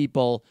 8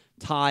 people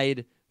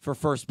tied for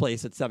first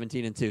place at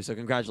 17-2. So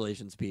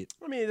congratulations, Pete.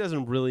 I mean, it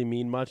doesn't really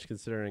mean much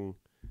considering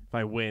if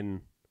I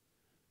win,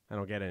 I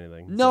don't get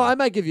anything. No, so. I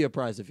might give you a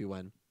prize if you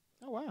win.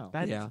 Oh, wow.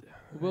 Yeah.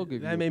 We'll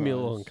give that you made me a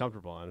little prize.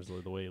 uncomfortable,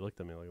 honestly, the way he looked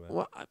at me like that.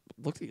 Well, I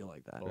looked at you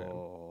like that.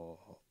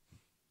 Oh.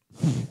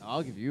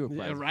 I'll give you a prize.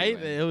 Yeah, if you right?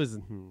 win. It was.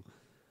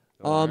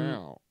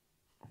 Wow.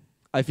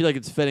 I feel like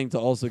it's fitting to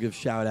also give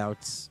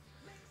shout-outs.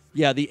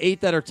 Yeah, the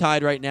 8 that are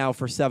tied right now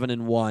for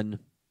 7-1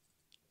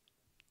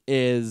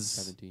 is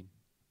 17.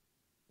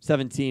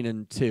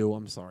 17-2.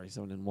 I'm sorry,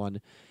 7-1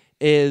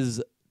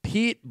 is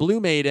Pete, Blue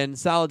Maiden,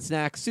 Solid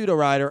Snack, Pseudo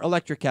Rider,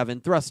 Electric Kevin,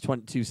 Thrust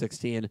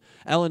 2216,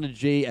 Elena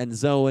G, and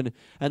Zone.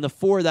 And the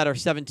 4 that are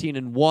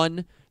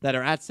 17-1 that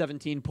are at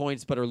 17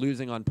 points but are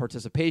losing on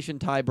participation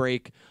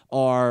tiebreak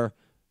are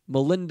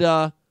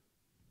Melinda.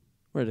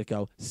 Where did it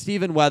go?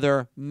 Stephen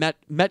Weather,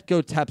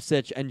 Metgo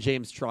Tepsich, and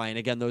James Try. And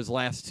again, those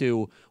last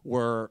 2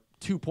 were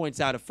 2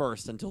 points out of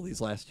first until these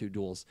last 2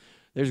 duels.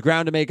 There's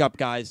ground to make up,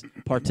 guys.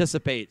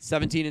 Participate.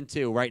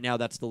 17-2. Right now,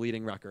 that's the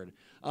leading record.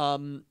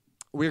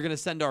 We're going to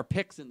send our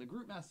picks in the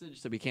group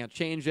message, so we can't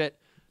change it.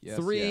 Yes,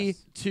 3,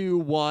 2,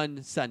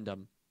 1, send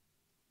them.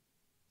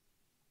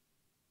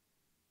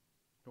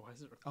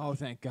 Oh,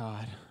 thank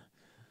God.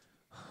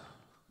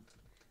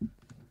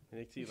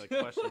 NXT, like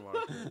question mark.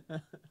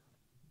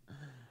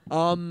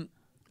 I'm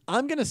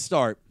going to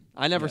start.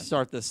 I never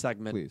start this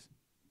segment. Please.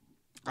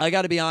 I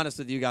got to be honest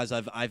with you guys.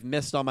 I've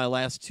missed on my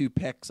last 2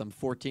 picks. I'm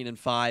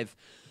 14-5.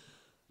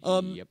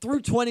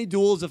 Through 20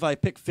 duels, if I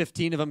pick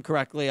 15 of them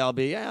correctly, I'll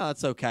be,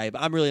 that's okay.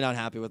 But I'm really not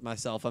happy with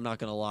myself. I'm not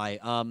going to lie.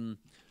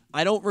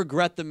 I don't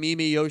regret the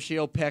Mimi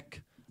Yoshio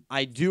pick.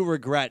 I do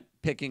regret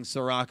picking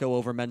Sorako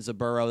over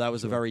Menzaburo. That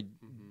was a very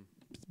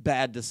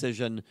bad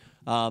decision.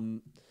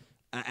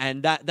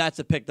 And that's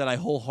a pick that I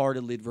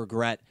wholeheartedly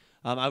regret.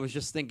 I was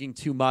just thinking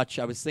too much.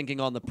 I was thinking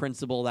on the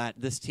principle that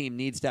this team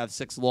needs to have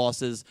 6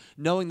 losses.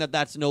 Knowing that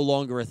that's no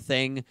longer a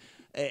thing,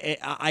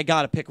 I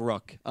got to pick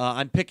Rook.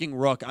 I'm picking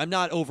Rook. I'm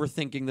not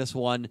overthinking this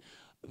one.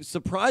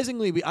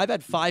 Surprisingly, I've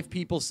had 5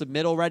 people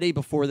submit already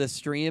before this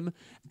stream,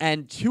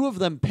 and 2 of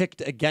them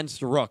picked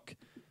against Rook.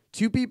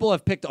 2 people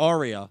have picked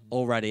Arya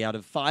already out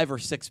of 5 or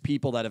 6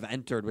 people that have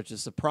entered, which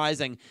is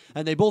surprising.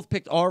 And they both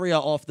picked Arya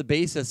off the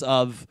basis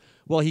of,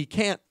 well,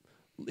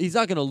 he's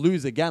not going to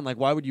lose again. Like,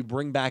 why would you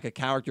bring back a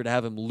character to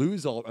have him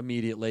lose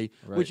immediately?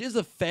 Right. Which is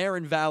a fair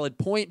and valid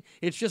point.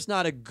 It's just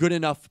not a good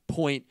enough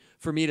point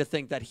for me to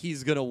think that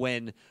he's going to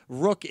win.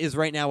 Rook is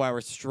right now our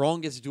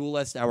strongest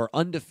duelist, our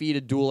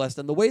undefeated duelist.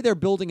 And the way they're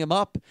building him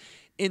up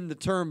in the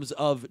terms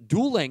of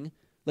dueling,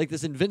 like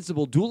this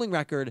invincible dueling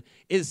record,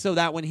 is so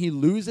that when he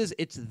loses,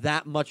 it's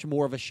that much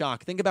more of a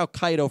shock. Think about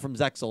Kaido from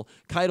Zexal.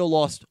 Kaido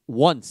lost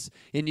once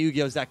in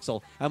Yu-Gi-Oh!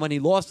 Zexal. And when he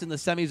lost in the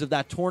semis of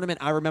that tournament,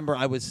 I remember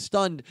I was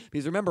stunned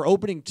because remember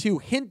opening 2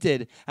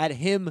 hinted at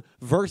him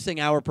versing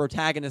our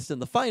protagonist in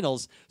the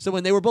finals. So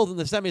when they were both in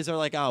the semis, they're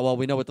like, oh, well,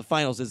 we know what the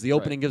finals is. The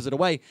opening gives it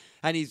away.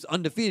 And he's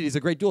undefeated. He's a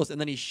great duelist.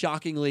 And then he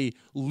shockingly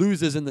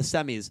loses in the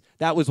semis.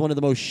 That was one of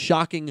the most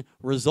shocking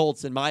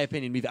results, in my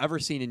opinion, we've ever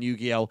seen in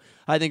Yu-Gi-Oh!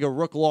 I think a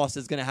Rook loss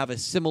is going to have a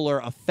similar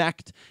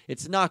effect.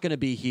 It's not going to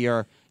be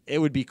here. It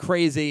would be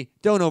crazy.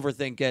 Don't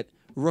overthink it.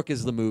 Rook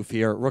is the move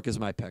here. Rook is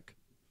my pick.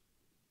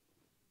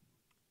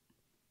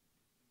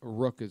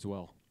 Rook as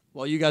well.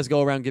 Well, you guys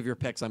go around, give your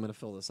picks. I'm going to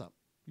fill this up.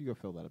 You go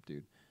fill that up,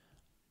 dude.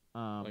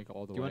 Like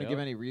all the do you way want to up? give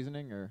any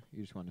reasoning, or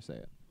you just want to say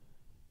it?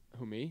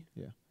 Who, me?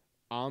 Yeah.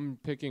 I'm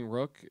picking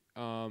Rook.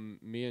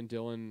 Me and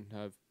Dylan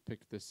have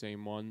picked the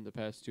same one the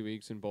past 2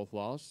 weeks and both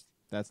lost.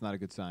 That's not a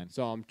good sign.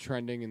 So I'm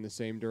trending in the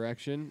same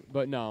direction.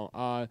 But no,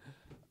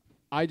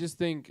 I just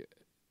think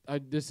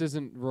this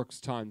isn't Rook's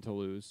time to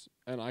lose.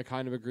 And I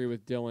kind of agree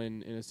with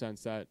Dylan in a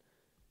sense that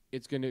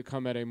it's going to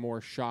come at a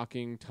more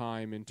shocking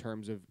time in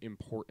terms of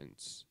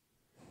importance.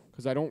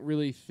 Because I don't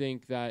really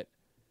think that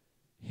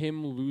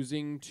him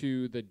losing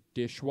to the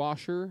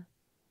dishwasher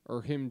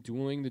or him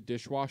dueling the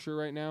dishwasher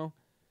right now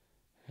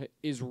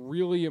is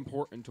really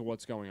important to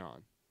what's going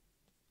on.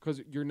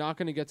 Because you're not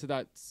going to get to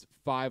that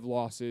 5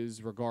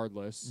 losses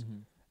regardless.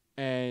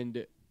 Mm-hmm.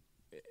 And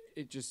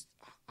it just,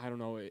 I don't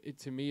know,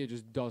 to me, it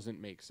just doesn't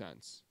make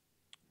sense.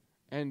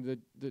 And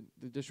the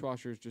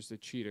dishwasher is just a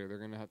cheater. They're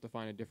going to have to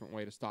find a different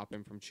way to stop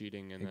him from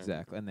cheating. And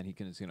exactly. And then he's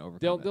going to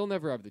overcome it. They'll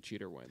never have the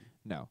cheater win.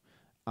 No.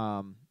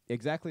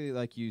 Exactly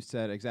like you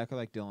said, exactly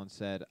like Dylan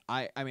said.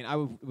 I mean, I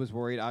was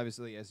worried,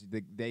 obviously, as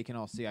they can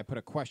all see. I put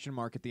a question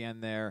mark at the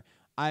end there.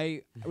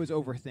 I was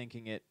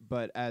overthinking it,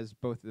 but as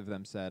both of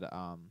them said,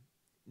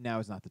 now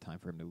is not the time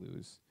for him to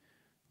lose.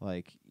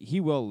 Like, he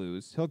will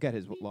lose. He'll get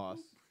his loss.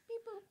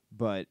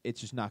 But it's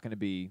just not going to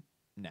be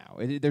now.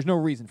 There's no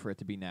reason for it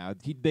to be now.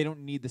 They don't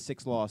need the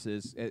 6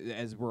 losses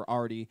as we're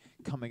already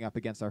coming up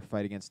against our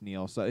fight against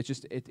Neil. So it's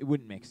just it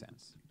wouldn't make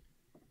sense.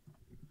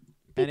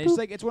 And it's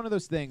like it's one of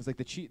those things. Like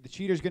the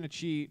cheater's going to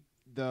cheat.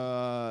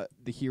 The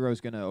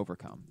hero's going to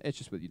overcome. It's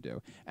just what you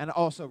do. And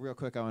also, real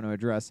quick, I want to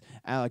address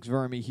Alex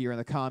Verme here in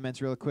the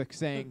comments real quick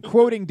saying,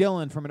 quoting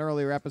Dylan from an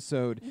earlier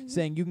episode,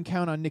 saying you can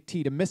count on Nick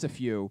T to miss a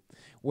few,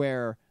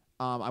 where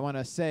I want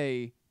to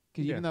say,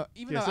 because even though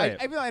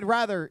I'd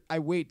rather I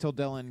wait till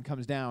Dylan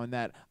comes down,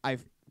 that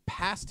I've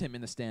passed him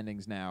in the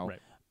standings now.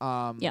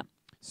 Right. Yeah.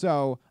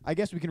 So I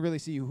guess we can really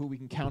see who we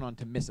can count on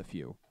to miss a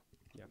few.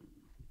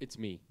 It's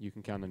me. You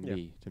can count on Yeah.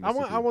 me to miss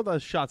I want the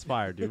shots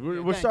fired, dude.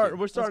 We're starting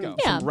Let's some go.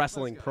 Yeah.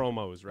 wrestling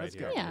promos right Let's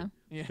here. go. Yeah.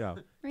 Yeah. Go.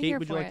 We're Kate, here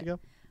would you for like to go?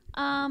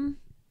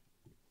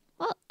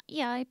 Well,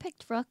 yeah, I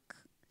picked Rook.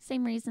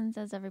 Same reasons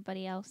as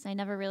everybody else. I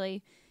never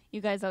really.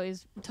 You guys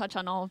always touch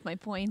on all of my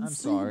points. I'm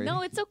sorry.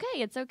 No, it's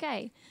okay. It's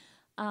okay.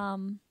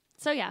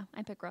 So yeah,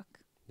 I pick Rook.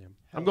 Yeah.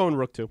 I'm going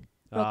Rook too.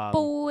 Rook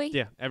boy.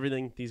 Yeah,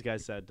 everything these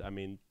guys said. I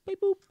mean,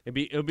 Beep boop. it'd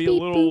be a Beep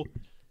little.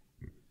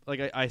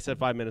 Like I said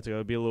 5 minutes ago,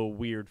 it'd be a little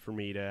weird for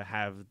me to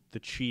have the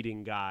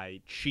cheating guy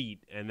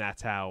cheat, and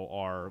that's how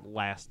our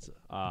last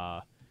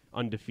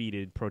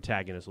undefeated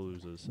protagonist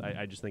loses.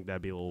 I just think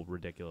that'd be a little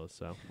ridiculous.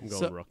 So I'm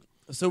going Rook.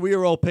 So we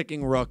are all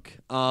picking Rook.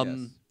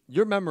 Yes.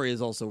 Your memory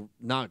is also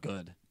not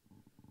good.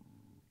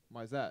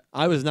 Why is that?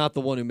 I was not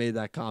the one who made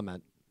that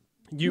comment.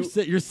 You're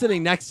You're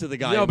sitting next to the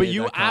guy. no, who but made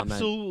you that comment.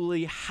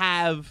 absolutely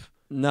have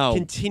No.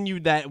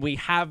 continued that. We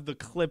have the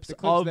clips The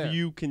clip's of there.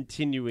 you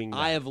continuing that.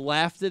 I have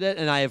laughed at it,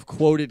 and I have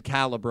quoted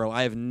Calibro.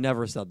 I have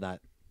never said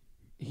that.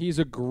 He's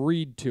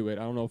agreed to it.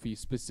 I don't know if he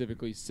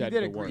specifically said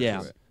did the agree word. to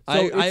Yeah. it. So I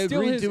it's still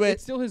agreed his, to it.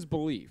 It's still his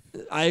belief.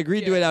 I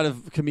agreed to Yeah. it out of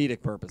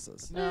comedic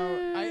purposes.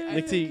 No,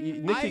 Nick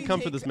T,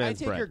 come for this man's I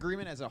take bread. your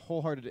agreement as a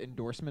wholehearted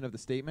endorsement of the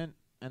statement,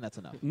 and that's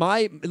enough. My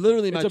It's my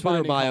a Twitter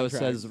binding bio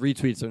contract. says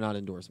retweets are not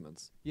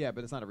endorsements. Yeah,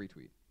 but it's not a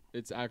retweet.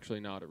 It's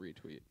actually not a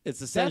retweet. It's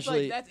That's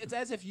essentially like it's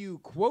as if you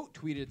quote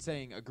tweeted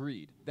saying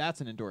agreed.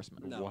 That's an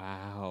endorsement. No.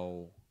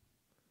 Wow.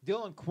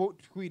 Dylan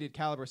quote tweeted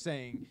Caliber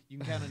saying you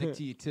can count on Nick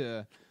T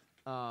to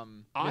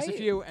miss a I-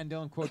 few, and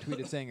Dylan quote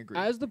tweeted saying agreed.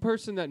 As the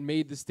person that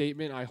made the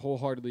statement, I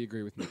wholeheartedly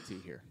agree with Nick T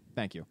here.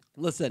 Thank you.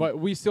 listen. But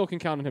we still can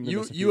count on him to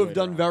miss a few You have later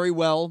done on. very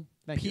well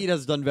Thank Pete you.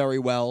 has done very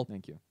well.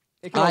 Thank you.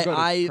 It could all go to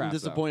I am crap, though.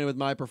 disappointed with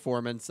my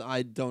performance.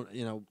 I don't,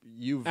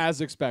 you've.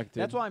 As expected.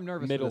 That's why I'm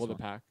nervous for Middle this of the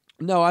one. pack.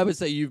 No, I would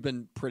say you've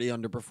been pretty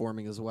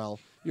underperforming as well.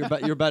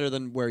 You're better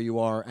than where you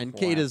are. And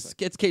it's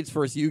Kate's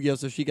first Yu-Gi-Oh,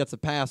 so she gets a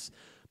pass.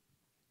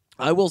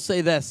 I will say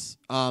this: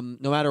 no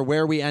matter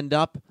where we end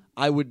up,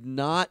 I would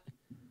not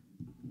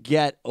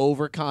get I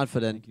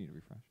overconfident. think you need to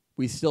refresh.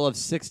 We still have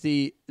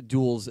 60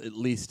 duels at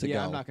least to go.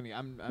 I'm not gonna.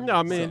 I'm No,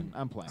 I mean,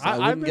 I'm playing. So I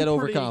wouldn't I've get been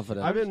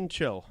overconfident. I've been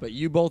chill. But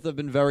you both have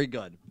been very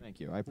good. Thank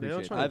you. I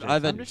appreciate try it. to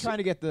I've I'm had just trying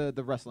to get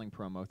the wrestling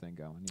promo thing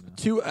going. You know.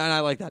 two, and I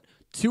like that.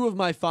 2 of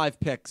my 5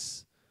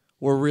 picks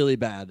were really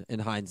bad in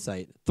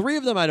hindsight. 3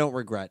 of them I don't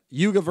regret.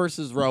 Yuga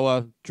versus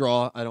Roa,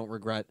 draw, I don't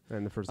regret.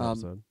 And the first Um,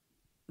 episode.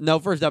 No,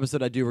 first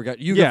episode I do regret.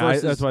 Yuga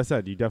versus that's what I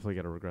said. You definitely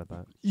got to regret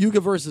that. Yuga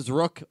versus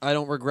Rook, I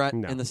don't regret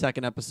No. in the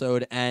second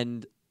episode,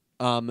 and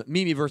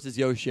Mimi versus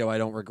Yoshio, I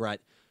don't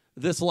regret.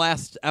 This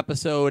last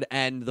episode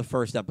and the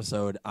first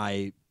episode,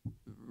 I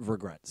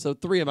regret. So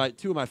 2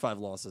 of my 5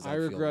 losses. I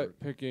feel regret were-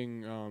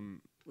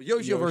 picking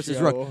Yoshio versus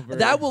Yoshio Rook. over-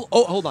 That will.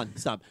 Oh, hold on.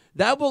 Stop.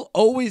 That will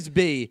always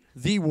be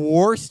the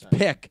worst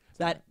pick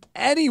that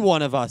any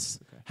one of us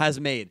has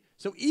made.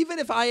 So even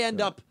if I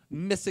end up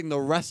missing the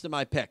rest of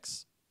my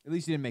picks, At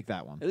least you didn't make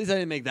that one. at least I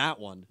didn't make that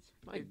one.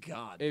 My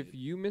God. If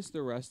you miss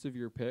the rest of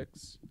your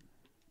picks,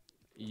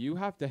 you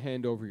have to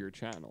hand over your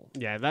channel.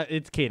 Yeah,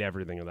 it's Kate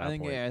everything at that I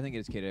think point. I think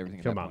it's kid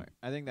everything. Come at that on. point.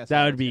 I think that's That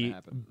how would it's gonna be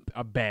happen.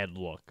 a bad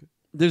look.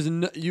 There's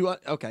no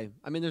okay.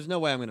 I mean, there's no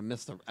way I'm going to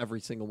miss every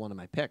single one of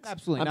my picks.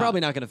 Absolutely I'm not.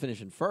 probably not going to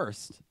finish in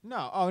first.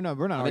 No. Oh no,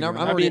 we're not. I mean,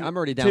 arguing I'm that.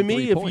 already down to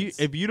me, 3 points.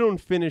 if you don't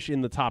finish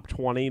in the top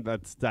 20,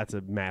 that's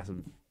a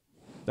massive.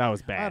 That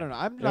was bad. I don't know.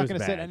 I'm It not was going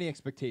to set bad. any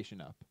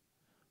expectation up.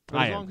 But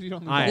I as am. long as you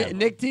don't. I lose am. that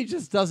Nick T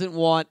just doesn't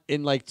want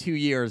in like 2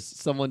 years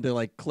someone to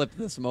like clip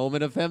this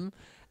moment of him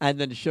and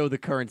then show the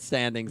current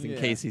standings in Yeah.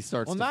 case he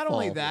starts. Well, to not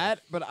only fall.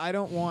 that, but I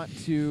don't want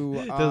to.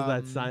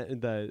 Does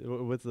that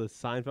what's the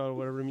Seinfeld or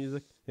whatever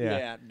music?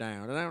 Yeah,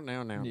 down.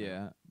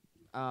 Yeah.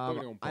 Boom,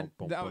 I- boom,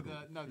 boom, that- boom.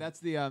 no, that's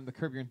the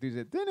Curb Your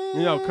Enthusiasm.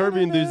 Curb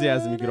Your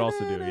Enthusiasm you could also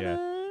do, yeah.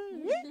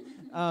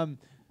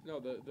 No,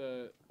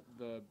 the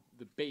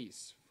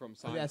bass from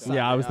Seinfeld. that's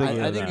Yeah, I was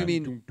thinking I of think that.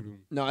 you mean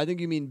no. I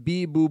think you mean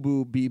bee boo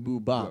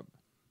bop.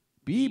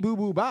 Bee boo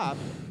boo bop,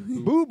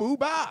 boo boo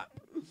bop.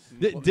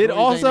 Did what were you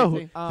also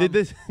saying, Nick?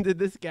 did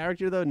this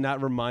character though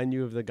not remind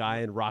you of the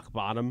guy in Rock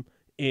Bottom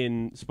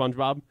in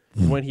SpongeBob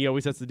when he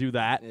always has to do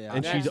that Yeah.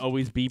 and she's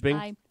always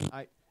beeping?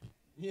 I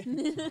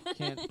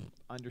Can't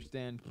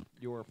understand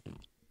your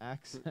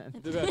accent.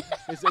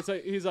 It's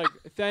like he's like,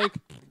 thank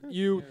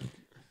you.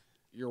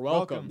 You're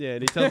welcome. Yeah,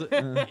 and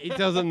he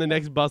tells him the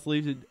next bus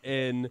leaves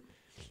in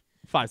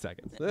 5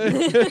 seconds.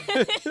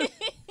 The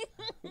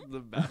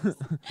best.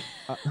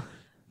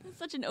 It's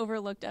such an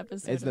overlooked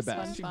episode. It's the of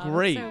best. SpongeBob.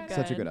 Great. So good.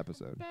 Such a good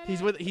episode.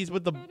 He's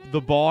with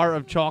the bar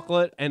of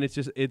chocolate and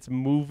it's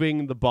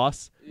moving the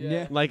bus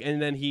Yeah. like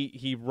and then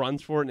he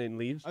runs for it and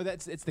leaves. Oh,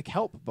 it's the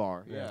kelp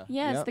bar. Yeah.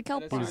 Yeah, it's Yep. the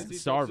kelp And bar. it's-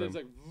 it's- starve it's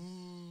him.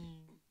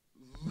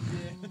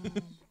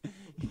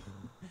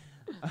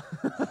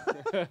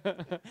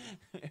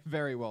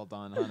 Very well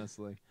done,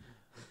 honestly.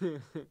 I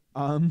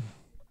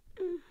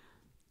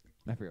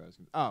forgot what I was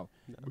gonna.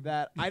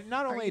 That I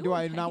not Are only you do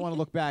I okay? not want to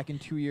look back in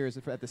 2 years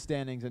at the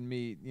standings and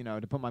me,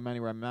 to put my money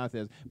where my mouth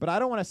is, but I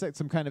don't want to set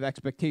some kind of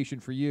expectation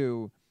for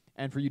you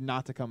and for you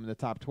not to come in the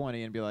top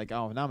 20 and be like,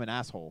 oh, now I'm an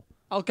asshole.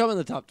 I'll come in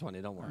the top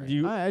 20. Don't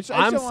worry. I just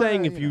I'm don't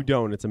saying wanna, if you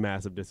don't, it's a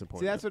massive See,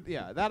 disappointment. that's what.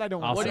 Yeah, that I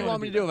don't. I'll What do say you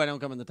want me to do if I don't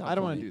come in the top? I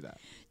don't want 20? to do that.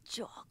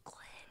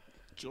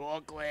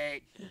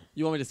 Chocolate.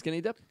 You want me to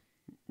skinny dip?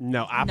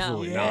 No,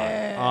 absolutely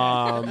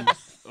Yeah. not.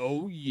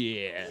 Oh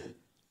yeah.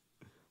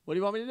 What do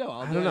you want me to do?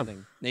 I'll do don't know.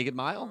 anything. Naked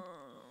Mile?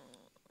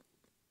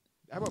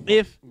 How about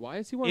if Why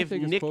does he want to if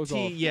take his Nick clothes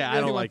T, off? yeah, I Yeah,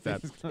 don't he like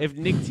wants that. to take his If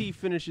Nick T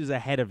finishes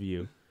ahead of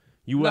you,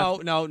 you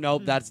have No,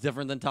 that's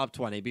different than top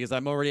 20 because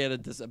I'm already at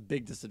a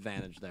big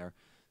disadvantage there.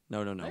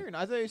 No. No, you're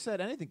not. I thought you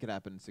said anything could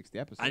happen in 60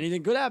 episodes.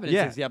 Anything could happen in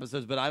Yeah. 60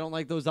 episodes, but I don't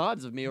like those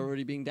odds of me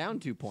already being down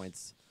 2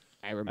 points.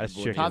 I remember. That's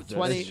when chicken. he Top was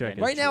 20. this.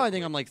 chicken. Right now, I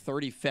think I'm like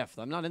 35th.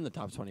 I'm not in the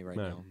top 20 right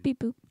No. now. Beep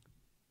boop.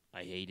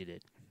 I hated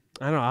it.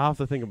 I don't know. I'll have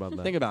to think about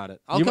that. Think about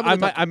it.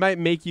 I might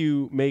make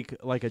you make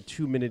like a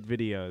 2-minute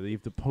video that you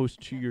have to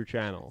post to your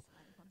channel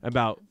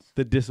about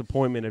the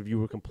disappointment of you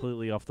were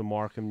completely off the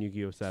mark in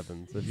Yu-Gi-Oh!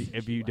 Sevens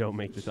if you don't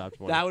make the top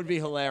 20. That would be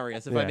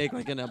hilarious if I Yeah. make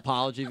like an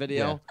apology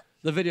video. Yeah.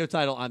 The video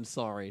title, I'm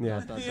sorry.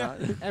 Yeah.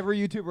 Every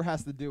YouTuber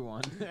has to do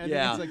one. And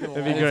Yeah. it's like a It'd be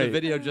And long- it's a great.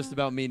 video just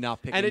about me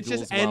not picking and it's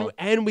duels just well.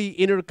 and we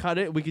intercut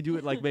it. We could do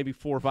it like maybe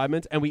 4 or 5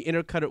 minutes, and we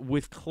intercut it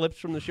with clips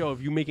from the show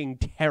of you making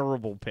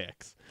terrible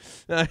picks.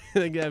 I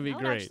think that'd be That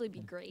would great. actually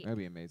be great. That'd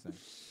be amazing.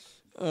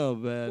 Oh,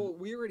 man. Well,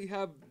 we already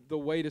have the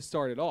way to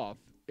start it off.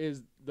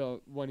 Is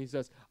the when he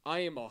says, "I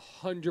am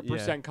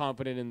 100%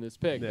 confident in this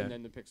pick," Yeah. and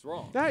then the pick's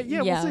wrong. Yeah,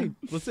 Yeah. we'll see.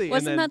 We'll see. Wasn't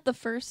and then, that the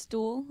first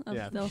duel of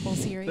Yeah. the whole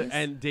series?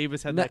 and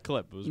Davis had No. that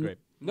clip. It was great.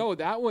 No,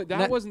 that one. That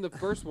That- wasn't the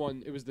first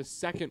one. It was the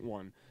second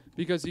one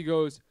because he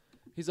goes,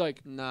 he's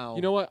like, No.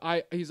 you know what?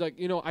 He's like,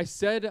 I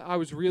said I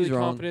was really He's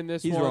wrong. confident in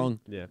this He's one. wrong.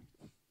 Yeah.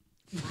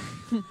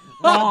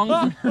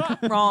 Wrong.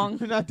 Wrong.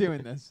 We're not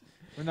doing this.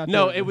 We're not.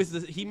 No, doing it this.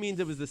 was. He means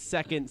it was the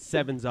second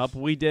Sevens Up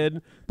we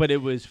did, but it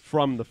was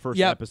from the first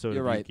Yep, episode.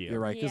 you're of right. Yu-Gi-Oh. You're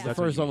right. Because Yeah. the That's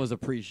what first you one mean. was a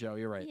pre-show.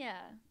 You're right. Yeah.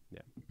 Yeah.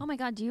 Oh my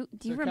God. Do you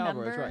So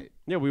remember Cowboys, right?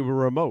 Yeah, we were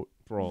remote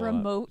for all that.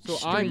 remote? So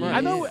I'm streams?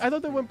 right. I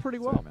thought they went pretty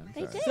well. Sorry, man.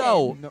 They Sorry. did.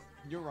 So No,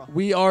 you're wrong.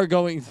 we are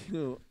going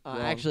to. Wrong.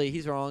 Actually,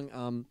 he's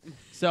wrong.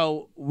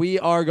 So we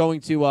are going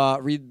to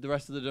read the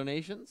rest of the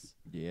donations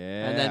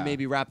Yeah. and then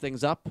maybe wrap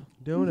things up.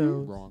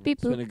 Dono. Wrong. Beep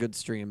It's been boop. a good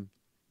stream,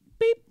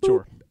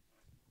 Sure.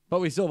 but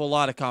we still have a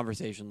lot of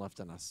conversation left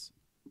in us.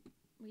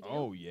 We do.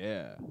 Oh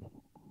yeah.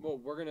 Well,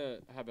 we're gonna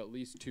have at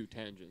least 2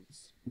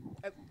 tangents.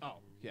 Oh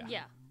yeah.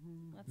 Yeah.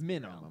 Let's be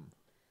Minimum. real.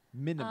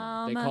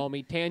 Minimum. They call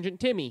me Tangent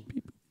Timmy.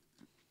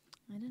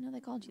 I didn't know they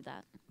called you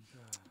that.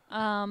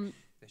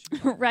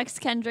 Rex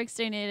Kendricks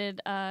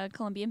donated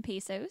Colombian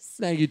pesos.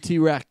 Thank you,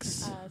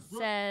 T-Rex.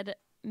 Said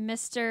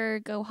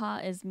Mr.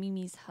 Goha is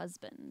Mimi's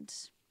husband.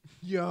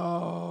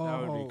 Yo.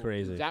 That would be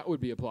crazy. That would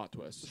be a plot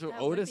twist. So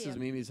that would Otis be is a-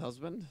 Mimi's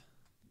husband.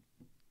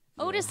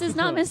 Otis is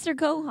not Mr.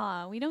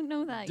 Goha. We don't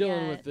know that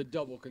Dealing yet. with the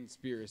double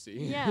conspiracy.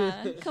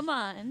 Yeah, come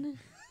on.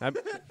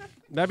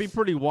 That'd be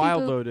pretty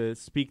wild boop. though to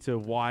speak to.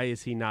 Why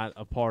is he not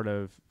a part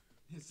of?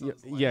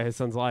 His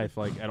son's life,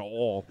 like at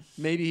all.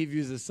 Maybe he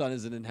views his son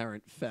as an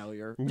inherent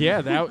failure.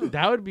 Yeah,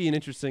 that would be an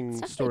interesting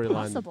It's definitely storyline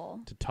possible.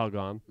 to tug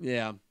on.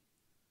 Yeah.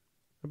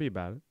 I'd be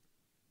about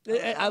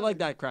it. I like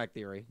that crack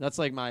theory. That's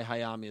like my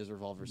Hayami is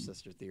Revolver's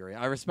sister theory.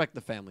 I respect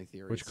the family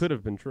theories. Which could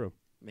have been true.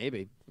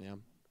 Maybe. Yeah.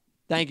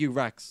 Thank you,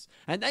 Rex.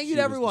 And thank you She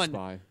to was the everyone.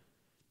 spy.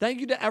 Thank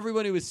you to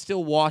everyone who is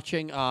still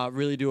watching.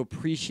 Really do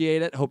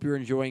appreciate it. Hope you're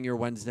enjoying your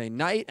Wednesday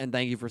night, and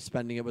thank you for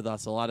spending it with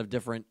us. A lot of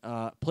different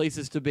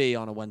places to be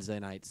on a Wednesday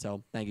night.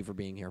 So thank you for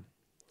being here.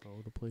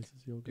 Oh, the places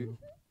you'll go.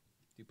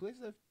 Do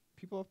places have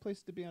people have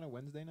places to be on a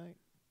Wednesday night?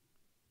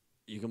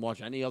 You can watch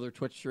any other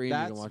Twitch stream.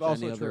 That's you can watch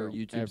also any other true.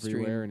 YouTube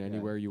Everywhere stream. and Yeah.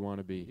 anywhere you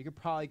want to You be. could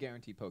probably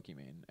guarantee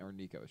Pokemon or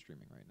Nico is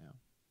streaming right now.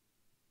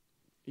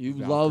 You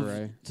Valkyrie.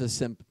 love to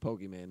simp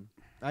Pokemon.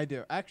 I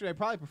do. Actually, I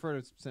probably prefer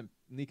to simp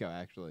Nico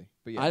actually.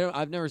 But yeah.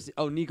 I've never seen.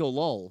 Oh, Nico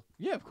Lol.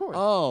 Yeah, of course.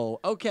 Oh,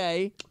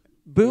 okay.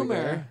 Boomer.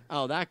 Boomer.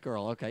 Oh, that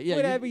girl. Okay. Yeah.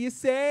 Whatever you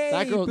say.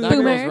 that girl. boo. That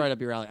girl's Boomer. right up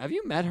your alley. Have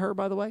you met her,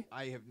 by the way?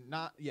 I have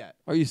not yet.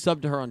 Or you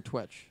subbed to her on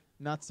Twitch?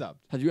 Not subbed.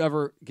 Have you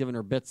ever given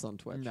her bits on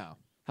Twitch? No.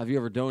 Have you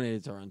ever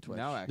donated to her on Twitch?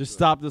 No, actually. Just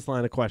stop this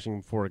line of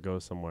questioning before it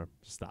goes somewhere.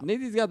 Just stop.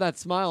 Nathan's got that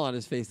smile on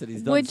his face that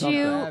he's done Would something.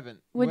 you- I haven't.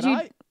 Would Would you?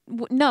 I?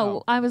 No,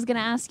 Oh. I was gonna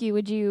ask you.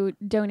 Would you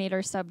donate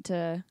or sub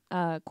to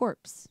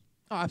Corpse?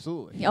 Oh,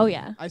 absolutely. Oh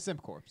yeah, I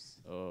simp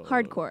corpse.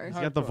 hardcore. He's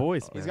got the Hardcore.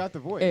 voice, He's man. got the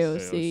voice.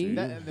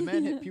 AOC. The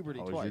man hit puberty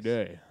How was twice.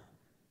 your day?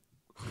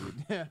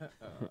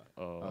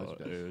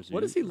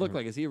 What does he look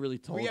like? Is he a really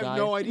tall We have guy?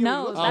 no idea.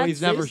 No, what he looks Oh, like.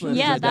 he's never Faceless. shown his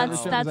Yeah, identity. that's Never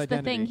shown that's his the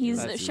identity. thing. He's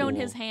That's shown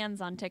cool. his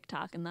hands on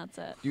TikTok, and that's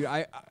it. Dude,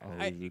 I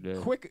was your day?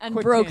 quick And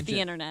quick broke tangent, the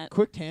internet.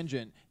 Quick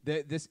tangent.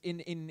 This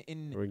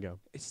There we go.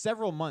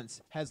 several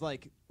months has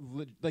like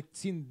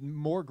seen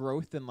more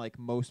growth than like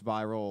most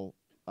viral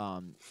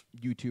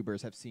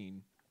YouTubers have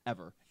seen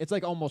ever. It's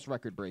like almost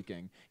record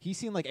breaking. He's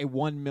seen like a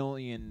 1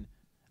 million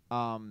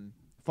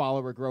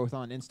follower growth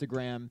on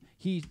Instagram.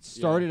 He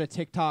started a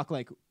TikTok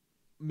like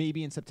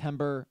maybe in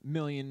September,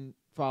 million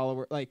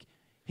follower. Like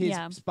his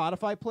Yeah.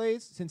 Spotify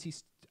plays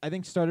since I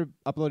think started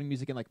uploading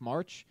music in like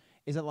March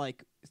is at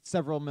like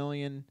several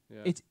million.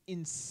 Yeah. It's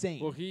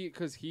insane. Well, he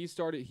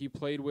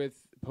played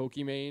with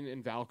Pokimane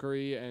and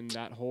Valkyrie and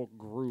that whole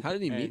group. How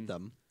did he meet and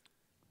them?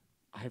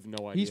 I have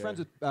no idea. He's friends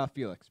with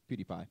Felix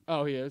PewDiePie.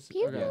 Oh, he is.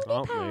 Okay.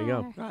 Oh, there you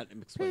go. God, it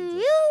explains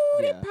it.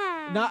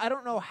 Yeah. No, I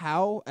don't know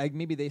how.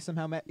 Maybe they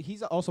somehow met.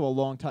 He's also a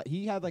long time.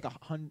 He had like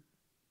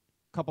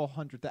couple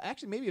hundred.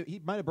 Actually, maybe he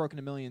might have broken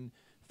 1 million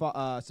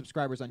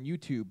subscribers on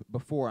YouTube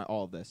before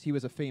all of this. He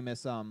was a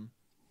famous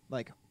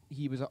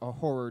he was a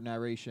horror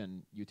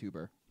narration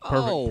YouTuber.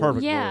 Oh,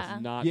 Perfect Yeah.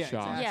 voice. Not Yeah,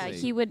 shocked. exactly.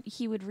 Yeah,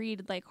 he would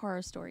read like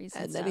horror stories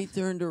and, And then stuff.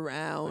 he turned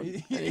around.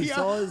 And he Yeah.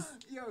 saw his.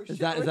 Yo, Is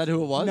that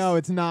who it was? No,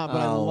 it's not.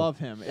 But I Oh. love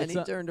him. And It's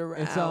he turned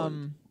around. It's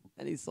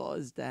and he saw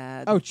his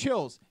dad. Oh,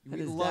 Chills. and We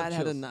his love dad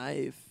had a Chills.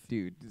 knife.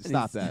 Dude,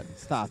 stop he's- that.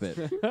 Stop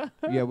it.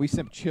 Yeah, we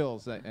simp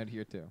Chills at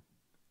here too.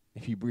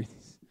 If you breathe.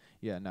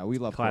 Yeah, no, we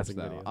love Classic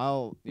Corpse, video.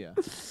 though. Yeah.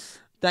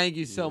 Thank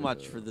you so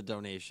much for the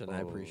donation.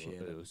 I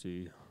appreciate it.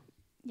 See,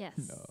 Yes.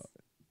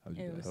 How's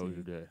your day? how was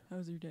your day?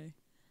 How's your day?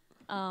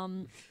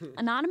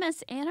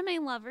 Anonymous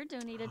anime lover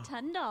donated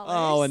 $10.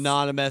 Oh,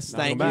 Anonymous.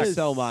 Thank you Anonymous.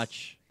 so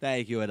much.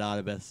 Thank you,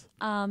 Anonymous.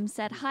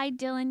 Said hi,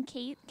 Dylan,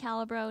 Kate,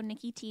 Calibro,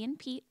 Nikki T, and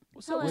Pete.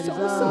 Hello. What is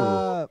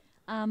up?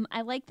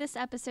 I like this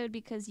episode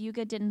because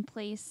Yuga didn't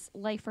place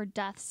life or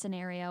death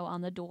scenario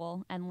on the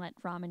duel and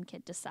let Ramen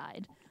Kid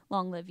decide.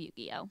 Long live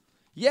Yu-Gi-Oh!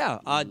 Yeah,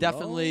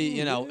 definitely.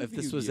 You know, live if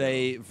this was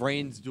Yu-Gi-Oh. a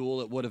Vrains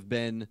duel, it would have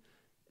been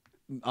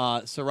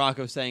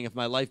Sirocco saying, if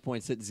my life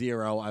point's at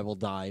 0, I will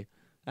die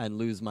and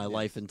lose my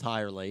life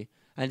entirely.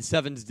 And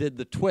Sevens did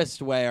the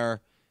twist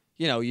where,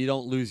 you know, you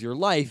don't lose your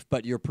life,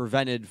 but you're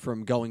prevented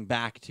from going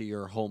back to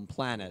your home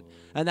planet.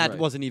 And that Right.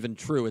 wasn't even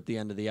true at the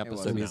end of the episode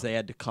wasn't. because they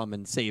had to come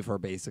and save her,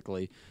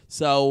 basically.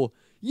 So,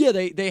 yeah,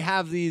 they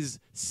have these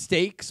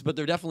stakes, but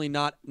they're definitely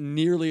not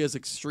nearly as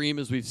extreme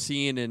as we've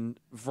seen in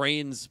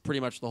Vrains pretty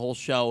much the whole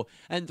show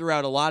and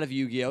throughout a lot of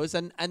Yu-Gi-Ohs,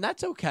 and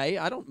that's okay.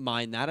 I don't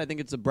mind that. I think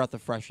it's a breath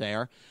of fresh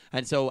air.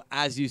 And so,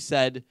 as you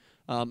said,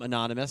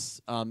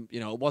 Anonymous,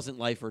 it wasn't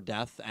life or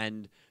death,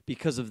 and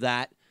because of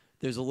that,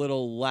 there's a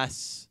little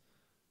less.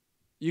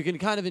 You can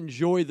kind of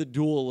enjoy the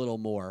duel a little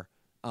more.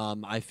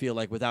 I feel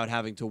like without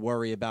having to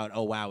worry about,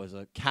 oh, wow, is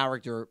a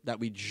character that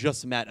we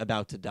just met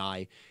about to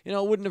die. It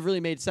wouldn't have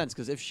really made sense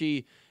because if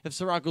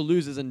Sorako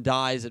loses and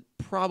dies, it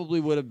probably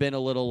would have been a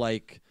little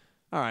like,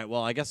 all right,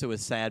 well, I guess it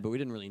was sad, but we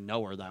didn't really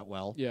know her that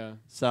well. Yeah.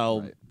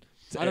 So Right.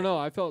 I don't know.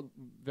 I felt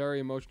very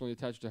emotionally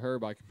attached to her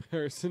by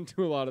comparison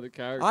to a lot of the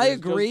characters. I just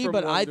agree, from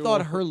but one I duel.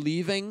 thought her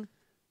leaving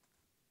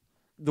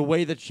the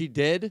way that she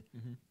did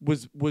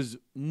was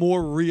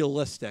more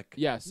realistic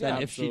Yes,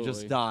 than if she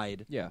just absolutely.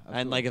 died. Yeah,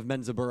 And like if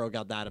Menzaburo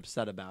got that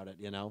upset about it,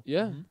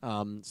 Yeah.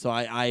 So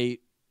I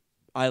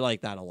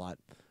like that a lot.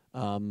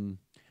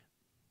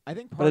 I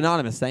think. But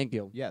Anonymous, thank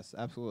you. Yes,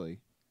 absolutely.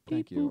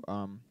 Thank you.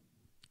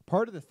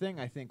 Part of the thing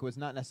I think was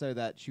not necessarily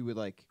that she would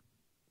like.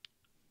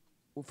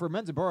 Well, for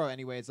Menzaburo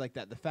anyway, it's like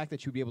that. The fact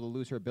that she would be able to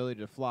lose her ability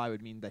to fly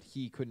would mean that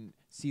he couldn't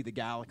see the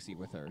galaxy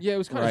with her. Yeah, it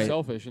was kind Right. of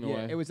selfish in a Yeah,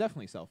 way. it was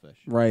definitely selfish.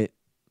 Right.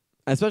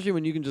 Especially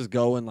when you can just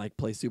go and like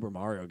play Super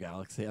Mario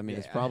Galaxy. I mean,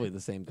 it's Yeah. probably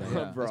the same thing.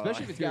 Yeah. Bro,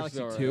 Especially if it's you're Galaxy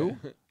so 2.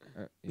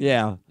 right.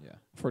 Yeah. Yeah.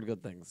 I've heard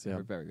good things. Yeah.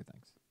 Very, very good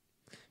things.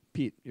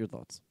 Pete, your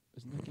thoughts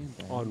Isn't that game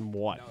bad? On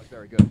what? No, it's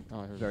very good.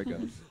 Oh, I heard Very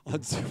good.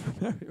 on Super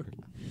Mario?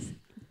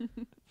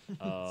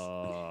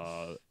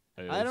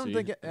 I don't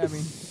think. I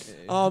mean,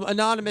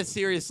 Anonymous,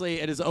 seriously,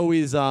 it is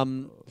always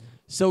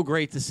so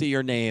great to see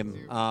your name.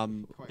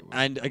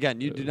 And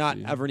again, you do not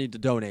ever need to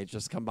donate.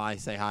 Just come by,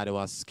 say hi to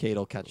us. Kate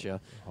will catch you.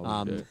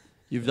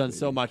 You've done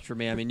so much for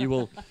me. I mean, you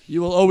will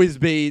always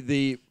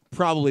be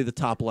probably the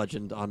top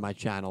legend on my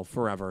channel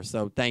forever.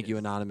 So thank you,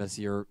 Anonymous.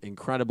 You're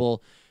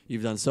incredible.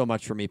 You've done so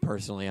much for me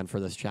personally and for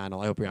this channel.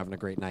 I hope you're having a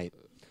great night.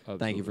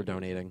 Thank you for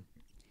donating.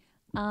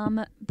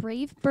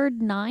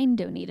 Bravebird9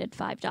 donated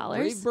 $5.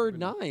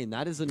 Bravebird9.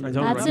 That is a don't That's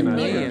a recognize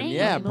new that. name.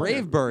 Yeah,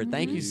 Bravebird.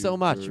 Thank you so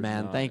much,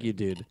 man. Bravebird9. Thank you,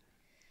 dude.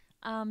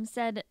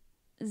 Said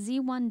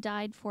Z1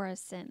 died for our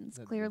sins.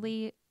 That's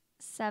Clearly,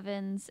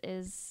 Sevens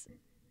is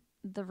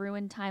the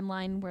ruined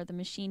timeline where the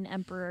machine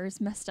emperors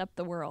messed up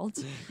the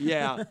world.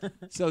 Yeah.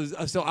 So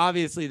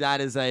obviously that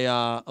is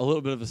a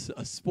little bit of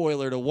a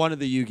spoiler to one of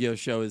the Yu-Gi-Oh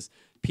shows.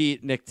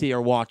 Pete, Nick T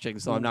are watching,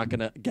 so I'm not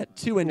gonna get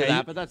too into Yeah,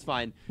 that, but that's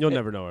fine. You'll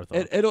never know our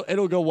thoughts.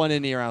 It'll go one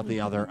in ear out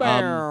the other.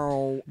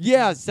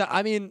 Yeah. So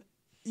I mean,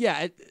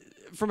 yeah.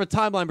 From a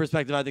timeline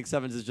perspective, I think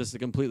Sevens is just a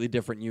completely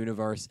different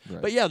universe.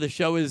 Right. But yeah, the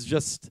show is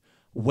just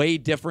way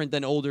different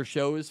than older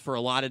shows for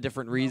a lot of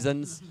different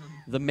reasons.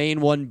 The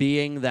main one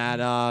being that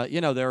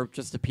they're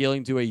just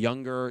appealing to a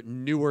younger,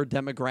 newer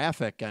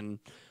demographic,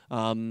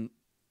 and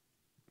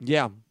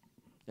yeah,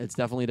 it's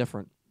definitely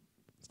different.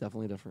 It's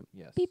definitely different.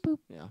 yes. Beep boop.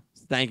 Yeah.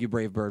 Thank you,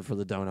 Brave Bird, for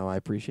the dono. I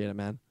appreciate it,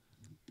 man.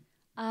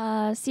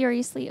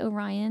 Seriously,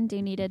 Orion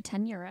donated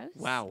 €10.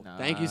 Wow.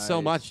 Thank you so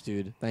Nice. much,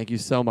 dude. Thank you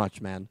so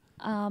much, man.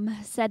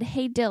 Said,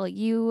 hey, Dill,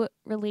 you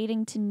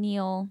relating to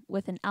Neil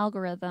with an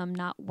algorithm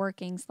not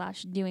working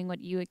 / doing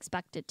what you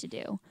expect it to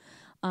do.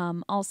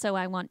 Also,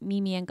 I want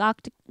Mimi and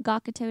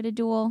Gakuto to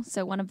duel,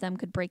 so one of them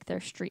could break their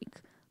streak.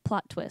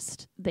 Plot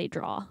twist, they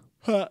draw.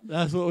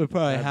 That's what would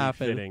probably That'd be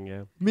happen. fitting,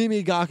 yeah.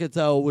 Mimi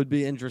Gakuto would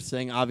be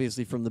interesting,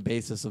 obviously from the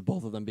basis of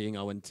both of them being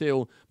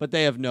 0-2, but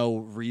they have no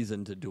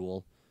reason to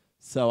duel.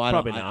 So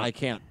Probably not. I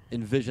can't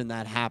envision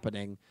that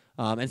happening.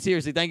 And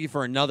seriously, thank you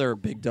for another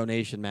big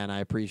donation, man. I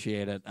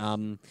appreciate it.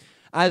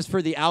 As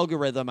for the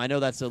algorithm, I know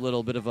that's a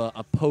little bit of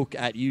a poke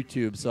at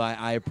YouTube, so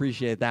I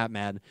appreciate that,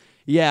 man.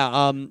 Yeah,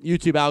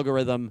 YouTube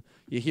algorithm.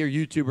 You hear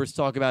YouTubers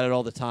talk about it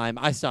all the time.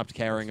 I stopped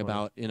caring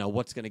about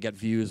what's going to get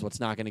views, what's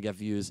not going to get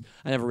views.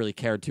 I never really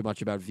cared too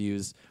much about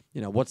views.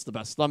 What's the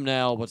best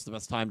thumbnail, what's the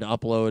best time to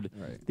upload.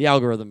 Right. The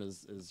algorithm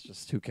is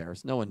just who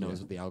cares. No one knows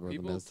what the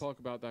algorithm People is. talk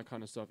about that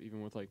kind of stuff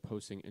even with like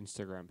posting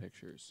Instagram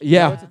pictures.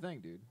 Yeah. That's the thing,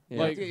 dude. Yeah.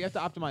 Like- You have to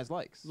optimize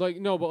likes. Like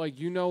no, but like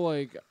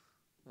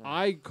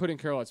I couldn't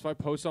care less. If I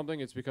post something,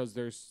 it's because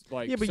there's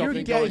like Yeah, but you're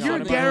something going on you're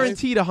in my life.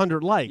 guaranteed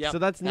 100 likes, Yep. so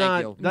that's Thank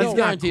not you. that's No, not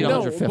guaranteed cool.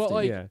 150. but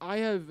like Yeah. I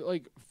have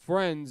like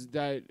friends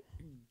that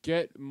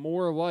get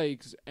more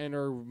likes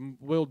and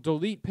will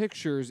delete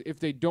pictures if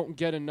they don't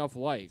get enough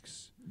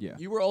likes. Yeah.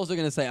 You were also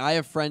going to say, I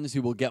have friends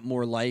who will get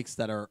more likes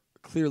that are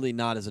clearly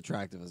not as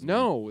attractive as me.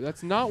 No,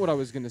 that's not what I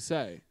was gonna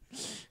say.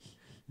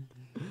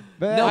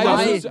 But No, I but was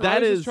I- just- I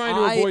that was is- just trying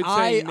to avoid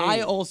saying I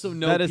names. also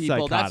know That is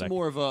people. That's psychotic.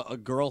 more of a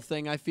girl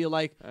thing, I feel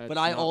like. That's but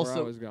I not where I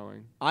also was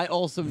going. I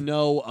also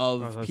know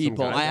Oh, of that's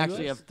people. some guy I does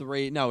actually this? have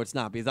 3. No, it's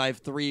not, because I have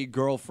 3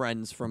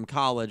 girlfriends from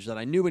college that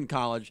I knew in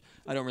college.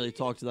 I don't really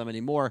talk to them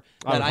anymore.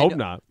 I that would hope kn-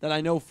 not. That I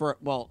know for,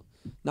 well,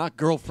 not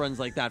girlfriends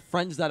like that.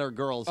 Friends that are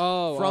girls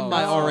Oh, from oh,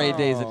 my oh, RA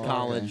days at okay.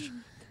 college.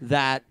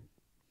 That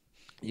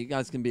you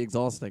guys can be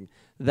exhausting.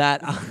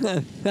 That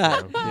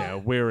that Yeah,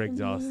 we're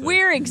exhausted.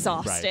 We're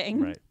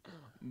exhausting. Right.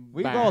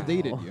 We've all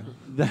dated you.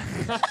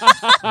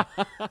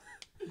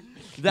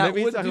 that Maybe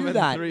he's would talking do about the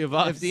that. three of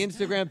us. If the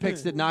Instagram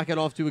pics did not get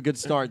off to a good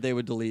start, they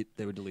would delete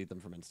them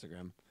from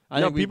Instagram.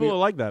 No, people are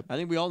like that. I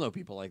think we all know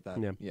people like that.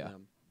 Yeah. Yeah.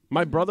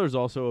 My brother's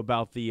also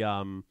about the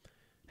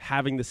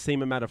having the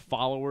same amount of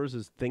followers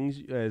as things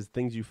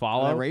you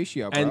follow. That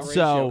ratio, bro. And Ratio,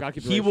 so gotta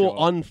keep the he ratio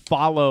will up.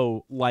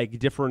 unfollow like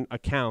different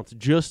accounts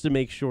just to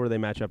make sure they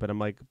match up. And I'm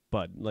like,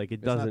 bud, like it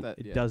It's not doesn't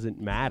that- yeah.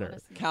 doesn't matter.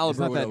 Honestly. Caliber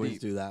not would that always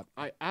deep. do that.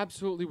 I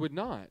absolutely would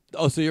not.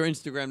 Oh, so your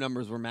Instagram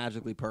numbers were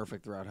magically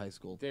perfect throughout high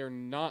school? They're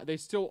not. They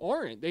still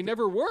aren't. They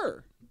never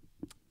were.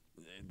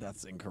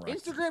 That's incorrect.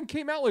 Instagram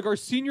came out like our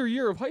senior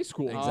year of high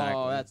school. Exactly.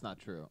 Oh, that's not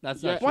true.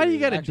 That's Yeah. not Why do you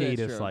true. gotta Actually, date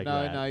it's us true. like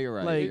no, that? No, you're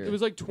right. Like, You're- It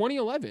was like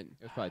 2011.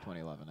 It was probably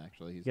 2011,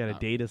 actually. He's You gotta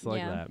not, date us like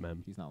Yeah. that,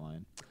 man. He's not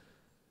lying.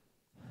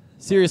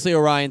 Seriously,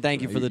 Orion,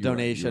 thank you for the You're right,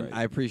 donation. you're right.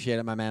 I appreciate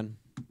it, my man.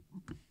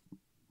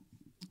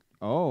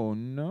 Oh,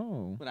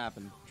 no. What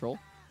happened? Troll?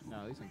 No,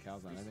 at least on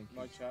Cal's on, I think.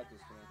 My chat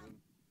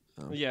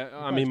disconnected. Yeah, I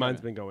Probably mean, gotta-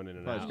 mine's been going in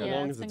and probably out. gotta- As Yeah,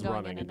 long it's as it's been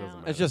going running, in it and doesn't out.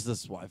 matter. It's just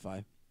this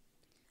Wi-Fi.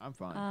 I'm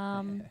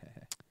fine.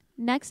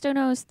 Next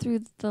dono is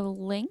through the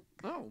link.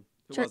 Oh,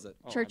 who Chur- was it?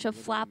 Church of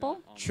Flapple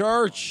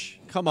Church.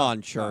 Come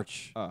on,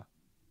 Church.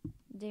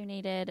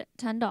 donated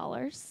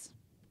 $10.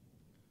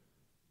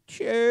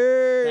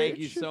 Church. Thank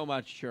you so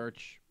much,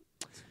 Church.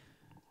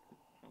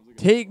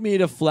 Take me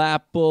to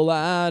Flapple.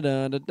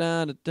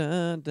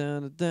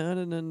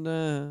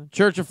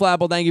 Church of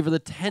Flapple, thank you for the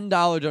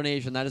 $10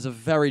 donation. That is a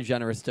very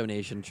generous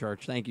donation,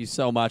 Church. Thank you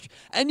so much.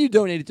 And you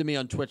donated to me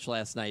on Twitch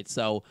last night,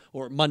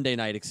 or Monday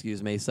night,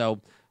 excuse me.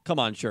 So come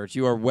on, Church.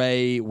 You are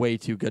way, way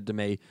too good to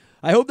me.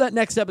 I hope that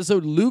next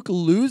episode Luke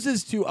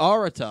loses to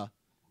Arata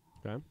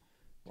Okay.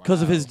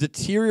 because of his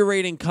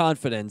deteriorating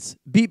confidence.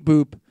 Beep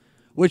boop.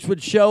 Which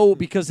would show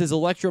because his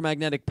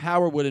electromagnetic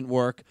power wouldn't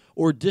work,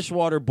 or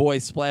dishwater boy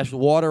splashed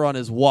water on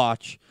his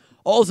watch.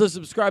 Also,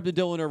 subscribe to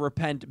Dylan or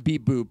repent.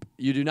 Beep boop.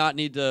 You do not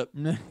need to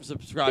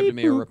subscribe to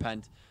me or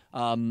repent.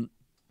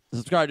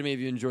 Subscribe to me if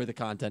you enjoy the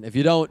content. If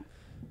you don't,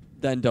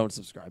 then don't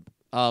subscribe.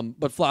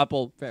 But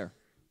Flapple, Fair.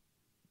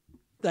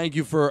 thank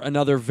you for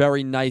another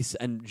very nice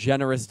and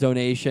generous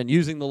donation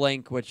using the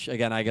link, which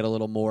again I get a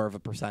little more of a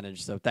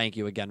percentage. So thank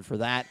you again for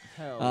that.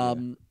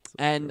 Hell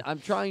And I'm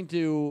trying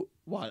to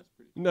what.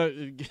 No,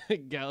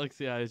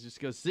 Galaxy Eyes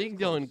just goes, seeing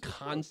Dylan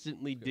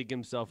constantly dig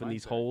himself in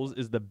these holes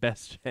is the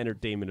best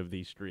entertainment of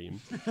these streams.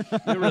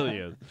 It really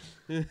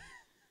is.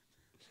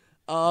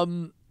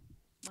 Mine's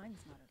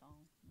not at all.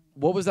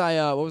 What was I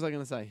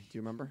gonna say? Do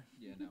you remember?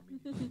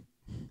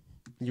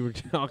 You were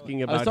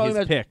talking I was about talking his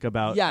about- pick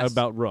about Yes.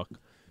 Rook.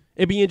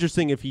 It'd be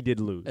interesting if he did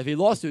lose. If he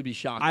lost, it would be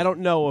shocking. I don't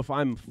know if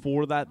I'm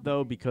for that,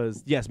 though,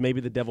 because, yes,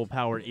 maybe the devil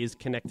power is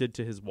connected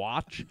to his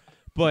watch,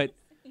 but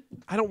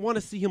I don't want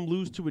to see him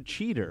lose to a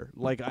cheater.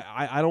 Like,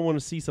 I don't want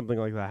to see something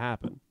like that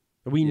happen.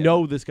 We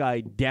know this guy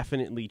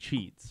definitely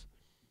cheats.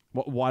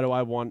 Why do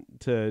I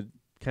want to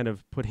kind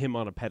of put him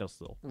on a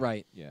pedestal?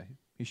 Right. Yeah,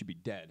 he should be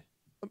dead.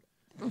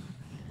 Well,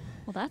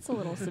 that's a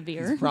little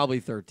severe. He's probably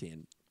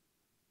 13.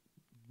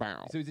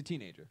 Bow. So he's a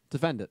teenager.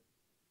 Defend it.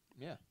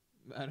 Yeah.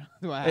 I don't,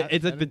 do I have,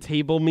 It's I like the don't-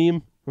 table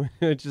meme.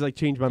 It's just like,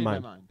 change my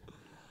change mind.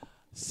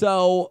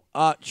 So,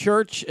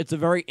 church, it's a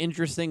very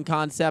interesting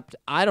concept.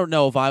 I don't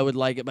know if I would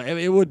like it, but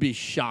it would be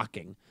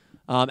shocking.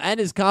 And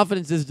his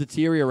confidence is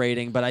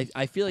deteriorating, but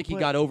I feel like he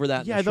got over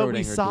that Yeah, in I the thought we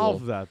Schrodinger solved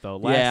duel. that, though,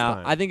 last Yeah,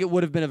 time. I think it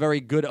would have been a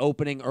very good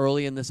opening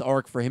early in this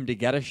arc for him to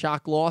get a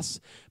shock loss,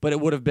 but it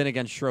would have been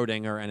against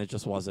Schrodinger, and it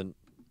just wasn't.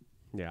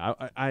 Yeah,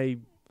 I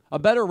A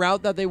better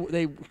route that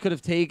they could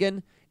have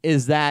taken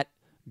is that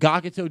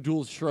Gakuto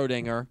duels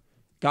Schrodinger,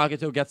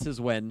 Gakuto gets his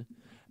win,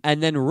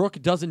 and then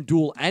Rook doesn't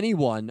duel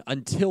anyone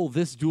until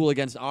this duel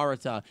against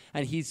Arata,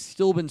 and he's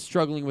still been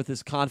struggling with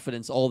his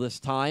confidence all this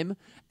time,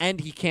 and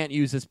he can't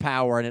use his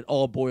power, and it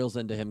all boils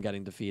into him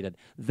getting defeated.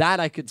 That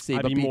I could see.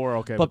 I'd but be more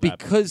okay But with that.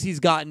 because he's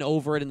gotten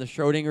over it in the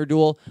Schrodinger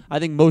duel, I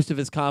think most of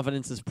his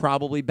confidence is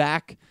probably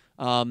back,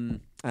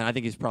 and I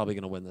think he's probably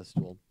going to win this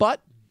duel.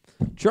 But,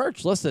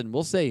 Church, listen,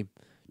 we'll see.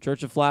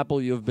 Church of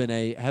Flapple, you have been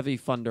a heavy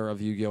funder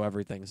of Yu-Gi-Oh!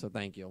 Everything, so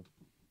thank you.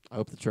 I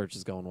hope the church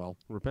is going well.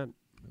 repent.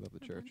 I love the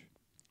church.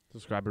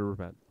 Subscribe or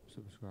repent.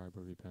 Subscribe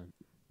or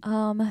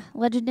repent.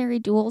 Legendary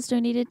Duels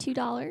donated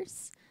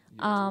 $2.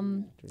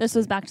 This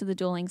was back to the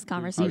duel links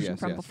conversation yes,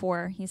 from yes.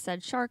 before. He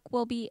said Shark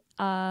will be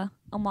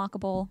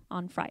unlockable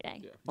on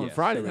Friday. On Yes,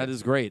 Friday. correct. That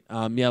is great.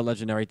 Yeah,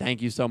 Legendary.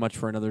 Thank you so much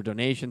for another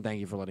donation. Thank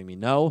you for letting me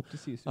know. To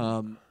see you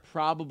soon.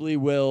 Probably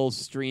will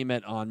stream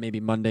it on maybe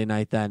Monday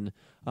night then,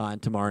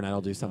 and tomorrow night I'll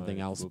do something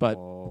else. But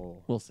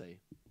we'll see.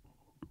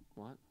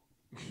 What?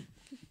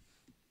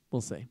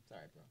 We'll see.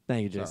 Sorry, bro.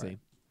 Thank you, It's all JC. right.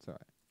 It's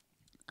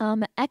all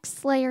right.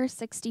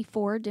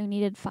 XSlayer64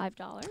 donated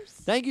 $5.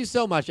 Thank you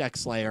so much,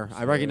 X Slayer.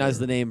 I recognize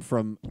the name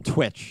from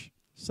Twitch,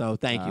 so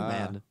thank you, Ah.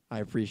 man. I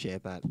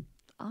appreciate that.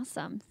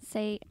 Awesome.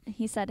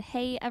 He said,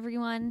 "Hey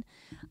everyone,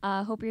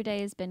 hope your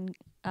day has been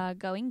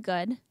going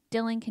good.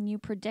 Dylan, can you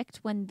predict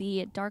when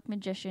the Dark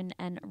Magician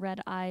and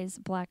Red Eyes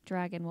Black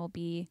Dragon will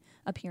be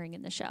appearing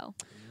in the show?"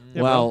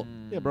 Yeah, Well- bro.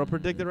 Yeah, bro.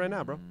 Predict it right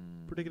now, bro.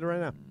 Predict it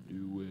right now.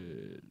 Do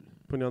it.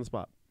 Putting you on the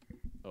spot.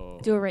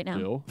 Do it right now.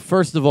 Bill?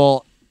 First of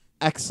all,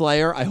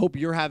 X-Slayer, I hope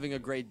you're having a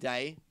great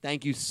day.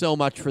 Thank you so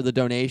much for the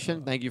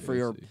donation. Thank you for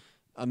your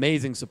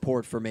amazing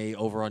support for me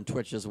over on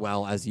Twitch as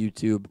well as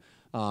YouTube.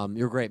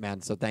 You're great,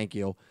 man, so thank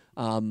you.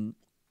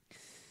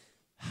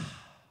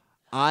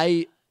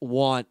 I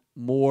want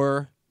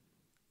more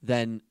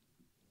than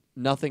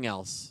nothing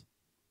else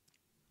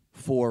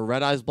for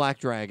Red Eyes Black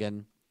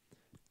Dragon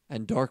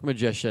and Dark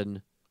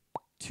Magician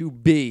to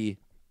be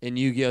in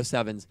Yu-Gi-Oh!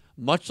 Sevens,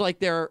 much like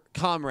their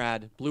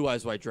comrade Blue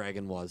Eyes White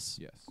Dragon was.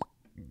 Yes.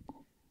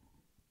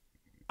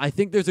 I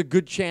think there's a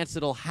good chance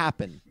it'll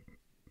happen.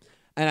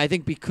 And I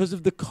think because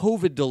of the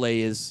COVID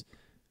delays,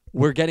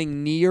 we're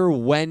getting near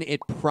when it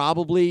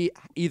probably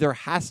either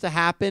has to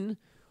happen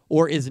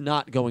or is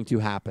not going to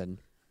happen.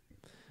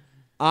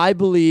 I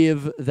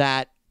believe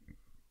that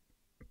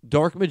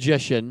Dark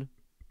Magician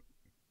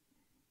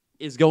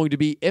is going to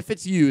be, if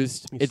it's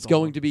used, it's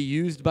going to be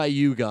used by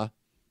Yuga.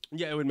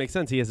 Yeah, it would make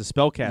sense. He has a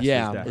spellcaster.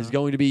 Yeah, is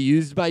going to be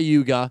used by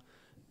Yuga,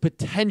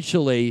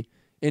 potentially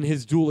in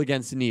his duel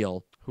against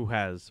Neil. Who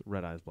has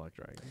Red Eyes Black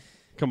Dragon.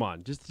 Come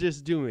on,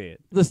 just do me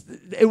it.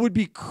 It would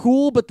be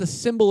cool, but the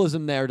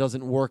symbolism there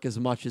doesn't work as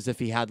much as if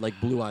he had like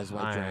Blue Eyes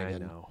White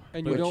Dragon. I know.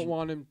 And you don't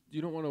want him.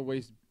 You don't want to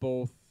waste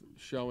both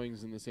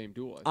showings in the same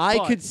duel. I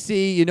could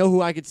see. You know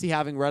who I could see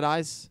having Red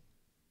Eyes?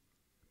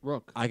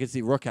 Rook. I could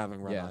see Rook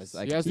having Red Yes,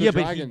 Eyes. He has the Yeah, but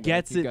he dragon,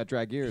 gets He's it. got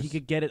drag ears. He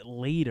could get it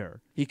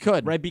later, He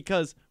could. right?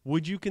 Because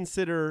would you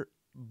consider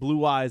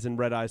Blue Eyes and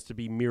Red Eyes to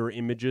be mirror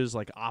images,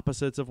 like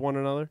opposites of one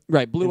another?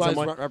 Right. Blue in Eyes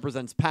some way?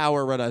 represents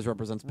power. Red Eyes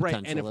represents Right.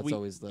 potential. And if That's we,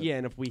 always the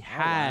and if we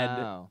had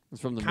Wow. it's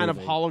from the kind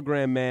movie. of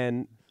Hologram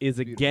Man is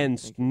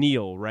against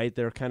Neil, right?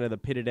 They're kind of the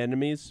pitted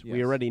enemies. We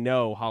Yes. already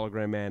know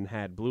Hologram Man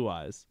had Blue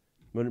Eyes.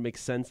 Wouldn't it make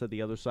sense that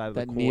the other side of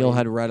that the coin, Neil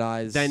had Red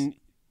Eyes. then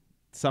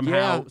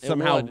somehow Yeah,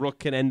 it would. Rook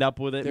can end up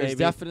with it? There's maybe.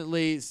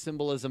 definitely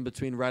symbolism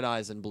between Red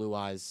Eyes and Blue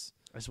Eyes.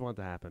 I just want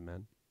it to happen,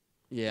 man.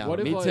 Yeah, What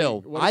if, me like,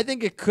 too. what I if-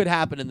 think it could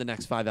happen in the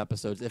next 5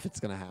 episodes if it's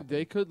going to happen.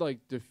 They could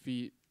like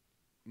defeat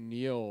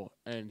Neil,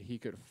 and he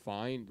could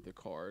find the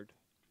card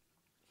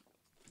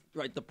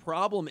Right. The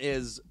problem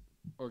is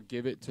or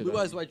give it to Blue them.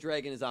 Eyes White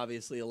Dragon is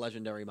obviously a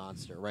legendary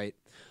monster, right?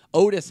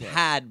 Otis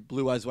had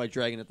Blue Eyes White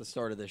Dragon at the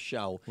start of this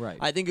show. Right.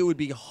 I think it would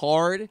be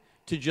hard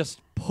to just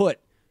put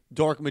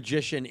Dark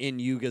Magician in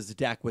Yuga's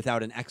deck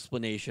without an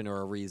explanation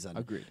or a reason.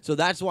 Agreed. So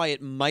that's why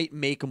it might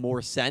make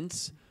more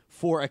sense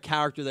for a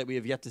character that we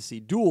have yet to see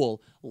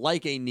duel,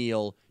 like a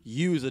Neil,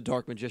 use a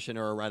Dark Magician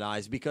or a Red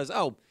Eyes because,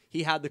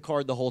 he had the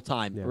card the whole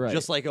time, Right.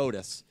 just like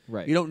Otis.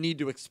 Right. You don't need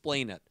to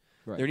explain it.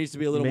 Right. There needs to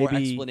be a little more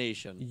Maybe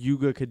explanation.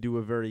 Yuga could do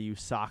a very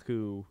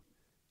Yusaku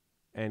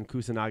and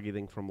Kusanagi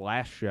thing from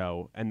last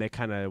show, and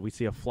we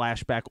see a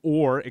flashback,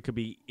 or it could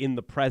be in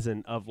the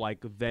present of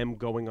like them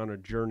going on a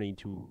journey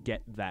to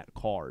get that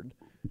card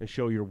and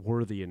show you're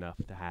worthy enough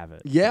to have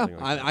it. Yeah, something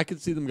like that. I could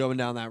see them going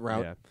down that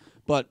route. Yeah.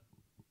 But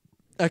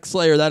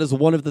X-Slayer, that is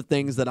one of the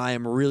things that I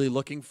am really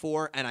looking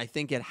for, and I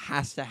think it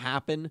has to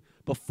happen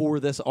before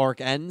this arc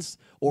ends,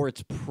 or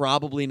it's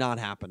probably not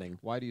happening.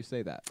 Why do you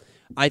say that?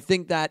 I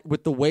think that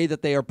with the way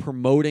that they are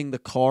promoting the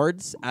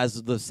cards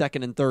as the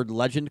second and third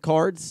legend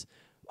cards,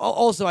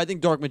 also I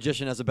think Dark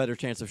Magician has a better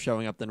chance of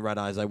showing up than Red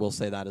Eyes. I will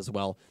say that as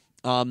well.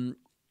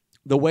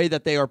 The way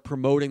that they are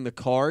promoting the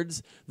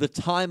cards, the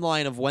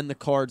timeline of when the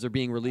cards are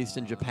being released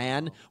in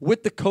Japan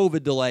with the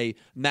COVID delay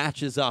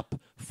matches up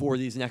for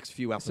these next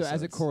few episodes. So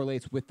as it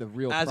correlates with the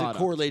real As product. it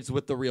correlates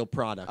with the real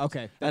product.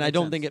 Okay, that And I makes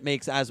don't sense. think it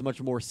makes as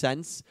much more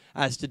sense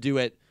as to do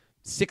it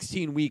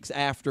 16 weeks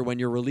after when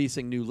you're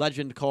releasing new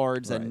legend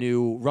cards and Right.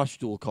 new Rush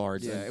Duel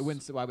cards. Yeah, it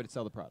wouldn't. Why would it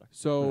sell the product?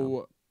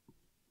 So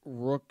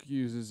Rook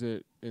uses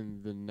it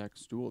in the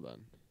next duel then.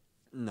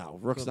 No,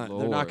 Rook's Good not.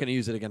 They're not Lord. going to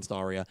use it against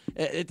Arya.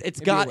 It's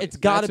Maybe got. wait. It's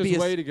got That's to be his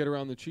a way to get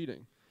around the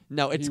cheating.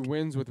 no. It's He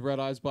wins with Red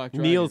Eyes Black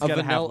Dragon. Neil's a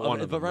gotta have vanilla.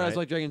 one of them, Red Eyes right?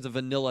 Black Dragon's a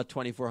vanilla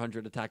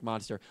 2400 attack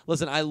monster.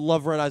 Listen, I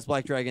love Red Eyes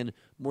Black Dragon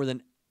more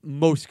than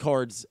most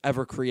cards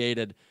ever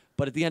created.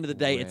 But at the end of the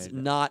day, it's Red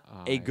not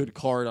a good Eyes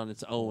card on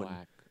its own.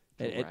 Black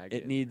It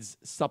Dragon. needs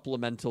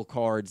supplemental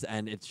cards,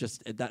 and it's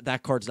just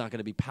that card's not going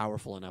to be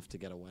powerful enough to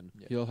get a win.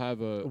 He'll have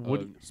a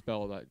Would-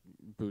 spell that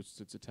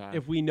boosts its attack.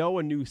 If we know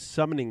a new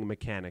summoning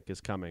mechanic is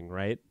coming,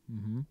 right?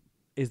 Mm-hmm.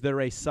 Is there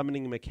a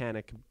summoning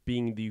mechanic,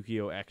 being the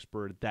Yu-Gi-Oh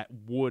expert, that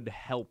would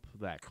help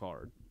that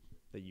card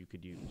that you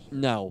could use?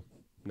 No,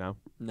 No?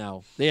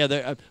 no,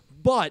 yeah,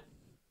 but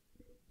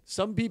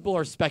some people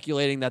are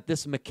speculating that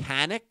this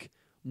mechanic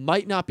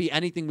might not be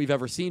anything we've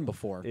ever seen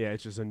before. Yeah,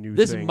 it's just a new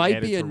This thing. might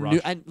added be a to new,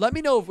 Rush. and let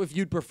me know if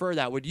you'd prefer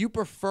that. Would you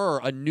prefer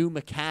a new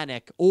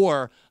mechanic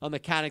or a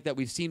mechanic that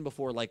we've seen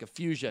before, like a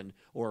fusion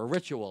or a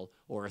ritual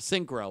or a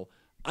synchro?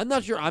 I'm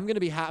not sure. I'm gonna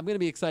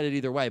be excited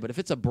either way. But if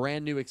it's a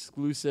brand new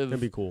exclusive,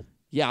 That'd be cool.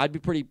 yeah, I'd be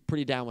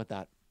pretty down with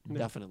that.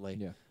 Definitely.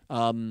 Yeah.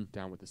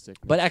 down with the sick.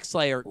 But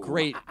X-Slayer,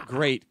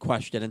 great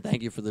question, and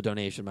thank you for the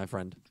donation, my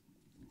friend.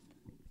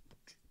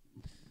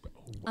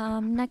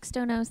 Next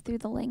donos through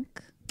the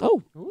link.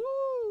 Oh, the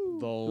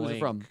who's it link.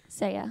 from?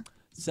 Saya.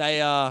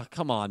 Saya,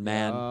 come on,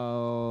 man.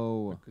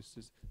 Oh.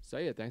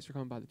 Saya, thanks for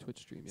coming by the Twitch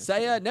stream.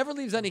 Saya never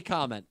leaves any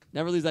comment.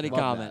 Never leaves any Love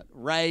comment.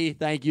 Ray,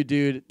 thank you,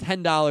 dude.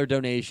 $10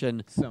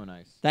 donation. So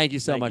nice. Thank you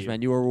so Thank much, you.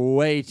 man. You were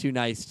way too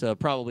nice to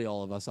probably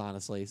all of us,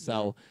 honestly.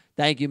 So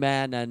thank you,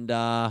 man. And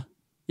yeah,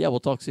 we'll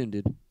talk soon,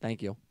 dude.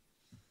 Thank you.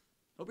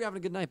 Hope you're having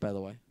a good night, by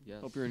the way.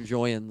 Yes. Hope you're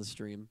enjoying the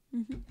stream.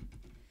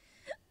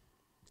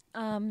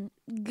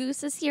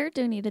 Goose is here,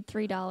 donated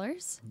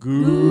 $3.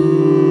 Come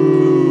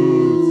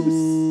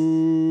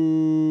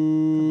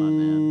on,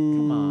 man.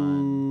 Come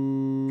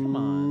on. Come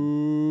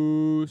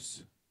on.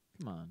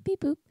 Come on. Beep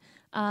boop.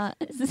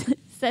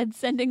 Said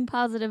sending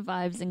positive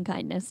vibes and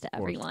kindness to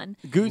everyone.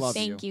 Goose, Love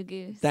Thank you,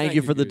 Goose. thank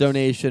you for the Goose.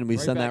 donation. We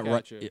Right send back that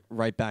at you.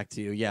 right back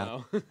to you. Yeah.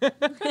 Wow.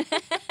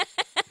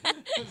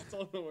 That's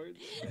all the words.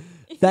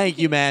 Thank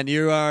you, man.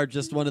 You are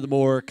just one of the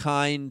more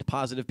kind,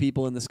 positive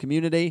people in this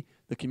community.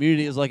 The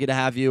community is lucky to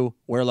have you.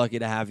 We're lucky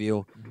to have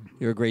you.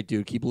 You're a great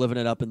dude. Keep living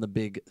it up in the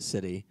big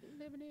city.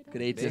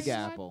 Greatest Big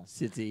Apple.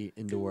 city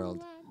in the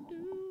world.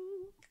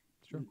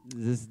 Sure.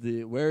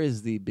 Where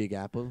is the Big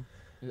Apple?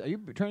 Are you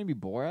trying to be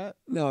Borat?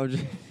 No, I'm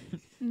just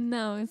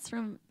No, it's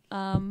from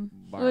it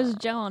was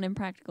Joe on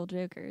Impractical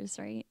Jokers,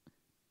 right?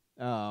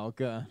 Oh,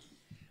 okay.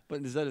 but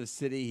instead of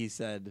city, he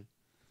said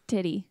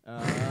Titty.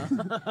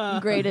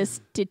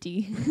 Greatest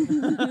titty.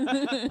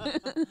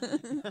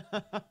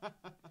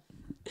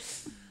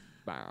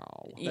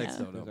 Wow. Yeah. Thanks,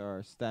 Dono. Those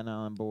are Staten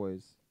Island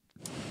boys.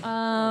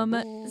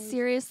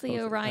 Seriously,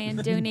 Orion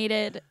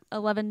donated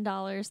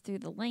 $11 through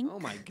the link. Oh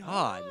my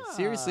God!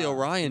 Seriously,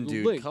 Orion,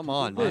 dude, Link. come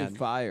on, Link. man.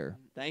 Fire.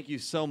 Thank you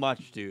so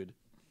much, dude.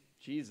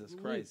 Jesus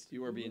Christ,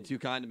 you are being too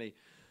kind to me.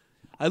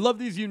 I love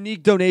these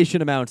unique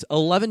donation amounts.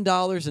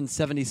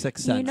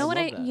 $11.76. You know what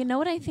love I that. you know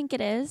what I think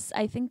it is?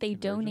 I think they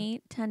Conversion?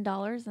 donate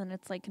 $10 and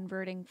it's like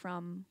converting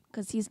from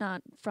because he's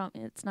not from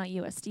it's not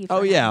USD. Oh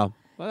for him. yeah,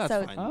 well that's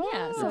So fine.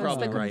 yeah, so You're it's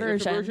probably the right. The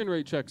conversion. conversion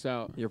rate checks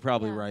out. You're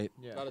probably Yeah. right.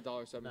 Yeah. About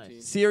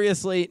 $1.17.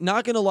 Seriously,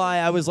 not gonna lie,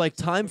 I was like,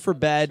 time for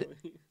bed,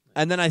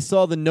 and then I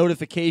saw the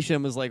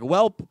notification. Was like,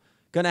 welp,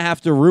 gonna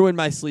have to ruin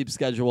my sleep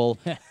schedule.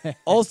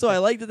 Also, I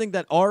like to think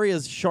that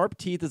Arya's sharp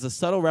teeth is a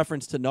subtle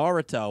reference to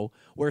Naruto,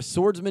 where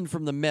swordsmen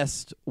from the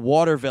Mist,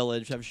 Water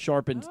Village, have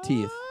sharpened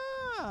teeth.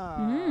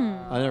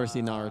 I've never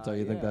seen Naruto.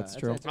 You think that's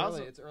true? It's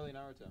early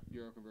Naruto.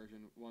 Euro conversion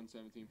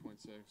 117.6.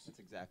 That's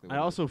exactly. I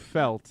also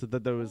felt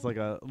that there was like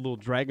a little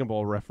Dragon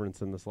Ball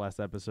reference in this last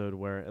episode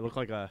where it looked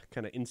like a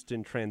kind of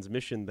instant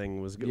transmission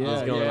thing was going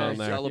on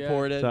there.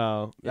 Teleported.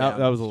 So Yeah.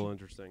 that was a little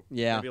interesting.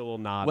 Yeah. Maybe a little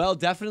nod. Well,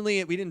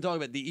 definitely, we didn't talk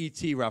about the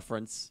ET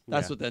reference.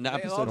 That's Yeah. what the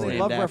episode was they named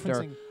love after.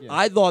 referencing. Yeah.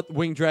 I thought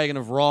Winged Dragon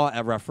of Ra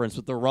a reference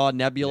with the Ra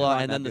Nebula, Ra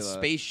and then the Nebula.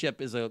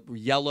 spaceship is a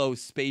yellow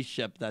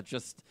spaceship that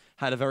just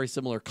had a very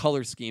similar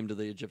color scheme to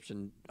the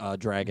Egyptian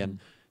dragon,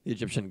 the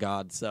Egyptian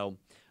god. So,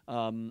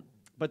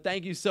 but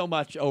thank you so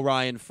much,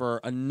 Orion, for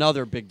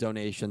another big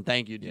donation.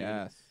 Thank you, dude.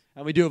 Yes.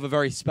 And we do have a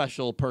very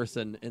special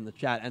person in the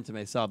chat.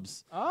 Entame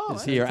Subs Oh,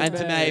 is here.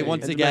 Entame. Entame,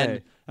 once Entame.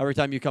 again, every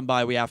time you come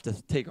by, we have to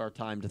take our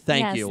time to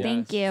thank Yes, you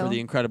thank you. for the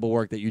incredible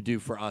work that you do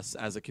for us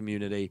as a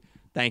community.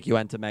 Thank you,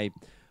 Entame.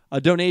 A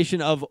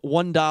donation of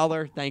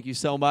 $1. Thank you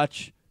so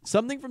much.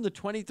 Something from the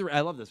 23.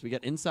 I love this. We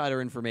get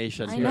insider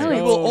information. I know, we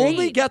it's will only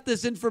great. get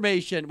this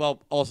information,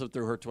 well, also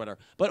through her Twitter,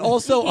 but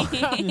also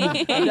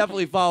I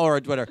definitely follow her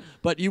on Twitter.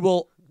 But you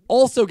will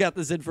also get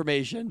this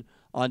information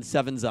on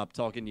Sevens Up,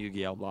 Talking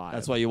Yu-Gi-Oh! Live.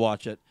 That's why you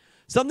watch it.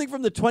 Something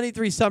from the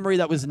 23 summary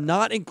that was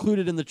not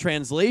included in the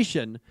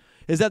translation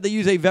is that they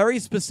use a very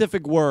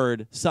specific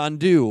word,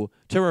 sandu,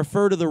 to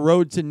refer to the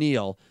road to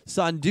Neil.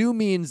 Sandu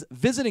means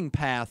visiting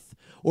path,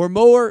 or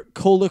more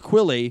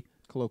colloquially,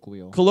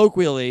 Colloquial.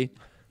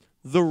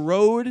 the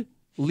road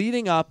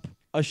leading up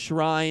a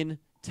shrine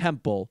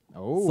temple.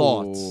 Oh.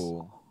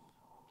 Thoughts?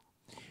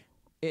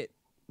 It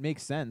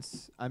makes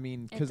sense. I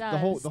mean, It because the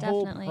whole does, the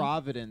whole definitely.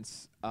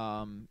 Providence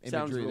imagery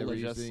that we're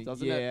religious, using.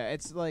 doesn't yeah, it?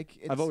 it's like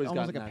it's I've always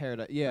almost gotten like a that-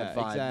 paradise. Yeah, That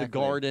vibe. exactly. The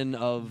garden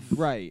of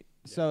Right.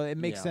 So it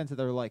makes Yeah. sense that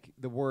they're like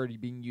the word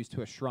being used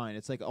to a shrine.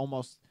 It's like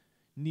almost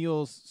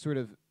Neil's sort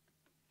of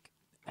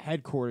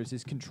headquarters,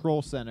 his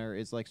control center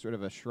is like sort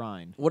of a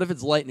shrine. What if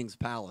it's Lightning's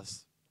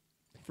palace?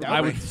 That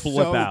I would would be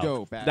flip so out.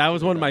 dope, That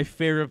was actually, one of though. my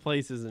favorite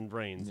places in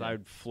Brains. Yeah. I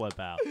would flip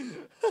out.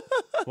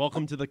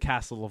 Welcome to the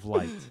Castle of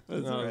Light.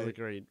 That's that was right.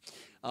 great.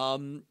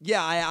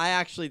 Yeah, I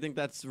actually think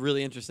that's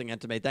really interesting,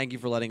 Entame. Thank you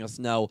for letting us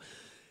know.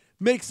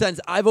 Makes sense.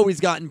 I've always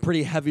gotten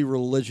pretty heavy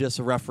religious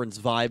reference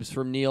vibes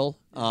from Neil,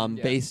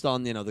 based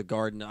on the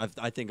garden.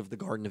 I think of the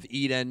Garden of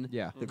Eden.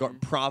 Yeah. The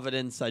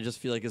Providence. I just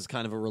feel like is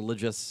kind of a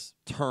religious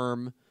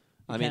term.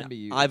 I can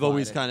be mean, I've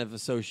always applied. kind of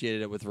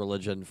associated it with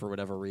religion for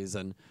whatever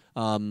reason.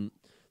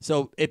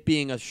 So it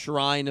being a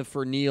shrine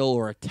for Neil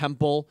or a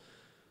temple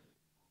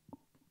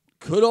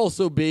could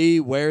also be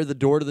where the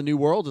door to the new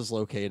world is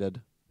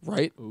located,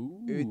 right?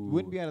 It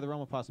wouldn't be out of the realm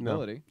of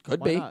possibility.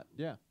 Could Why be. not?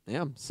 Yeah.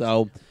 Yeah.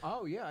 So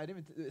Oh yeah, I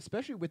didn't.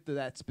 Especially with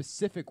that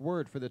specific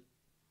word for the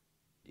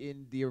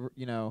in the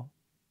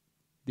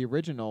the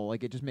original.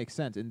 Like it just makes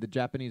sense in the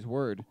Japanese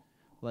word.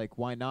 Like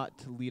why not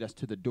to lead us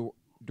to the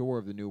door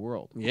of the new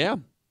world? yeah.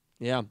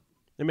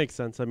 It makes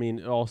sense. I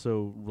mean,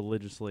 also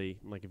religiously,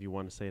 like if you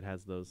want to say it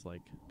has those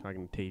like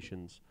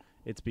connotations,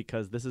 it's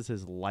because this is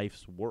his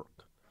life's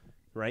work,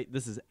 right?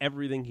 This is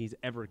everything he's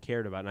ever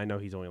cared about. And I know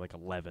he's only like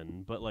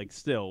 11, but like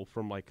still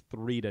from like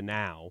 3 to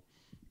now,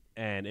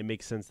 and it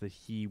makes sense that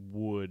he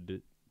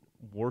would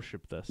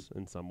worship this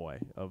in some way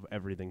of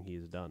everything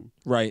he's done.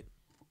 Right.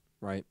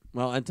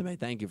 Well, Entame,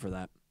 thank you for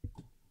that.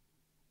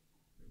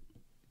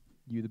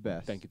 You the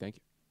best. Thank you. Thank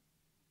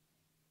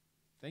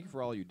you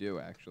for all you do,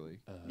 actually.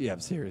 Yeah,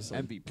 seriously.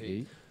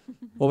 MVP.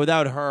 Well,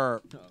 without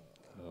her,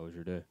 How was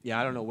your day? yeah,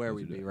 I don't know where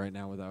we'd be right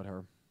now without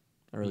her.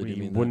 I really do We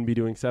mean wouldn't be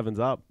doing sevens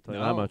up. Tell you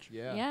that much.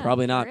 Yeah. Yeah,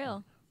 Probably for not.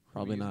 real.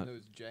 Probably We're not.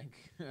 using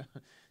those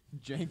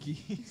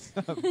janky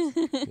subs.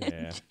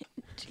 Yeah.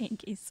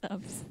 Janky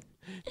subs.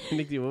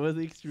 Nikki, what was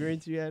the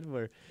experience you had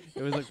where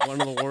it was like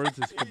one of the words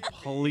is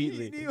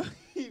completely.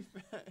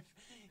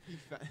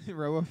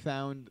 Roa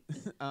found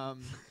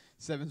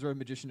Sevens Road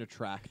Magician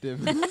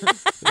attractive.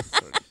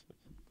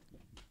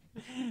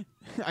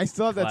 I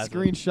still have that Classic.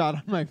 screenshot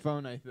on my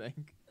phone, I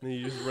think. And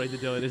you just write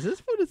it down. Is this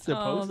what it's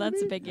supposed Oh, that's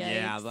to a be? big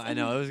Yeah, yikes. but I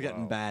know it was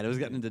getting Wow. bad. It was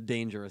getting into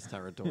dangerous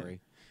territory.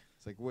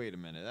 It's like, wait a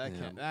minute,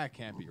 that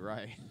can't be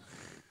right.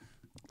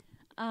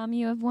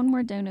 You have one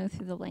more dono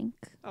through the link.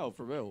 Oh,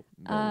 for real?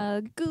 Goose.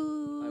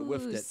 I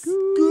whiffed it.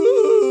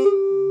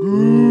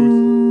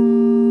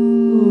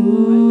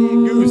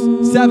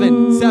 Goose.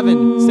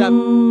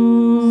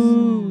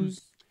 777.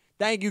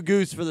 Thank you,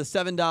 Goose, for the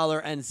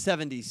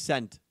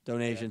 $7.70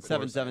 donation.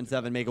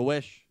 777. Make a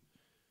wish.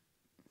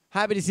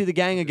 Happy to see the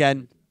gang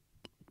again.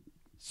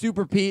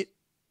 Super Pete,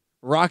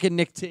 Rockin'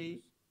 Nick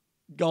T,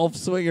 Golf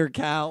Swinger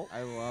Cal.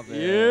 I love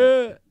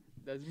it. Yeah.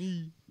 That's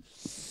me.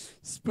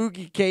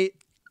 Spooky Kate,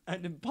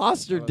 and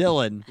Imposter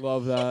Dylan.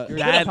 Love that.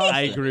 That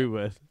I agree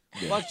with.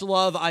 Much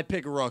love. I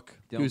pick Rook.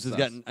 Dylan Goose is sus.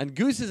 getting, and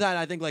Goose is at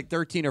I think like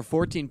 13 or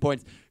 14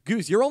 points.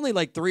 Goose, you're only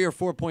like 3 or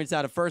 4 points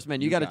out of first,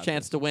 man. You got a got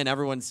chance to win.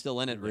 Everyone's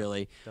still in it,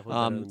 really. Definitely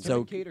better than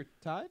So Kate are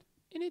tied?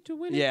 In it to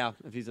win yeah,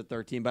 if he's at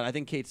 13, but I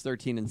think Kate's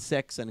 13 and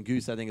 6, and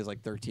Goose I think is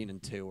like 13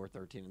 and 2 or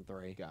 13 and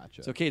 3.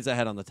 Gotcha. So Kate's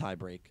ahead on the tie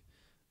break.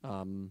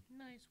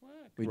 Nice work.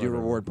 We do Right,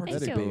 reward Thank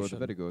very you. participation.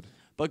 good. Very good.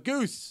 But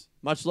Goose,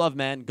 much love,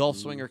 man. Golf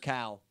Swinger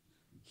Cal.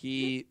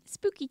 He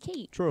Spooky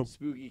Kate. True.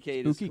 Spooky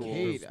Kate Spooky is cool.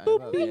 Kate. I Boop,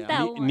 love beep it. that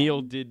Ne- one.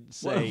 Neil did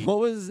say. What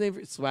was his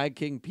name? Swag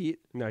King Pete?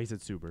 No, he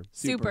said super.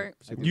 Super.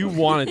 You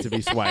want it to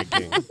be Swag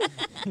King.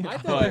 I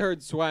thought I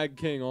heard Swag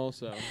King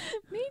also.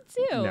 Me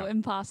too, No.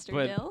 Imposter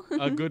But Dill.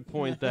 a good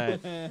point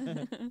that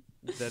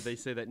they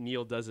say that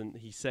Neil doesn't.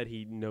 He said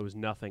he knows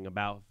nothing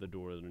about the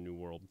Door of the New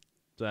World.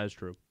 So that is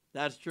true.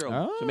 That's true.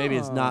 So maybe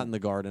it's not Oh. in the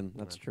garden.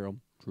 That's true.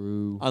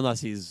 True. Unless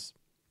he's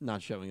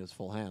not showing his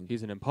full hand.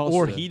 He's an imposter.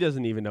 Or he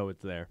doesn't even know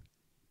it's there.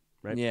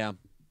 Right. Yeah.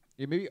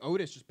 Yeah, maybe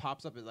Otis just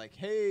pops up and like,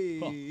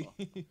 hey.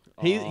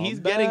 He's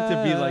getting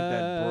to be like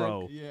that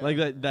bro. Yeah. Like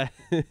that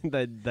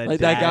Like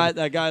dad.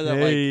 that guy that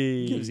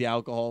Hey. like gives you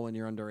alcohol when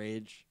you're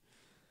underage.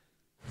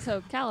 So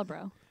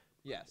Calibro.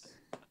 Yes.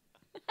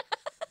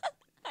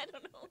 I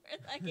don't know where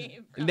that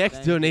came from. Next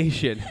Thank you.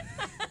 donation.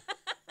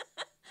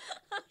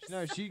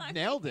 No, she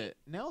nailed it.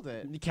 Nailed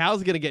it.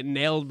 Cal's gonna get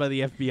nailed by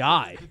the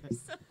FBI.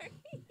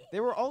 They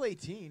were all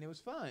 18. It was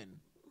fine.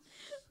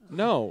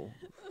 No.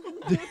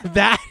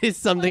 That is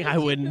something I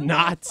would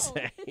not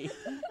say.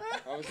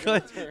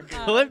 Clip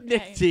okay.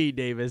 Nick T,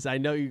 Davis. I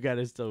know you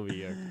gotta still be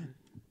here.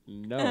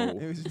 No.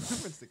 It was a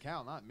reference to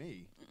Cal, not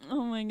me.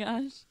 Oh my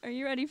gosh. Are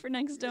you ready for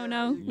next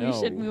dono? We No.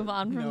 should move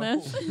on from No.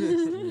 this.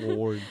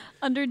 Lord.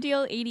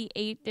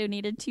 Underdeal88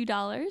 donated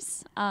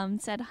 $2.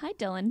 Said, hi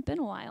Dylan, been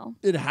a while.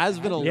 It has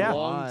been a Yeah.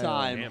 long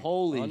time. Damn.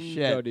 Holy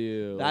shit.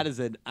 Undeal. That is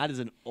a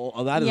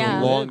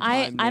yeah, long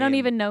I time. don't name.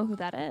 even know who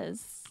that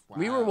is.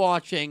 We were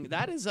watching.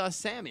 That is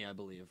Sammy, I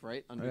believe,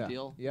 right? yeah.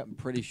 Underdeal. Yep. I'm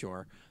pretty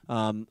sure.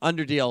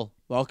 Underdeal,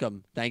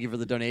 welcome. Thank you for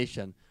the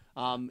donation.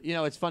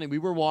 It's funny. We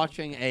were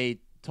watching a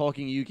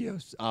Talking Yu-Gi-Oh!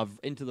 Of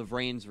Into the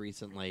Vrains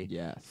recently.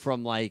 Yes.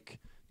 From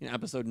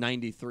episode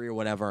 93 or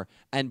whatever,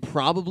 and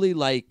probably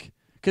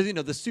because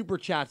the super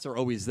chats are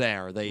always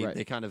there. They Right.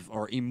 they kind of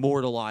are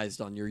immortalized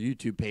on your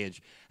YouTube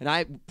page, and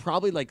I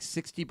probably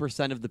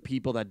 60% of the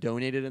people that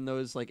donated in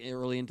those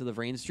early Into the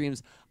Vrain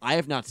streams, I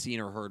have not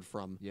seen or heard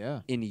from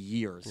Yeah. in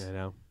years. I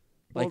know.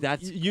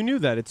 That's you knew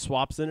that it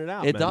swaps in and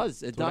out. it man.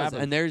 does. It That's what does.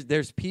 happens. And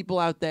there's people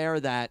out there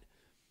that,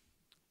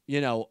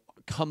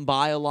 come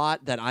by a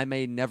lot that I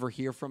may never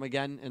hear from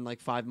again in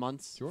 5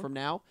 months Sure. from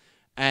now.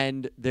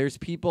 And there's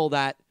people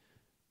that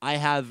I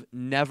have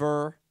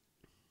never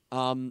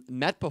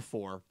met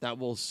before that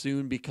will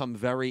soon become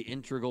very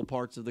integral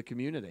parts of the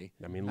community.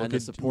 I mean, and look the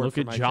at support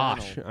for my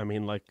Josh. channel. I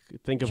mean,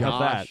 think about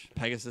that. Josh,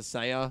 Pegasus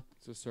Saya,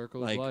 It's a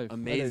circle of life.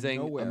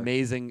 nowhere.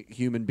 amazing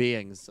human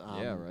beings.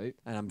 Yeah, right.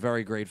 And I'm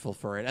very grateful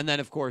for it. And then,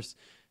 of course,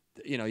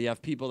 you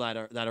have people that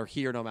are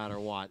here no matter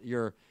what.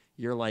 You're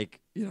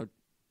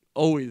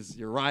always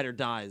your ride or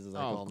dies, as I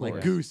Oh, call of them.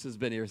 course. Goose has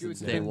been here Goose since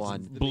has day been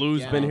one. since the Blue's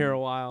beginning. been here a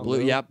while.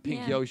 Blue, yep, Pink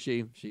Yeah.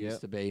 Yoshi, she Yep.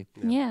 used to be.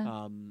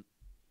 Yeah.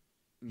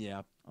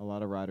 Yeah, A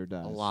lot of ride or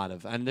dies. a lot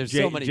of, and there's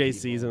so many.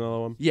 JC's people. another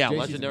one. Yeah, JC's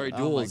Legendary oh my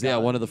Duels. Yeah,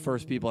 God. one of the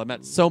first people I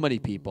met. So many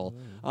people.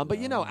 But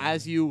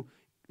as you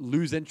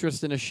lose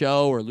interest in a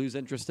show or lose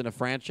interest in a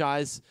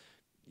franchise,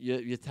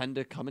 you tend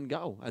to come and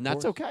go, and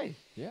that's okay.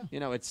 Yeah. You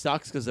know, it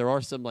sucks because there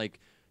are some like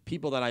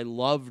people that I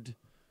loved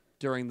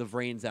during the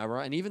Vrains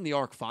era and even the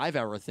Arc 5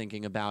 era,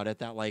 thinking about it,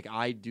 that like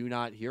I do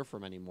not hear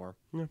from anymore.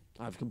 Yeah.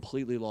 I've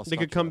completely lost. They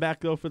touch could come with. back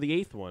though for the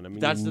 8th one. I mean,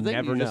 That's you the thing.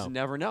 Never You know. just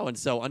never know. And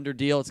so under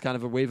deal, it's kind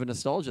of a wave of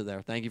nostalgia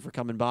there. Thank you for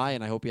coming by,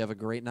 and I hope you have a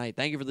great night.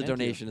 Thank you for the Thank you.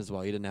 donation as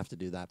well. You didn't have to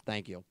do that.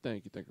 Thank you.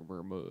 Thank you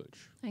very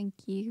much. Thank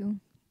you.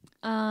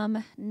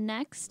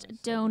 Next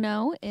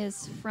dono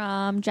is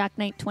from Jack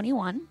Knight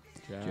 21.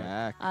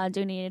 Jack.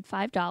 Donated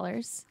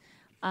 $5.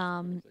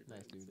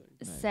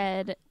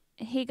 Said,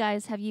 "Hey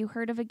guys, have you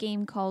heard of a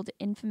game called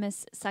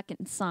Infamous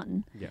Second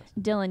Son? Yes.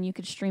 Dylan, you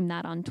could stream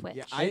that on Twitch."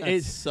 Yeah,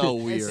 It's so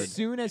weird. As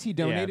soon as he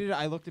donated it,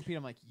 I looked at Pete.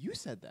 I'm like, "You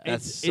said that."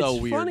 That's It's so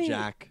weird, funny-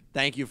 Jack.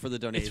 Thank you for the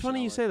donation. It's funny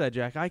you Alex. say that,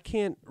 Jack. I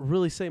can't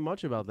really say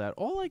much about that.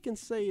 All I can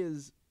say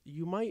is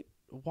you might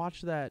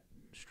watch that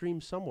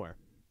stream somewhere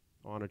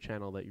on a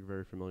channel that you're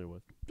very familiar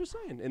with. Just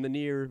saying, in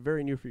the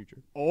very near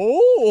future.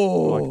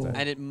 Oh, I like that.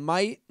 and it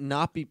might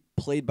not be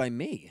played by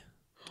me,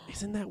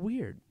 Isn't that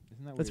weird?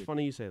 Isn't that That's weird?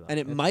 funny you say that. and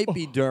it might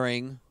be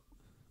during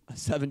a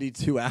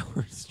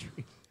 72-hour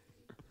stream.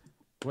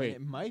 Wait,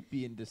 It might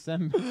be in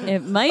December.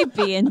 It might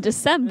be in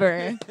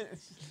December.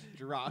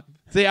 Drop.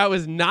 See, I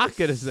was not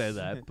gonna say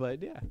that,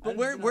 but yeah. But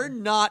we're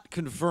not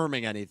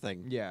confirming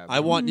anything. Yeah. I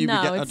want you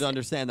No, to it's- to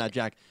understand that,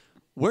 Jack.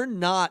 We're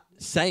not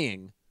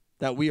saying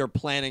that we are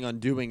planning on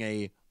doing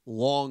a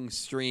long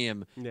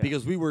stream Yeah.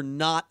 because we were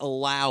not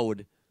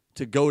allowed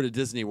to go to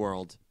Disney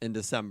World in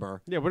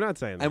December. Yeah, we're not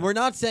saying that. And we're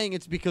not saying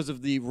it's because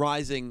of the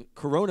rising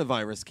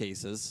coronavirus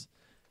cases.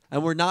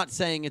 And we're not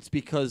saying it's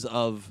because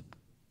of...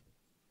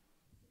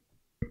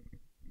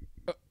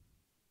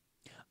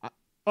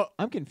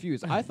 I'm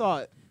confused. I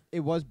thought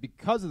it was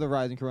because of the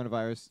rising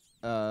coronavirus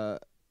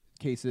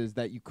cases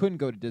that you couldn't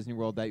go to Disney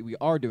World that we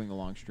are doing a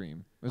long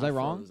stream. Was I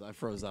wrong? I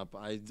froze up.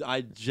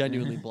 I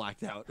genuinely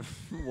blacked out.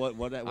 What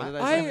did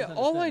I say?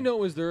 all I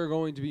know is there are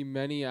going to be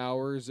many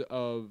hours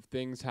of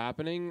things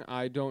happening.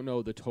 I don't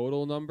know the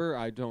total number.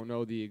 I don't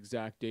know the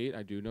exact date.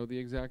 I do know the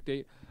exact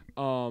date.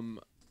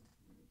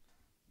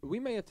 We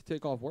may have to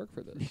take off work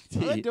for this. I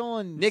let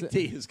Dylan Nick sa-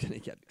 T is going to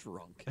get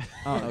drunk.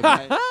 Oh,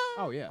 Okay?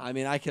 oh yeah. I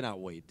mean, I cannot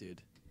wait,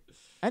 dude.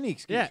 Any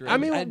excuse. Yeah, really. I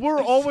mean, And-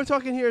 we're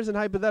talking here is in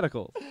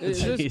hypothetical.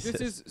 This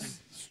Jesus. is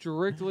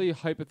strictly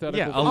hypothetical.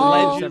 Yeah, for the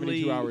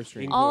allegedly 72-hour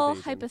stream. All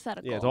quotation.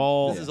 hypothetical. Yeah, it's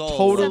all This is all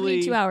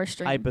totally 72-hour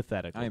stream.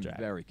 hypothetical. I am Jack.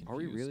 very confused. Are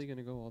we really going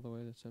to go all the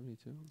way to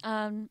 72?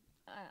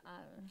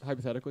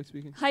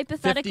 Hypothetically,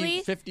 Hypothetically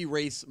speaking? 50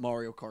 race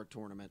Mario Kart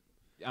tournament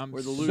I'm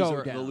where the so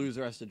loser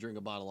down. has to drink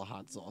a bottle of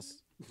hot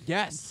sauce.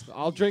 Yes.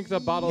 I'll drink the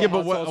bottle Yeah, of but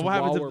hot what sauce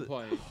happens while if we're the-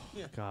 playing.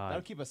 That'll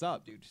God, keep us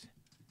up, dude.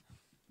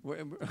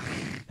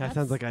 that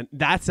sounds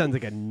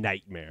like a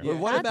nightmare. But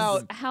what That's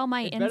about how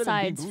my It's better than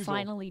being insides boozled.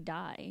 finally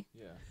die.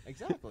 Yeah.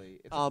 Exactly.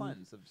 It's a Um,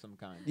 cleanse of some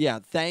kind. yeah?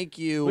 Thank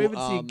you. We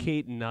haven't seen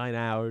Kate in 9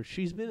 hours.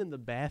 She's been in the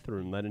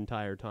bathroom that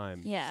entire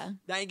time. Yeah.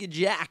 Thank you,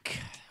 Jack.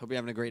 Hope you're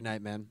having a great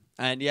night, man.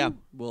 And yeah,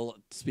 we'll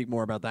speak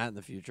more about that in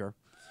the future.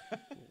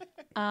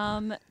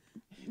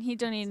 He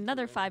donated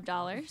another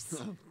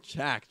 $5.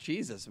 Jack,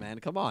 Jesus, man,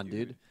 come on,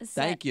 dude. Set-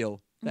 Thank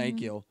you, thank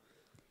you.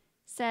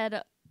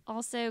 Said,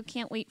 also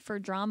can't wait for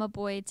Drama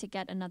Boy to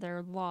get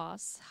another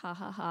loss. Ha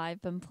ha ha.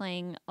 I've been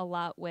playing a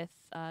lot with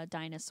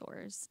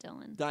dinosaurs,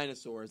 Dylan.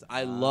 Dinosaurs.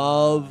 I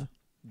love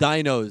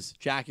dinos.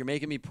 Jack, you're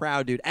making me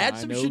proud, dude. Add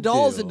some Dino Shadals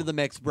Dill. into the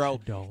mix, bro.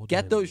 Shadal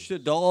Get those dinos.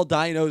 Shadal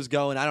dinos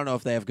going. I don't know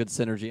if they have good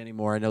synergy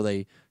anymore. I know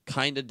they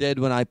kind of did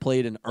when I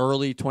played in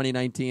early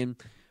 2019.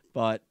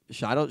 But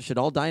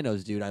Shadal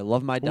dinos, dude. I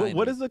love my dinos.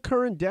 What is the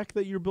current deck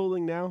that you're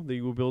building now? That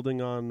you were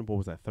building on, what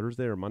was that,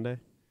 Thursday or Monday?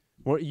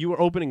 You were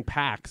opening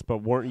packs, but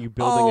weren't you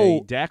building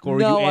a deck, or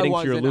no, were you adding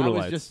I to your wasn't.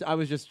 Lunalites? I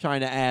was just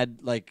trying to add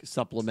like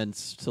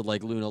supplements to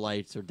like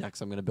Lunalites or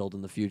decks I'm going to build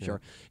in the future.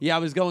 Yeah, I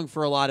was going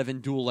for a lot of in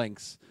Duel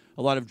Links,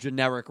 a lot of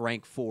generic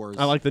rank 4s.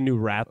 I like the new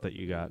rat that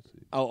you got.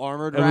 Oh,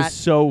 Armored It Rat. was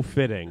so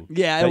fitting.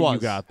 Yeah, that it was. You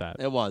got that.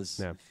 It was.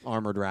 Yeah.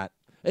 Armored Rat.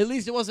 At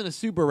least it wasn't a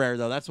super rare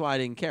though. That's why I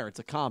didn't care. It's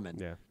a common.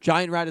 Yeah.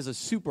 Giant Rat is a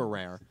super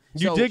rare.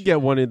 You So- did get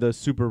one of the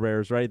super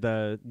rares, right?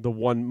 The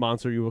one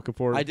monster you were looking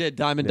for. I did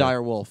Diamond Yeah.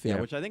 Dire Wolf, yeah,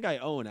 Yeah. which I think I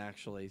own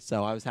actually.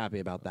 So I was happy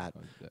about that.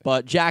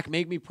 But Jack,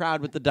 make me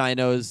proud with the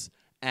dinos.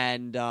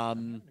 And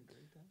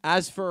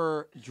as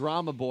for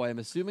Drama Boy, I'm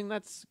assuming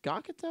that's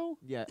Gakuto?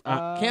 Yeah.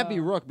 Can't be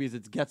Rook because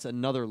it gets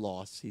another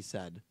loss, he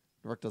said.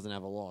 Rook doesn't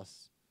have a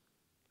loss.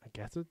 I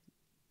guess it.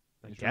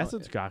 I It's guess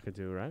wrong. it's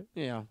Gakuto, right?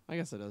 Yeah, I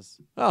guess it is.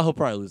 Oh, he'll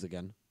probably lose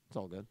again. It's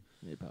all good.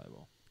 Yeah, he probably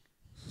will.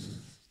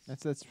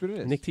 That's what it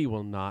is. Nick T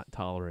will not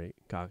tolerate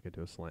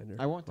Gakuto slander.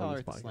 I won't on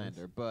tolerate this the podcast.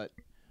 slander, but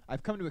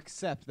I've come to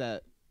accept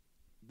that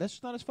that's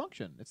just not his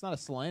function. It's not a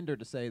slander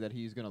to say that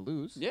he's going to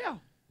lose. Yeah.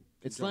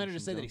 It's slander to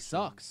say that he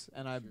sucks,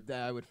 and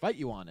I would fight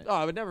you on it. Oh,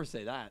 I would never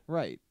say that.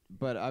 Right,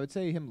 but I would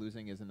say him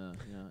losing isn't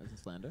isn't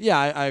slander. Yeah,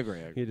 I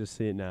agree. You just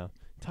see it now.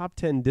 Top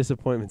 10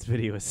 disappointments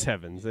video is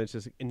Sevens. It's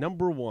just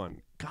number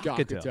 1.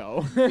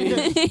 Gakuto.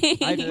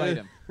 Gakuto. I'd fight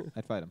him.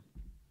 I'd fight him.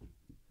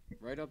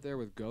 Right up there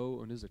with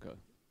Go Onizuka.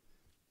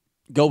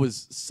 Go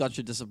was such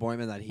a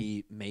disappointment that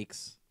he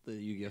makes the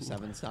Yu-Gi-Oh!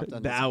 7 top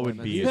 10 That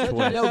would be a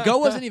disappointments. twist. No, Go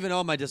wasn't even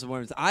on my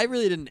disappointments. I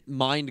really didn't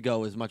mind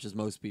Go as much as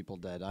most people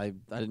did. I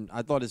didn't.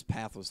 I thought his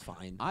path was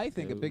fine. I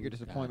think a bigger Go,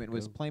 disappointment God,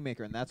 was go.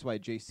 Playmaker, and that's why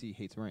JC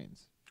hates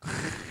Reigns.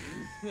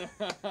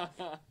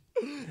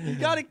 You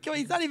gotta.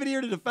 He's not even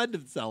here to defend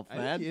himself, I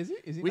think man. he- is he?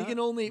 Is he We not? can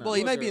only. No. Well,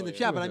 he It might was be in the earlier.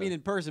 chat, It but was I mean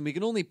in person. We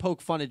can only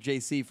poke fun at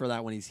JC for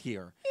that when he's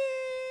here.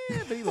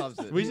 Yeah, but he loves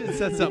it. We should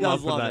set He something up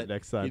does for love that it.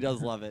 next time. He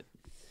does love it.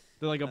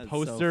 They're like a That's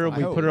so poster, and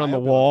funny. we put it I on the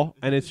hope wall,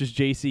 and it's just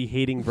JC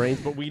hating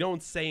brains, but we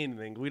don't say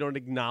anything. We don't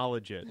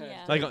acknowledge it.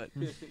 Yeah. Like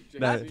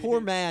That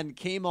poor man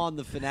came on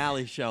the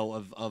finale show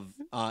of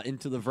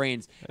Into the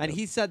Vrains, and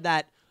he said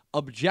that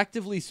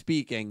objectively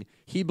speaking,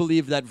 he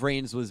believed that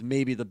Vrains was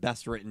maybe the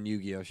best written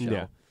Yu-Gi-Oh show.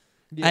 Yeah.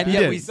 Yeah, And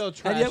yet we we- still and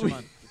trash yet him we-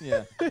 on.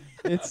 Yeah,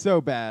 it's so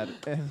bad.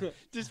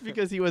 just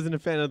because he wasn't a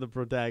fan of the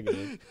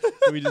protagonist,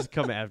 we just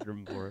come after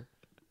him for it.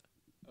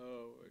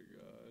 Oh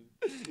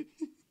my god.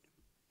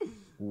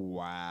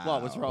 Wow.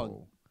 What? What's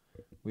wrong?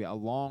 A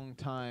long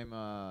time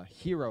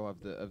hero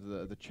of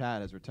the chat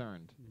has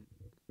returned.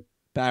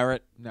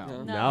 Barrett.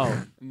 No.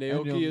 No.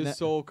 Naoki you'll is ne-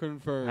 soul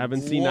confirmed.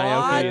 Haven't seen What?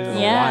 Naoki in a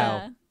Yeah.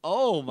 while.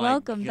 Oh my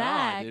Welcome god,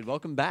 back. dude!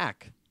 Welcome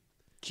back.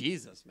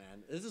 Jesus,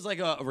 man, this is like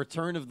a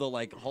return of the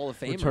Hall of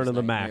Famers. Return of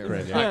the thing Mac here.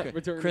 right Yeah. now.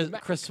 Return of Chris, the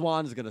Mac. Chris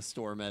Swan's gonna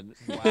storm in.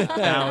 Wow.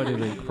 That would have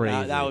been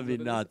crazy. That would be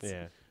nuts.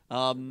 Yeah.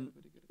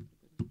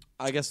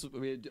 I guess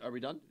are we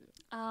done?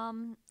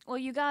 Well,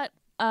 you got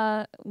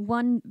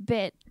one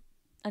bit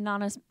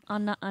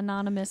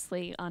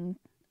anonymously on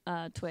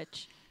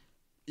Twitch.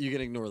 You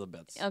can ignore the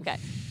bits. Okay.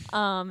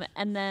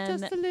 And then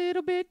Just a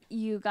little bit.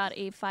 you got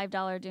a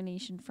 $5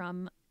 donation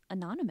from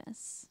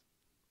Anonymous.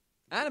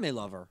 Anime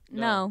lover.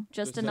 No,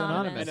 just Just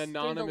anonymous. An Through the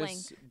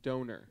anonymous link.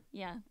 donor.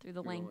 Yeah, through the Through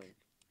the link. link.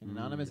 An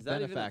anonymous Is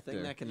that even a benefactor.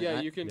 thing that can? Yeah,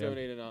 you can Yeah.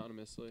 donate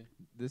anonymously.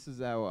 This is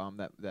how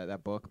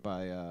that book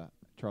by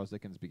Charles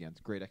Dickens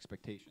begins. Great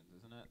Expectations,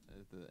 isn't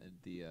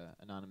it? The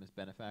anonymous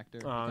benefactor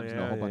comes in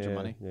a whole bunch of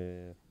money.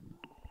 Yeah.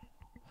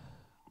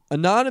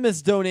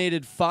 Anonymous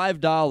donated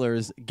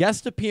 $5.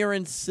 Guest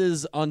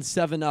appearances on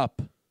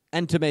 7-Up.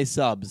 Entame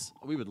subs.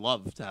 We would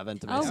love to have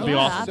Entame Oh, subs. That'd be yeah,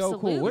 awesome. So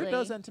cool. Where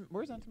absolutely. does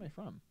where's Entame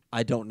from?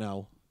 I don't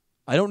know.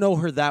 I don't know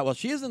her that well.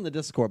 She is in the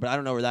Discord, but I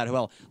don't know her that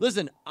well.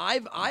 Listen,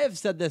 I have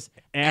said this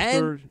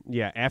After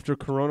and after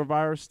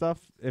coronavirus stuff,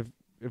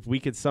 if we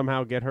could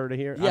somehow get her to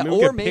here, Yeah, I mean,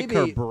 we or could pick her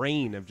maybe-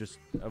 brain of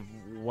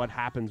what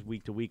happens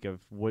week to week of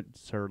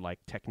what's her like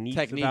techniques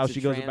of techniques how to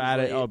she goes about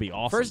it. translate. Oh, it'd be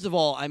awesome. First of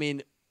all, I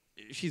mean,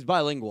 she's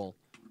bilingual,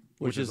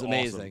 which is is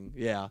amazing.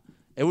 Yeah,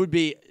 that would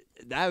be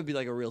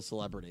like a real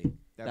celebrity.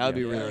 That would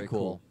be really very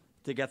cool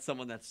to get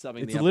someone that's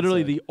subbing. it's the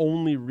literally episode. the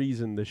only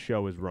reason the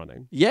show is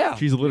running. Yeah.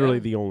 She's literally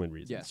Yeah. the only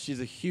reason. Yes.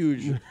 She's a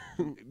huge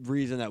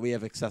reason that we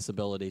have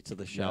accessibility to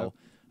the show.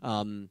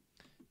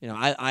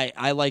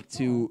 I like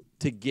to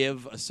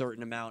give a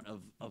certain amount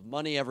of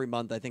money every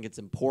month. I think it's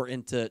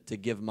important to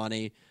give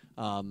money.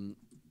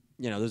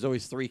 There's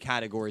always 3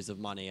 categories of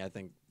money. I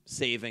think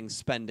saving,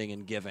 spending,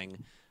 and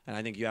giving. And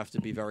I think you have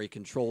to be very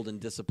controlled and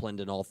disciplined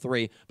in all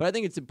 3. But I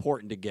think it's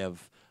important to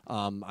give.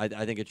 I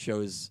think it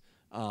shows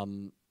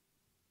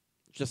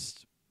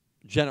just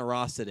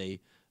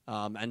generosity.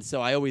 And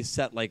so I always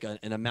set like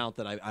an amount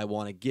that I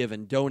want to give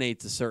and donate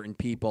to certain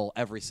people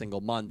every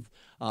single month.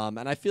 And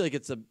I feel like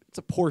it's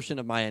a portion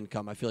of my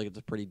income. I feel like it's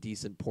a pretty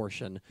decent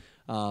portion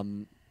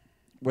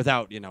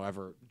without,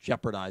 ever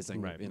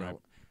jeopardizing, Right, right.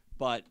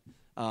 But,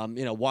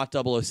 Watt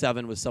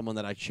 007 was someone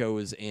that I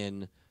chose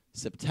in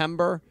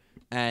September.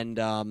 And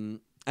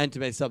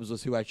Entame Subs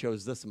was who I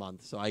chose this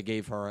month. So I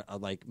gave her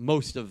like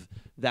most of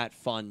that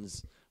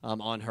funds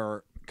on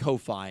her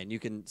Ko-Fi, and you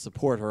can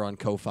support her on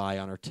Ko-Fi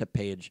on her tip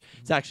page.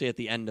 It's actually at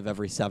the end of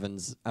every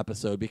Sevens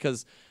episode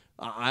because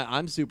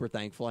I'm super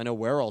thankful. I know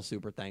we're all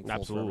super thankful for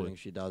Absolutely. everything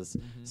she does.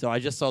 So I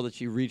just saw that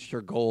she reached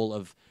her goal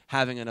of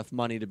having enough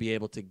money to be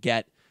able to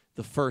get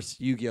the first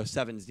Yu-Gi-Oh!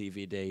 7's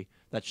DVD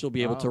that she'll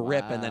be able to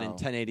rip and then in wow.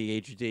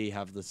 1080 HD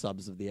have the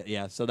subs of the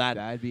so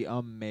That'd be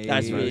amazing.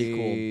 that's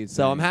really cool.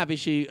 So I'm happy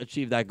she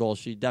achieved that goal.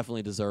 She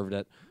definitely deserved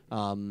it.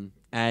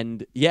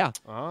 And yeah,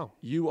 Oh.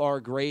 you are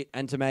greght,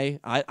 Entame.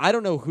 I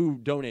don't know who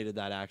donated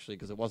that actually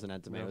because it wasn't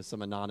Entame. Yeah. It was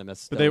some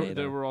anonymous. But donator.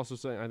 they were also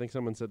saying, I think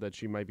someone said that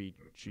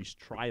she's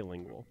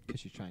trilingual. because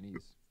she's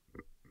Chinese.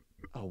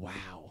 Oh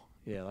wow,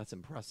 yeah, that's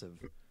impressive.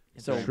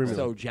 Extremely.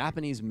 So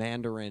Japanese,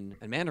 Mandarin,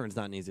 and Mandarin's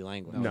not an easy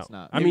language. No, it's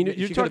not. I mean, She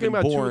you're could have talking been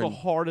about two of the born-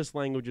 hardest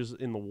languages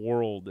in the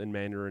world in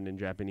Mandarin and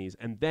Japanese,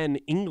 and then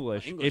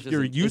English. English if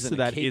you're isn't- used isn't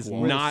to a that, is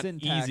cakewalk. Where the not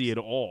syntax- easy at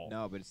all.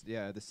 No, but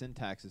the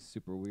syntax is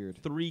super weird.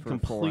 3 for a foreign-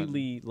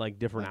 completely like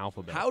different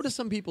alphabets. How do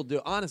some people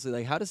do? Honestly,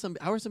 like how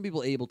are some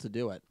people able to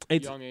do it?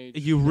 It's, Young age.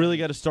 you really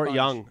got to start Sponge.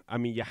 young. I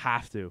mean, you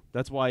have to.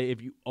 That's why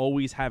if you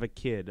always have a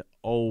kid,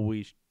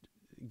 always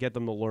get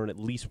them to learn at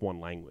least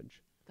one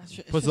language. That's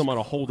just, Puts them on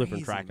a whole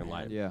different track in man.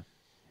 life. Yeah.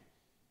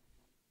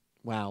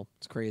 Wow,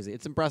 it's crazy.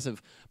 It's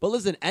impressive. But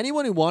listen,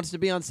 anyone who wants to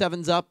be on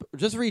 7's Up,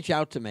 just reach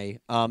out to me.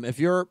 If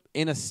you're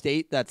in a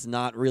state that's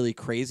not really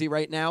crazy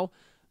right now,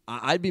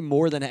 I'd be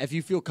more than if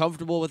you feel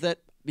comfortable with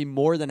it. Be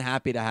more than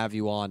happy to have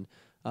you on.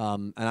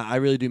 And I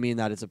really do mean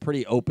that. It's a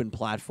pretty open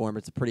platform.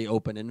 It's a pretty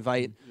open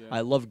invite. Yeah.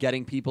 I love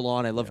getting people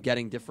on. I love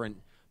getting different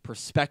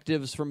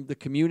perspectives from the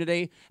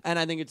community, and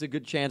I think it's a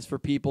good chance for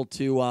people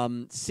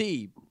to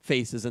see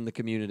faces in the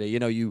community. You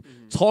know, you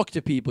talk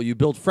to people, you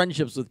build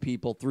friendships with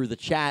people through the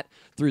chat,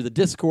 through the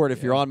Discord,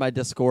 if you're on my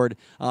Discord,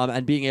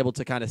 and being able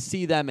to kind of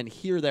see them and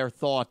hear their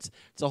thoughts.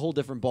 It's a whole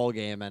different ball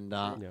game, and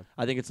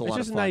I think it's a lot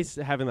of fun. It's just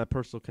nice having that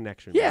personal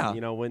connection. Yeah. man.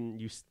 You know,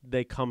 when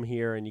they come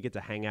here and you get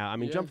to hang out. I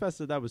mean, Jump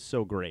Fest, that was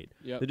so great.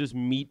 Yep. To just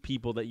meet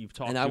people that you've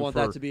talked And to I want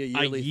for that to be a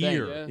yearly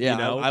year. thing. Yeah. Yeah, You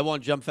know? I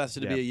want Jump Fest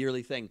to be a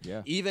yearly thing.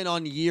 Yeah. Even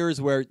on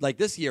years where, like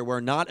this year,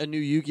 where not a new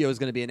Yu-Gi-Oh is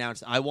going to be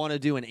announced, I want to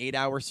do an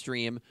 8-hour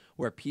stream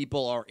where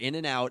people are in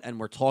and out, and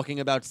we're talking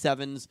about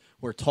Sevens,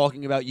 we're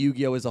talking about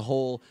Yu-Gi-Oh as a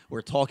whole,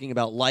 we're talking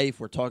about life,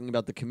 we're talking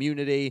about the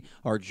community,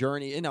 our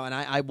journey, you know, and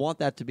I want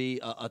that to be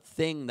a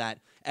thing that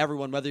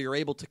everyone, whether you're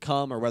able to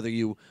come or whether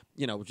you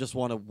just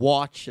want to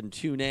watch and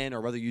tune in,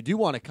 or whether you do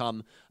want to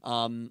come,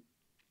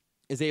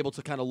 is able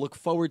to kind of look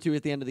forward to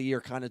at the end of the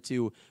year, kind of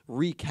to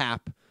recap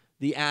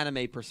the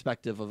anime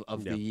perspective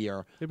of the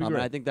year. It'd be And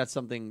great. I think that's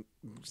something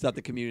that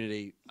the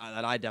community,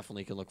 that I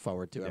definitely can look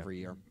forward to every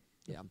year.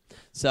 Yeah.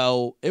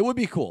 So it would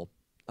be cool.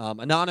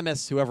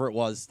 Anonymous, whoever it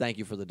was, thank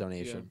you for the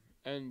donation.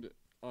 Yeah. And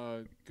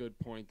good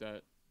point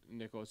that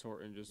Nicholas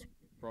Horton just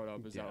brought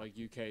up is that like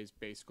UK is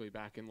basically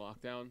back in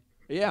lockdown.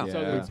 Yeah. Yeah. So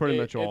We there's- pretty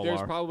much all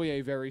there's are. probably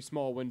a very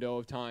small window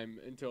of time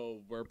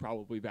until we're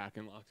probably back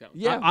in lockdown.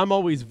 Yeah. I'm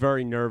always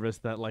very nervous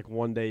that like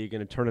one day you're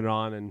gonna turn it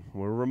on and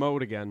we're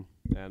remote again,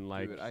 and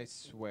like, Dude, I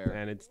swear.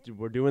 and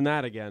we're doing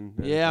that again.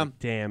 And it's Yeah. like,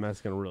 damn,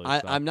 that's gonna really.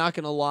 suck. I'm not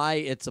going to lie.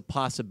 It's a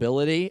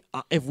possibility.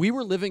 If we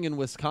were living in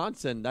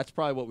Wisconsin, that's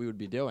probably what we would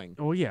be doing.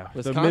 Oh yeah, the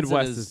Wisconsin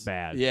Midwest is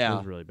bad. Yeah.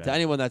 It's really bad. To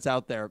anyone that's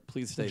out there,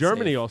 please stay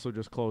Germany safe. also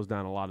just closed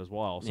down a lot as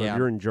well. So Yeah. if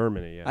you're in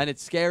Germany, yeah. And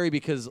it's scary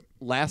because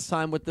last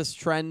time with this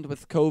trend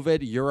with COVID,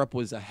 Europe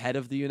was ahead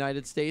of the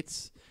United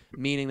States,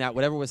 meaning that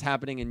whatever was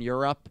happening in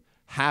Europe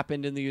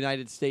happened in the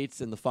United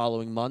States in the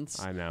following months.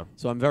 I know.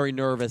 So I'm very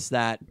nervous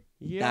that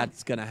Yeah.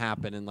 that's going to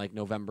happen in like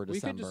November, We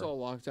December. could just all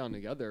lock down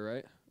together,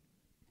 right?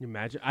 You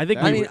imagine? I think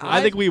I we mean,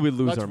 I think we would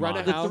lose let's our rent a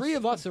minds. the house. three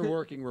of us are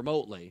working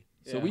remotely,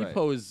 so Yeah. we Right.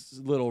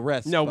 pose little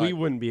risk. No, we but-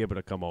 wouldn't be able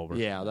to come over.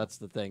 Yeah, that's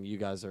the thing. You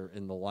guys are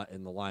in the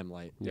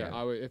limelight. Yeah, Yeah.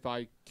 I would, if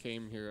I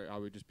came here, I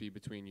would just be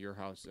between your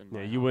house and my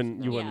Yeah, house. you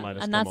wouldn't Yeah. let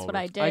us And come that's over. what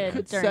I I did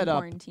could during set up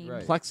quarantine.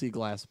 Right.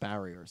 plexiglass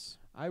barriers.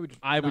 I would.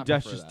 I would not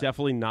just prefer that.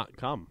 definitely not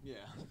come. Yeah.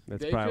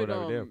 That's They probably could, what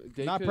I would do.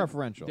 they Not could-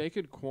 preferential. They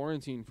could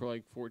quarantine for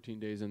like 14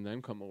 days and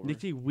then come over.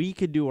 Nikki, we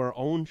could do our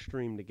own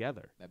stream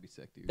together. That'd be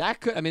sick, dude.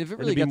 That could, I mean, if it It'd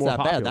really be gets more that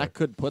bad, popular. that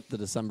could put the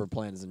December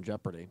plans in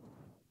jeopardy.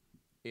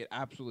 It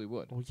absolutely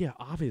would. Oh yeah,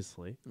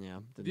 obviously. Yeah.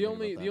 didn't The think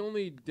only about the that.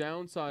 only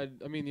downside,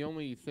 I mean, the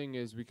only thing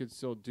is we could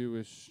still do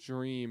a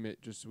stream.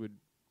 It just would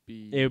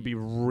be. It would be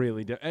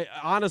really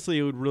honestly,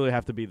 it would really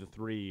have to be the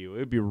three of you. It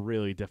would be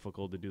really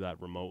difficult to do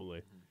that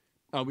remotely.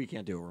 Oh, we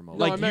can't do it remotely.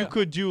 No, Like I you meant-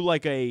 could do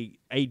like a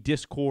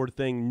Discord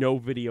thing, no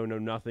video, no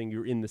nothing.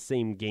 You're in the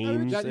same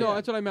games. No,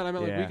 that's what I meant. I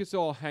meant like we Yeah. could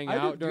still all hang I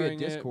out would do during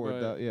Discord, it.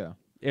 though. But Yeah.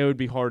 It would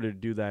be harder to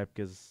do that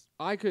because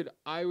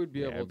I would be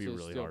Yeah, able it'd be to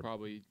really still hard.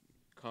 probably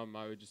come.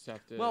 I would just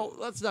have to. Well,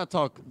 let's not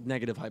talk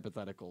negative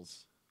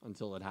hypotheticals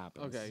until it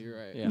happens. okay, you're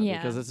right. Yeah, Yeah.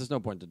 because there's just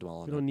no point to dwell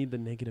on we it. don't need the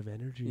negative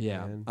energy.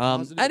 Yeah. man.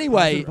 Positive-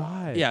 Anyway,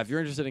 positive vibes. yeah, if you're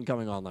interested in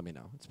coming on, let me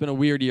know. It's been a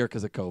weird year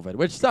because of COVID,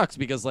 which sucks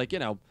because, like,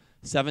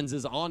 Sevens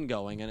is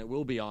ongoing and it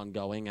will be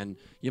ongoing. And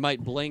you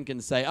might blink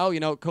and say, oh,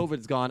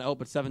 COVID's gone. Oh,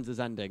 but Sevens is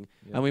ending.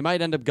 Yeah. And we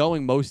might end up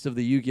going most of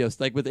the Yu-Gi-Oh!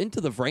 Like with Into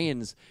the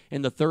Vrains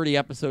in the 30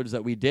 episodes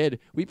that we did,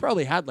 we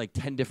probably had like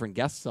 10 different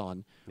guests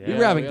on. We Yeah,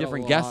 were having we had a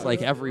different lot. guests like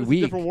It every It's a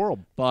week. different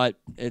world. But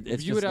it's If you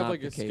just would have not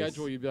like the a case.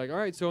 schedule, you'd be like, all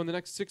right, so in the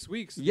next 6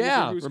 weeks. these are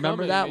Yeah, who's remember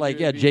coming, that? and Like,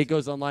 you'd be-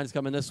 Jayco's Online's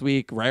coming this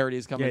week.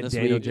 Rarity's coming Yeah, this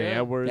Daniel week. J.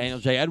 Yeah. Edwards. Daniel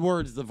J.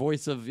 Edwards, the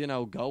voice of,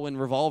 Go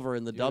and Revolver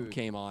in the dub Dude.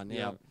 came on. Yeah.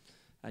 Yeah.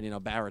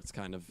 And, Barrett's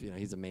kind of,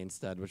 he's a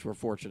mainstead, which we're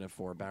fortunate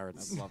for.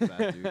 Barrett's, I love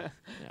that, dude.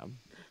 yeah.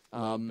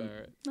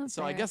 Barrett. That's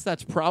So I fair. guess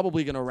that's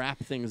probably going to wrap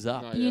things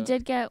up. Not You yet.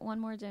 did get one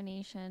more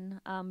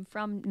donation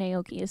from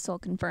Naoki, is still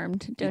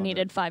confirmed.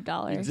 Donated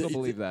 $5. Still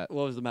believe that.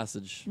 What was the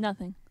message?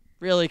 Nothing.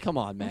 Really? Come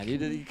on, man. You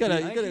could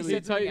I have. think he He,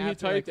 said something he after,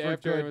 typed like, for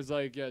after and good. was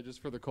like, yeah,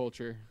 just for the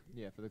culture.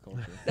 Yeah, for the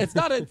culture. That's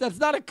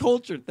not a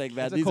culture thing,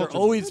 man. It's a These culture are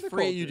always thing. It's a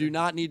free. You culture. do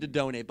not need to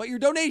donate, but your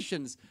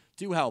donations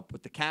do help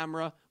with the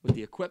camera, with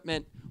the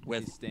equipment,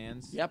 with These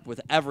stands. with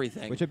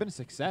everything. Which have been a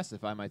success,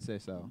 if I might say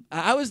so.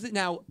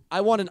 Now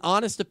I want an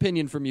honest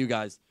opinion from you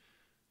guys.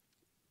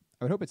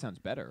 I would hope it sounds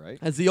better, right?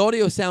 Has the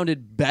audio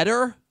sounded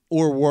better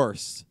or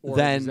worse Or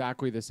than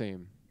exactly the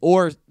same.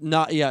 or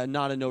not? Yeah,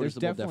 not a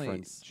noticeable definitely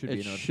difference. should be a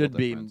it noticeable should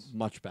be difference.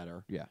 much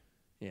better. Yeah.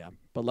 Yeah,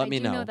 but let I me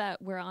do know. know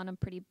that we're on a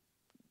pretty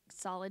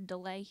solid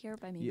delay here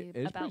by maybe it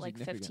is about pretty like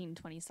significant. 15,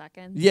 20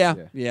 seconds. Yeah,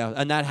 Yeah. yeah,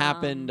 and that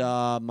happened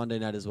Monday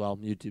night as well.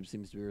 YouTube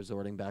seems to be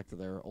resorting back to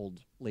their old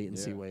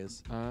latency Yeah.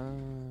 ways.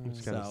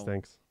 Which kind of So-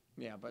 stinks.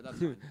 Yeah, but that's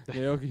fine.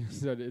 Naoki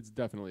said it's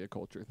definitely a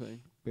culture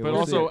thing. But we'll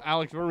also, see.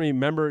 Alex,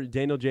 remember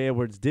Daniel J.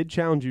 Edwards did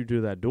challenge you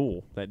to that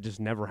duel that just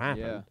never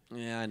happened. Yeah.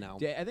 Yeah, I know.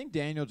 I think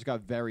Daniel just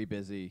got very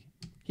busy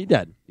He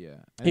did. Yeah. And He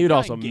if would you're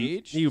also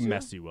engaged, he would too,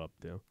 mess you up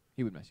too.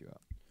 He would mess you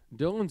up.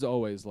 Dylan's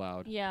always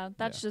loud. Yeah,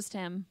 that's just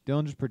him.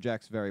 Dylan just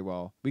projects very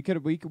well. The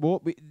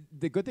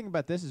good thing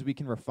about this is we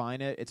can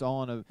refine it. It's all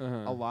on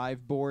a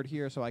live board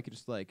here, so I could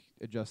just like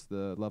adjust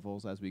the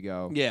levels as we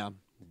go. Yeah.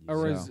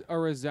 A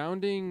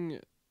resounding.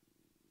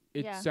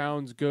 It Yeah.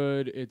 sounds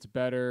good. It's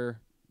better.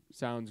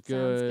 Sounds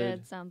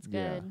good. Sounds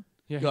Yeah. good.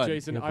 Yeah, Good.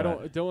 Jason. Get I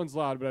don't. Dylan's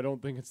loud, but I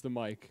don't think it's the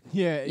mic.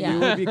 Yeah, Yeah. you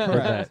would be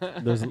correct.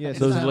 Those Yes,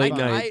 those it's late fine.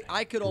 night.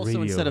 I could also,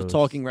 radio instead of hosts.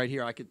 talking right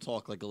here, I could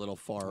talk like a little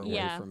far away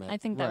Yeah, from it. I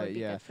think that Right, would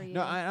be yeah. good for you.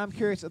 No, I'm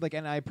curious. Like,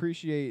 and I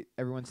appreciate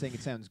everyone saying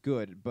it sounds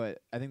good,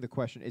 but I think the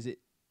question is it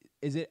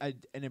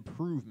an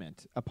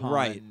improvement upon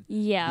Right.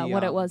 yeah, the,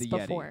 what it was the Yeti.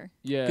 before.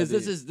 Yeah, Because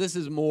this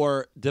is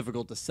more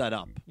difficult to set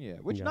up. Yeah,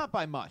 which Yeah. not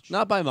by much.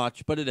 Not by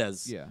much, but it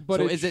is. Yeah.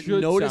 But so it is it should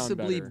sound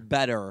noticeably better.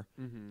 better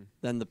Mm-hmm.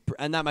 than the?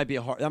 And that might be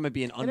an And it doesn't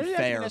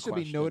unfair necessarily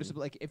question. be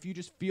noticeable. Like if you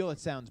just feel it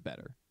sounds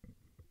better.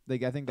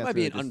 Like I think That that's might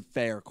be really an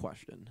unfair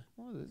question.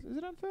 is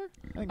it unfair?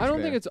 I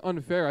don't think it's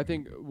unfair. I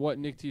think what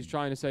Nick T's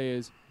trying to say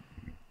is,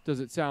 does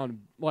it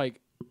sound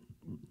like?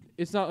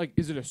 It's not like,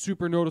 is it a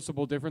super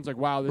noticeable difference? Like,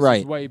 wow, this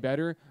Right. is way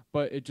better,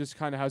 but it just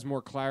kind of has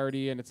more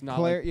clarity, and it's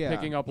not Yeah.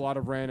 picking up a lot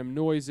of random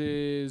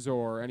noises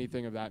or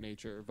anything of that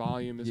nature.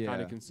 Volume is kind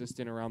Yeah. of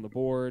consistent around the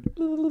board.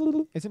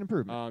 It's an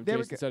improvement. There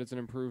we Jason go. said it's an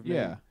improvement.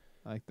 Yeah,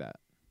 I like that.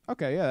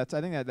 Okay, yeah, I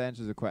think that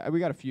answers the question. We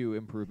got a few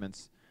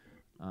improvements.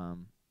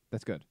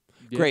 That's good.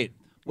 Yeah. Great.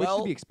 Which Well,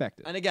 to be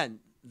expected. and again,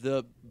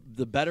 the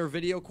better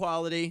video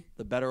quality,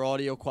 the better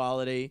audio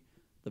quality,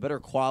 the better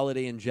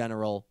quality in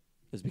general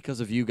is because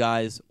of you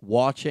guys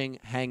watching,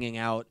 hanging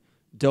out,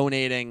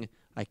 donating.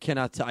 I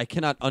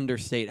cannot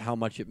understate how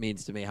much it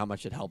means to me, how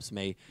much it helps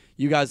me.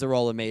 You guys are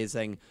all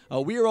amazing.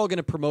 We are all going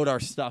to promote our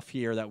stuff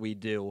here that we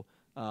do.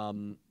 Oh,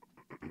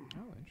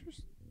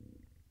 interesting.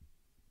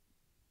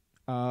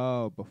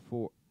 Oh,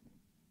 before.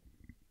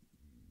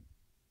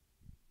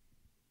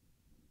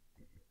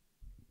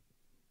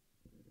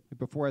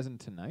 Before as in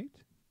tonight?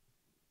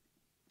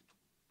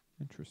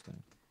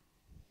 Interesting.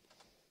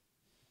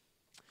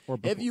 Or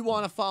If you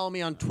want to follow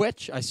me on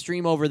Twitch, I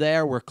stream over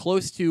there. We're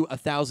close to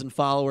 1,000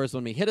 followers.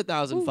 When we hit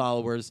 1,000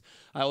 followers,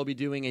 I will be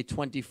doing a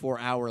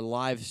 24-hour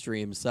live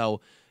stream.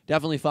 So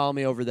definitely follow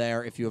me over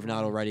there if you have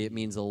not already. It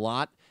means a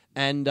lot.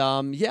 And,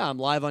 yeah, I'm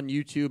live on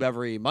YouTube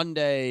every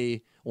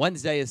Monday.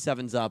 Wednesday is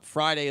Sevens Up.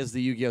 Friday is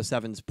the Yu-Gi-Oh!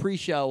 Sevens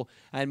pre-show.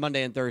 And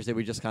Monday and Thursday,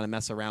 we just kind of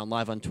mess around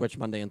live on Twitch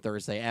Monday and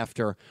Thursday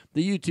after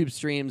the YouTube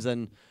streams.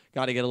 And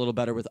got to get a little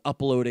better with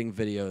uploading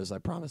videos. I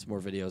promise more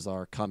videos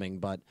are coming.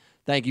 But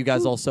thank you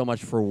guys all so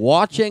much for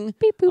watching.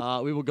 Beep,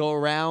 boop. We will go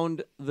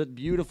around the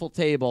beautiful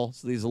table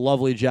so these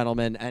lovely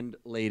gentlemen and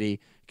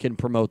lady can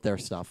promote their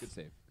stuff. Good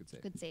save. Good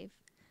save. Good save.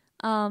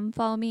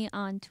 Follow me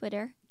on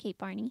Twitter, Kate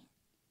Barney.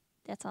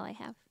 That's all I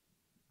have.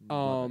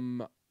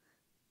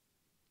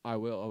 I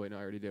will. Oh wait, no,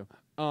 I already do.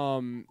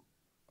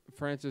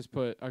 Francis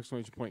put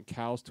exclamation point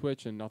Cal's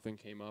Twitch and nothing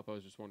came up. I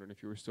was just wondering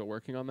if you were still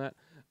working on that.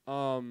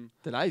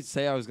 Did I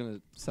say I was going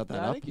to set that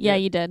Yeah, I up? think you Yeah,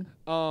 did. you did.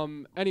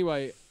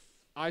 Anyway,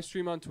 I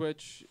stream on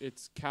Twitch.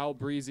 It's Cal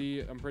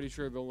Breezy. I'm pretty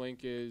sure the link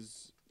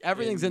is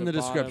Everything's in the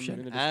bottom, description.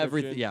 in the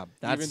Everything. Yeah,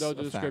 that's even though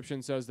the a fact.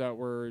 description says that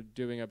we're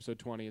doing episode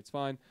 20, it's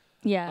fine.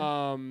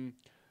 Yeah.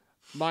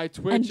 My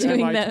Twitch and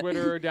doing my the-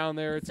 Twitter are down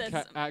there. It's Says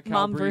at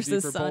Cal mom Breezy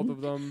versus for son. both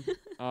of them.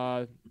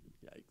 Yikes.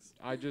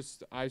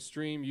 I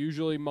stream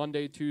usually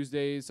Monday,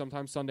 Tuesdays,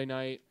 sometimes Sunday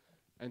night,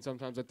 and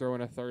sometimes I throw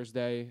in a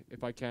Thursday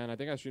if I can. I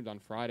think I streamed on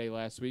Friday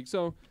last week,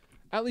 so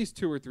at least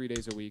 2 or 3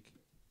 days a week.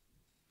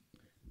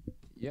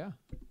 Yeah,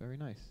 very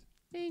nice.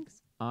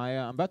 Thanks.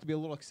 I'm about to be a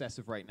little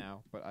excessive right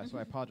now, but so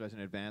I apologize in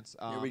advance.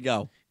 Here we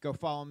go. Go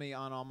follow me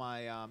on all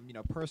my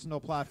personal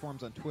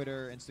platforms on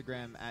Twitter,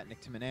 Instagram at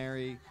Nick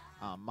Timoneri.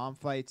 Mom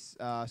Fights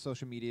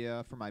social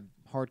media for my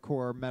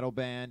hardcore metal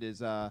band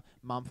is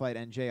Mom Fight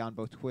NJ on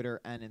both Twitter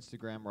and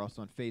Instagram. We're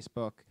also on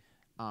Facebook.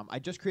 I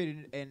just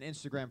created an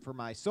Instagram for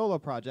my solo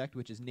project,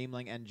 which is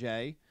Nameling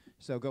NJ.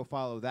 So go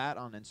follow that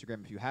on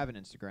Instagram if you have an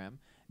Instagram.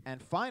 And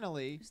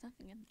finally, There's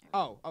nothing in there.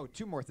 Oh,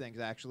 2 more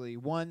things, actually.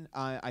 One,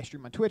 I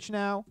stream on Twitch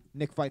now,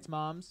 Nick Fights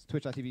Moms,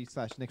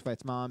 twitch.tv/Nick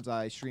Fights Moms.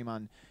 I stream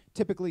on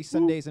typically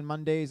Sundays and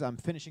Mondays. I'm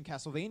finishing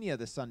Castlevania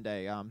this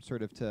Sunday,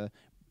 sort of to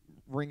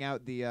ring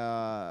out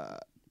the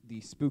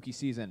spooky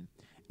season.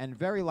 And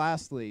very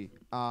lastly,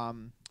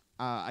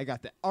 I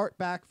got the art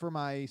back for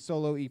my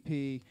solo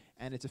EP,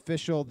 and it's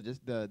official.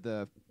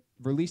 The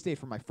release date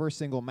for my first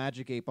single,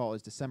 Magic 8 Ball,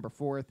 is December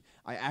 4th.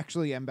 I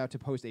actually am about to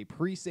post a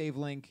pre-save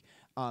link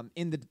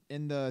in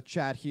the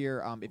chat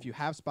here. If you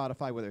have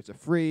Spotify, whether it's a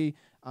free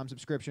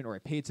subscription or a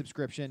paid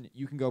subscription,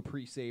 you can go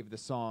pre-save the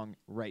song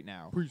right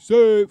now.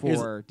 Pre-save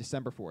For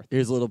December 4th.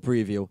 Here's a little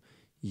preview.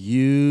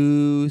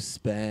 You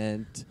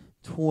spent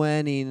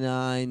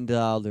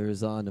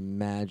 $29 on a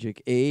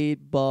Magic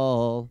 8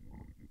 Ball.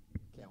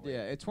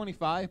 Yeah, it's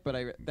 25, but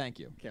thank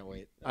you. Can't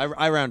wait.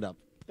 I round up.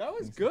 That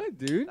was good,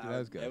 dude. That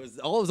was good. It was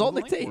all the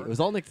Nick link T. work? It was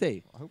all Nick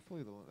T.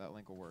 Hopefully that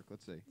link will work.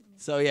 Let's see.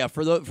 So yeah,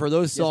 for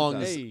those it songs,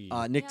 does. Hey.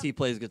 Nick T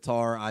plays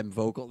guitar. I'm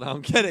vocal. No,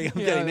 I'm kidding. I'm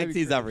Yeah, kidding. that'd Nick be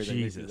T's great. everything.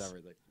 Nick T's Jesus.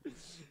 everything.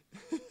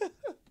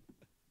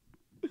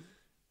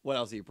 What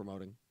else are you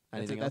promoting?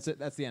 Anything else? That's it.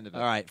 That's the end of it.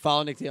 All right.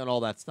 Follow Nick T on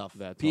all that stuff.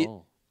 That's Pete?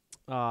 all.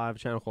 I have a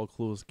channel called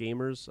Clueless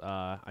Gamers.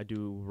 I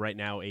do right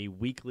now a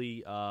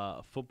weekly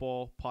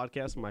football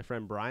podcast with my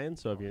friend Brian.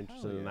 So if you're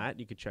interested in that,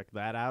 you can check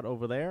that out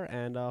over there.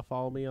 And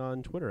follow me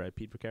on Twitter at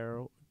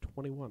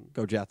PeteVaccaro21.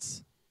 Go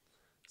Jets.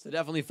 So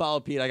definitely follow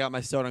Pete. I got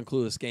my start on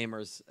Clueless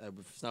Gamers.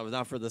 If it was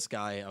not for this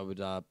guy, I would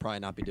probably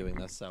not be doing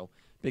this. So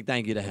big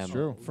thank you to him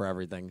true. for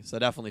everything. So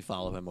definitely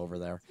follow him over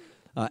there.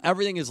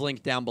 Everything is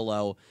linked down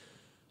below.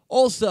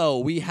 Also,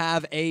 we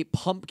have a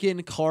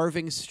pumpkin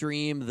carving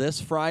stream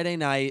this Friday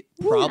night,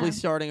 probably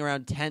starting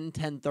around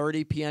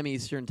 10:30 p.m.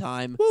 Eastern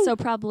time. So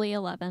probably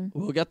 11.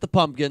 We'll get the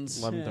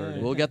pumpkins.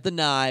 11:30. We'll get the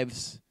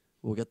knives.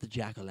 We'll get the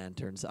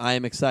jack-o'-lanterns. I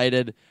am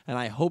excited, and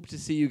I hope to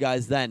see you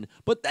guys then.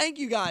 But thank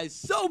you guys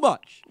so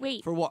much.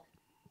 Wait. For what?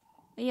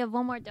 We have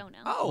one more dono.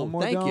 Oh, One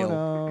more thank you.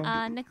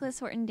 dono. Nicholas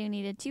Horton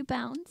donated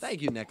 £2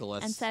 Thank you,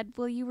 Nicholas. and said,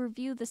 "Will you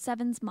review the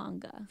Sevens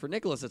manga?" For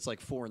Nicholas, it's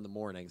like 4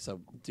 a.m.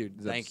 So, dude,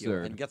 It's thank you,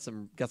 absurd.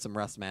 and get some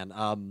rest,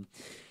 man.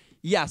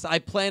 Yes, I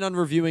plan on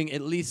reviewing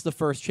at least the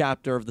first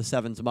chapter of the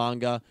Sevens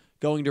manga.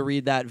 Going to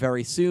read that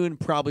very soon.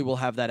 Probably will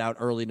have that out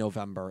early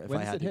November if When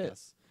I does had it to hit?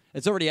 guess.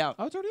 It's already out.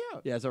 Oh, it's already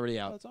out. Yeah, it's already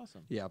Oh, out. that's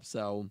awesome. Yeah,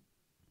 so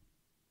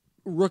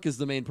Rook is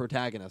the main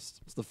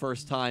protagonist. It's the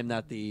first time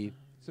that the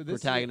So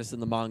this protagonist in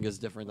the manga is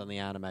different than the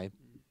anime.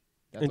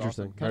 That's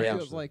Interesting. Awesome. Very Kind of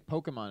feels interesting. like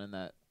Pokemon in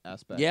that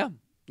aspect. Yeah,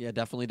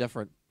 definitely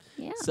different.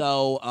 Yeah.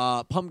 So,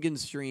 pumpkin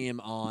stream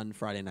on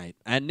Friday night.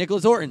 And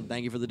Nicholas Horton,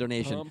 thank you for the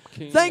donation. Pumpkin.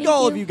 Thank Thank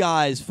all you. of you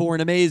guys for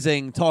an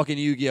amazing Talking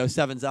Yu-Gi-Oh!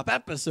 7's Up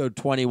episode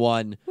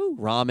 21,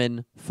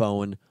 Ramen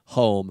Phone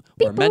Home,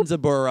 where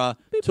Menzabura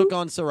took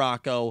on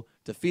Sirocco,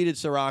 defeated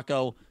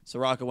Sirocco.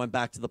 Sirocco went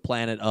back to the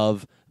planet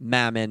of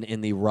Mammon in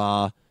the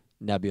Ra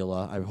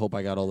Nebula. I hope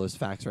I got all those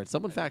facts right.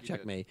 Someone fact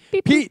check me.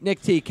 Pete,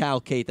 Nick T,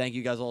 Cal, Kate, thank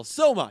you guys all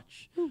so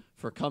much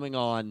for coming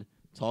on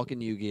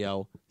Talking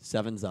Yu-Gi-Oh!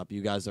 7's Up.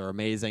 You guys are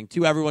amazing.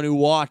 To everyone who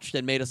watched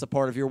and made us a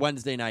part of your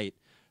Wednesday night,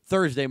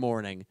 Thursday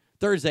morning,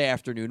 Thursday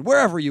afternoon,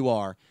 wherever you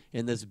are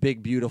in this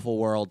big, beautiful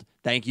world,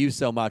 thank you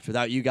so much.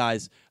 Without you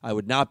guys, I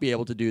would not be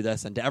able to do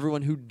this. And to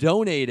everyone who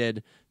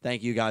donated,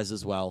 thank you guys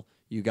as well.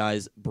 You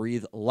guys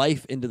breathe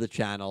life into the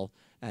channel,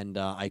 and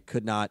I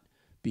could not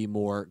be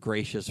more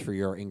gracious for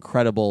your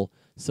incredible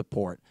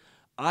support.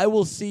 I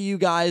will see you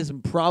guys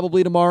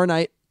probably tomorrow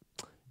night.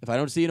 If I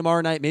don't see you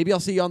tomorrow night, maybe I'll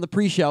see you on the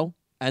pre-show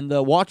and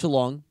the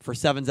watch-along for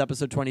 7's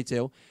episode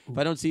 22. If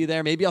I don't see you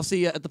there, maybe I'll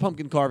see you at the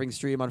pumpkin carving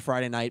stream on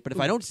Friday night. But if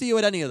I don't see you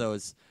at any of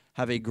those,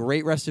 have a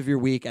great rest of your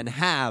week and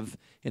have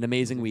an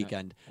amazing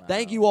weekend. Wow.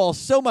 Thank you all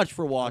so much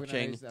for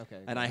watching, Organized-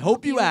 okay. and I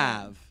hope you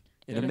have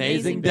an An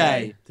amazing amazing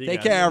day. day.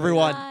 Take care,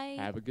 everyone. Bye.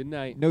 Have a good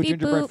night. No Beep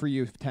gingerbread boop. for you.